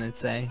like gonna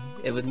say.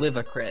 It would live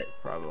a crit,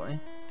 probably.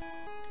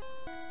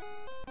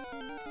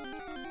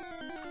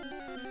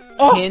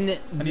 Oh! Can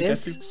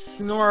this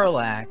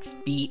Snorlax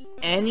be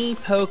any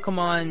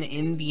Pokemon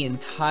in the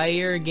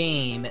entire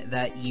game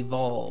that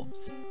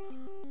evolves?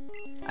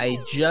 I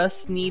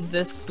just need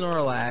this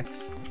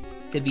Snorlax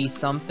to be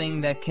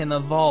something that can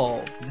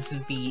evolve. This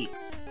is the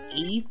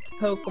 8th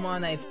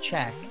Pokemon I've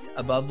checked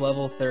above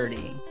level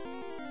 30.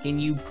 Can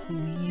you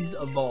please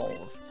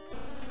evolve?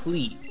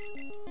 Please.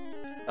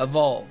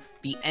 Evolve.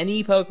 Be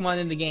any Pokemon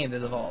in the game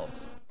that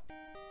evolves.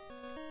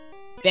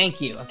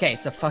 Thank you. Okay,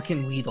 it's a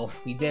fucking Weedle.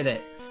 We did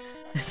it.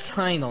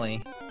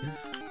 Finally.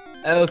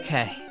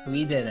 Okay,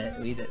 we did it.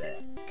 We did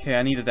it. Okay,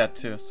 I needed that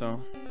too,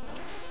 so...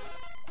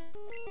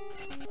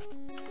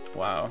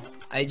 Wow.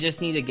 I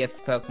just need a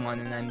gift Pokemon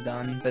and I'm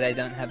done, but I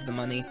don't have the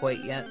money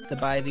quite yet to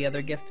buy the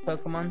other gift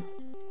Pokemon.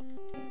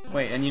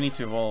 Wait, and you need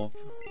to evolve.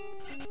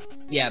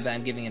 Yeah, but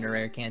I'm giving it a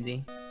rare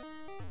candy.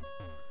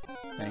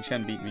 Dang,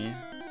 Shen beat me.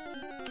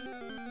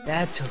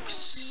 That took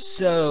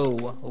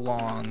so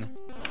long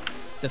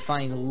to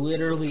find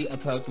literally a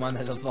Pokemon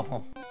that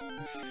evolves.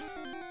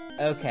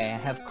 Okay, I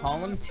have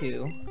column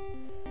 2.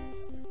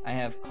 I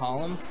have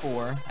column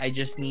 4. I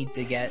just need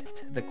to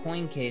get the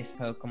coin case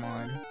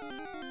Pokemon.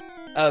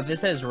 Oh, if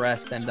this has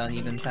rest, I'm done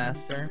even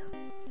faster.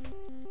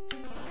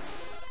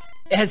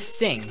 It has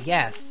sing,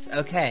 yes.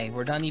 Okay,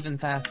 we're done even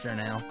faster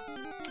now.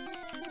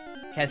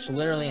 Catch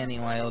literally any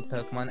wild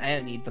Pokemon. I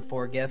don't need the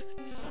 4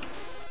 gifts.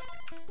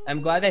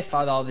 I'm glad I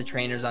fought all the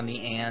trainers on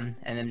the Anne,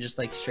 and I'm just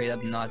like straight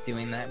up not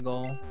doing that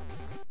goal.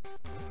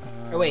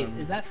 Or wait,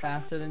 is that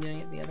faster than doing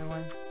it the other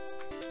way?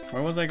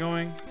 Where was I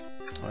going?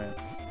 Oh yeah.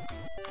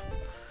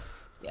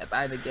 Yeah,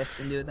 buy the gift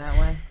and do it that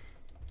way.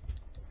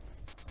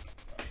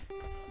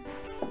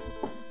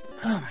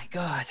 Oh my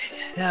god,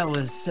 that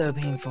was so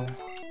painful.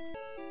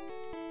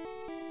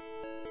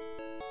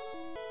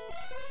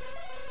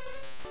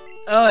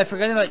 Oh, I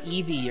forgot about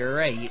Eevee, you're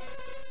right.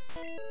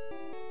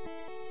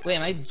 Wait,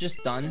 am I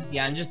just done?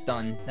 Yeah, I'm just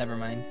done. Never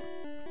mind.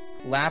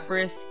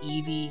 Lapras,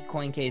 Eevee,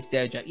 Coin Case,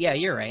 Dojo. Yeah,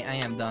 you're right, I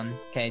am done.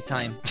 Okay,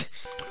 time.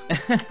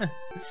 I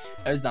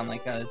was done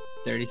like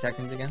 30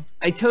 seconds ago.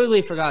 I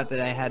totally forgot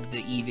that I had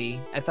the Eevee.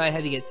 I thought I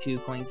had to get 2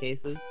 coin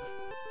cases.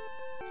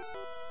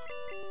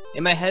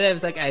 In my head, I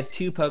was like, I have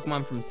 2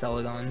 Pokemon from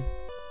Celadon.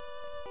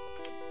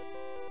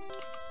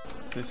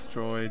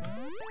 Destroyed.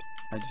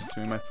 I just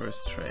doing my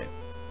first trade.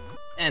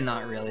 And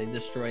not really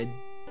destroyed.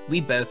 We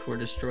both were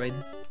destroyed.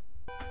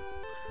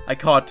 I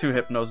caught 2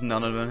 Hypnos,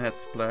 none of them had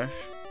Splash.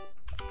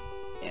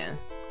 Yeah.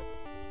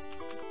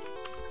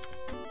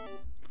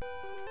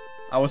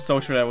 I was so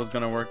sure that was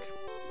gonna work.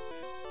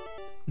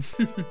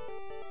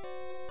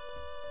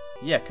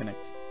 Yeah, connect.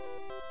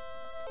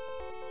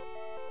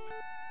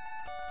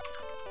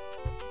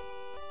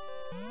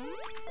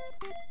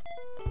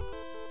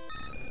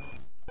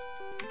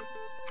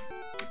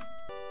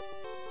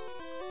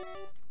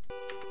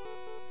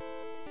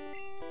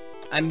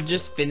 I'm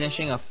just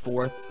finishing a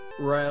 4th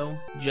row,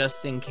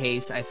 just in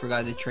case I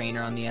forgot the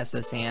trainer on the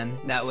SSN.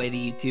 That way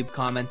the YouTube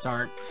comments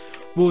aren't,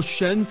 Well,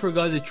 Shen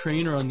forgot a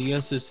trainer on the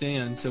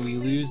SSN, so he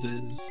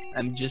loses.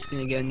 I'm just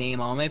gonna go name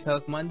all my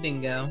Pokemon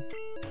bingo.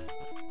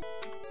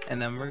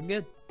 And then we're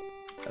good.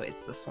 Oh,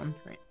 it's this one,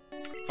 right?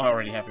 I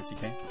already have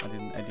 50k. I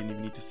didn't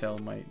even need to sell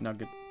my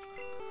nugget.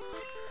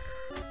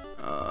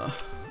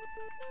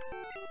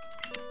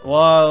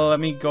 Well, let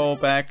me go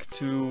back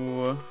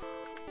to...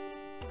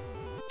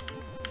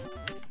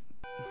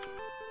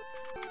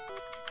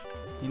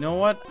 You know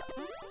what?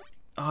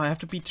 Oh, I have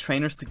to beat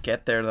trainers to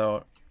get there,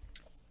 though.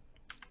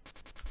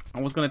 I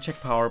was gonna check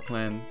power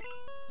plan.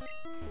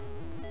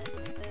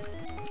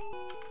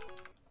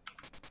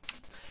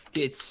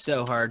 Dude, it's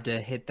so hard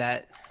to hit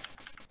that.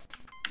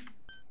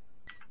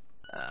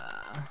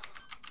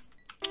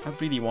 I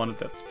really wanted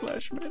that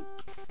splash, man.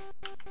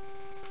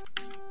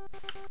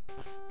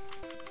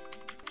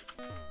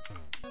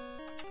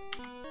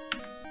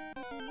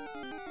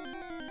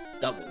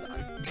 Double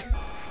done.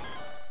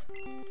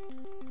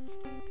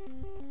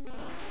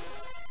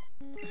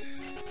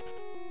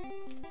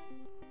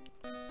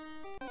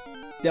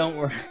 Don't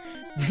worry.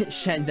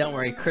 Shen, don't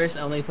worry. Chris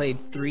only played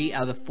 3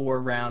 out of 4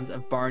 rounds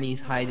of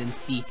Barney's hide and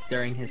seek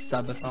during his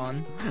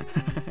subathon.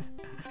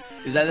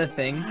 Is that a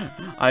thing?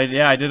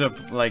 Yeah, I did a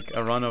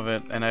run of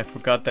it, and I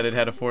forgot that it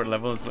had a 4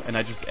 levels, and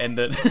I just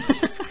ended.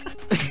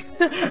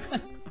 I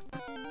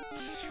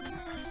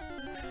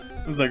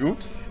was like,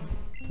 oops.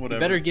 Whatever.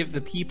 You better give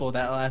the people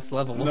that last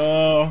level.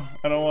 No,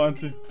 I don't want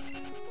to.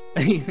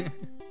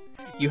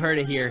 You heard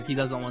it here. He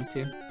doesn't want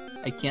to.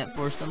 I can't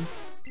force him.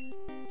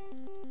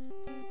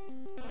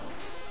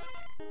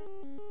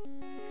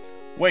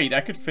 Wait,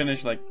 I could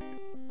finish like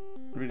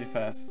really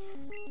fast.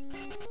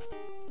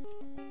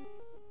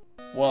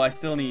 Well, I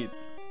still need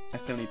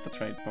the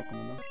trade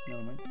Pokemon though.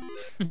 Never mind.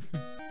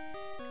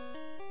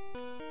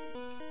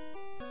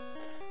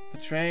 The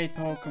trade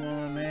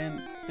Pokemon,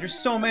 man. There's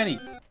so many.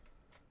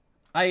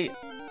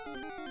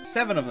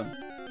 7 of them.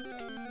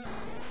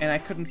 And I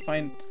could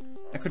find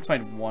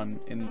one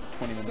in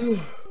 20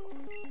 minutes.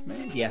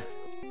 Man. Yeah.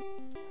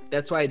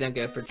 That's why I don't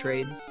go for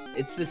trades.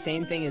 It's the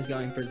same thing as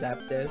going for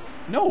Zapdos.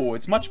 No,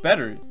 it's much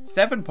better.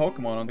 7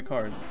 Pokemon on the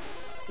card.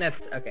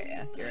 That's okay,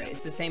 yeah, you're right.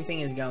 It's the same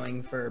thing as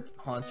going for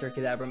Haunter,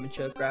 Kadabra,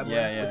 Machoke, Graveler.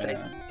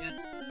 Yeah.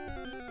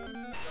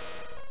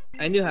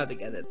 I knew how to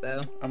get it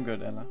though. I'm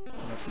good, Ella.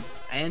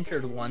 I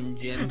entered 1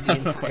 gym the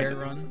entire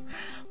run.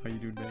 How you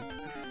doing, babe?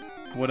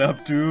 What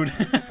up, dude?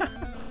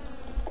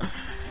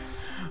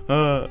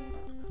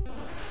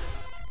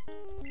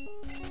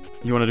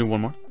 You want to do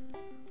one more?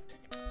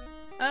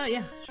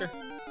 Yeah, sure.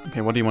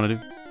 Okay, what do you want to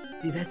do?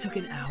 Dude, that took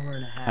an hour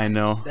and a half. I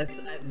know.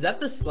 Is that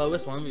the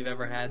slowest one we've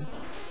ever had?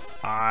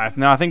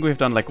 No, I think we've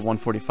done like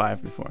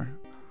 145 before.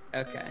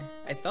 Okay.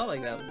 I felt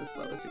like that was the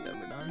slowest we've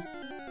ever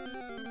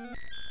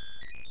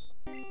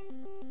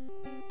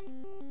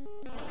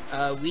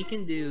done. We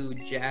can do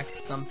Jack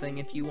something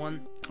if you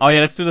want. Oh yeah,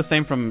 let's do the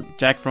same from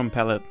Jack from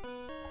Pallet.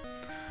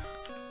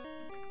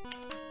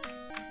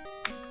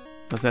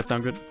 Does that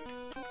sound good?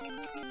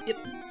 Yep.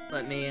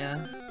 Let me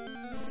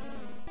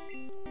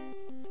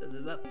set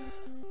it up.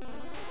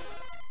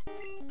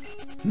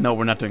 No,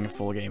 we're not doing a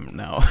full game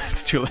now.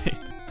 It's too late.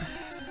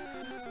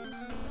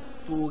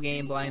 Full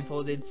game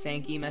blindfolded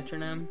Sankey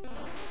metronome.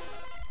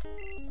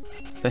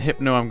 The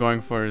Hypno I'm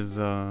going for is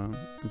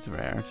it's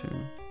rare too.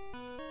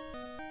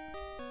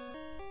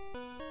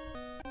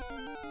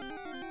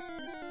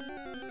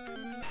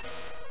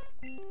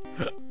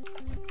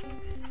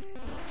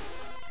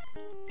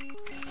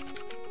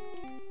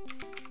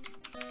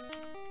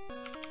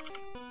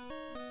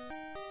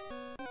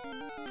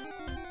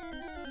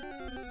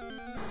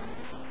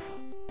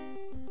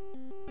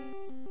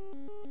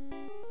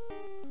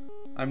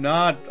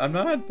 I'm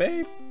not,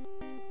 babe.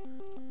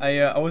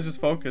 I was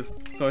just focused,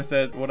 so I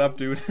said, "What up,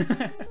 dude?"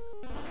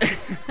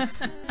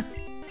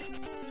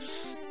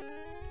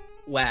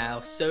 Wow,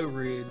 so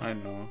rude. I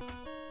know.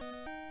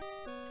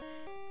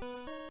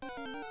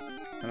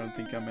 I don't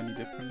think I'm any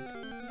different.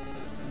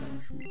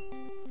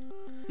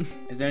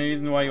 Is there any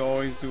reason why you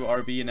always do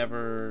RB and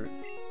never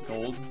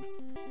gold?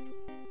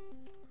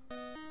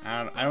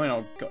 I don't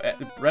know.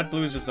 Red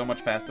Blue is just so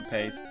much faster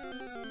paced.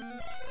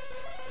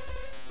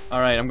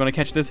 Alright, I'm gonna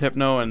catch this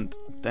Hypno and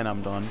then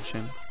I'm done,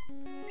 Shin.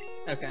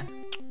 Okay.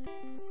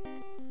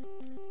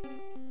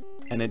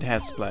 And it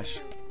has Splash.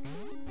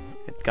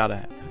 It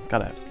gotta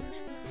have Splash.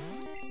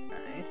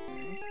 Nice.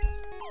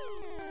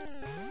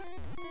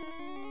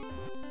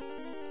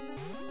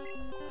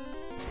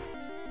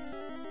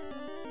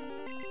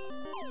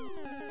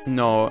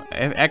 No,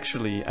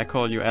 actually, I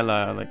call you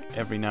Ella like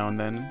every now and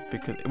then,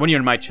 because when you're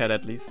in my chat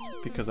at least,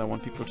 because I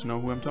want people to know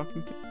who I'm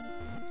talking to.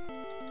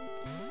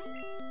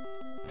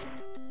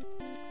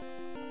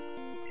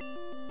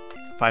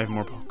 Five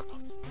more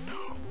Pokeballs. No.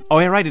 Oh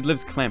yeah, right, it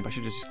lives Clamp. I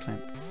should just use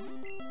Clamp.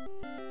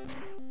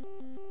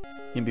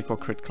 In before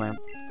crit Clamp.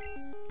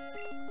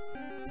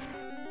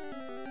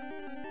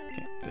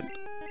 Okay, didn't.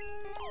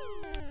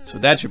 So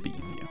that should be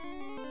easier.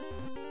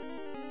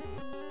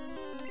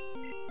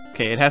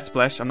 Okay, it has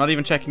Splash. I'm not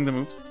even checking the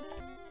moves.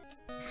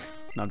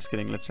 No, I'm just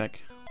kidding. Let's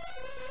check.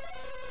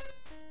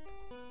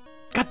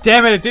 God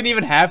damn it, it didn't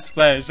even have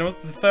Splash. That was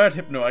the third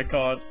Hypno I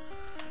caught.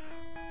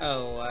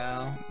 Oh,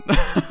 wow.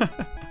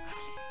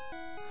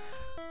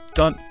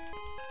 Done.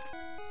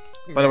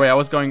 By the way, I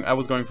was going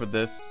for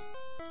this.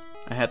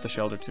 I had the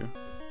shelter too.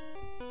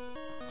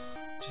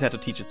 Just had to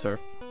teach it surf.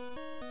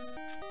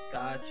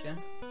 Gotcha.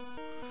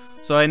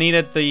 So I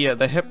needed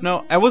the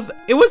Hypno. It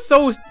was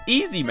so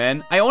easy,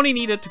 man. I only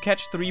needed to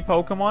catch 3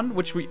 Pokemon,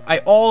 which I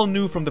all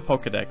knew from the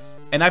Pokédex,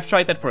 and I've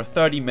tried that for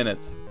 30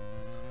 minutes.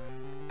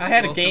 I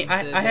had a game.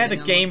 I had a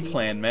game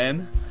plan,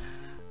 man.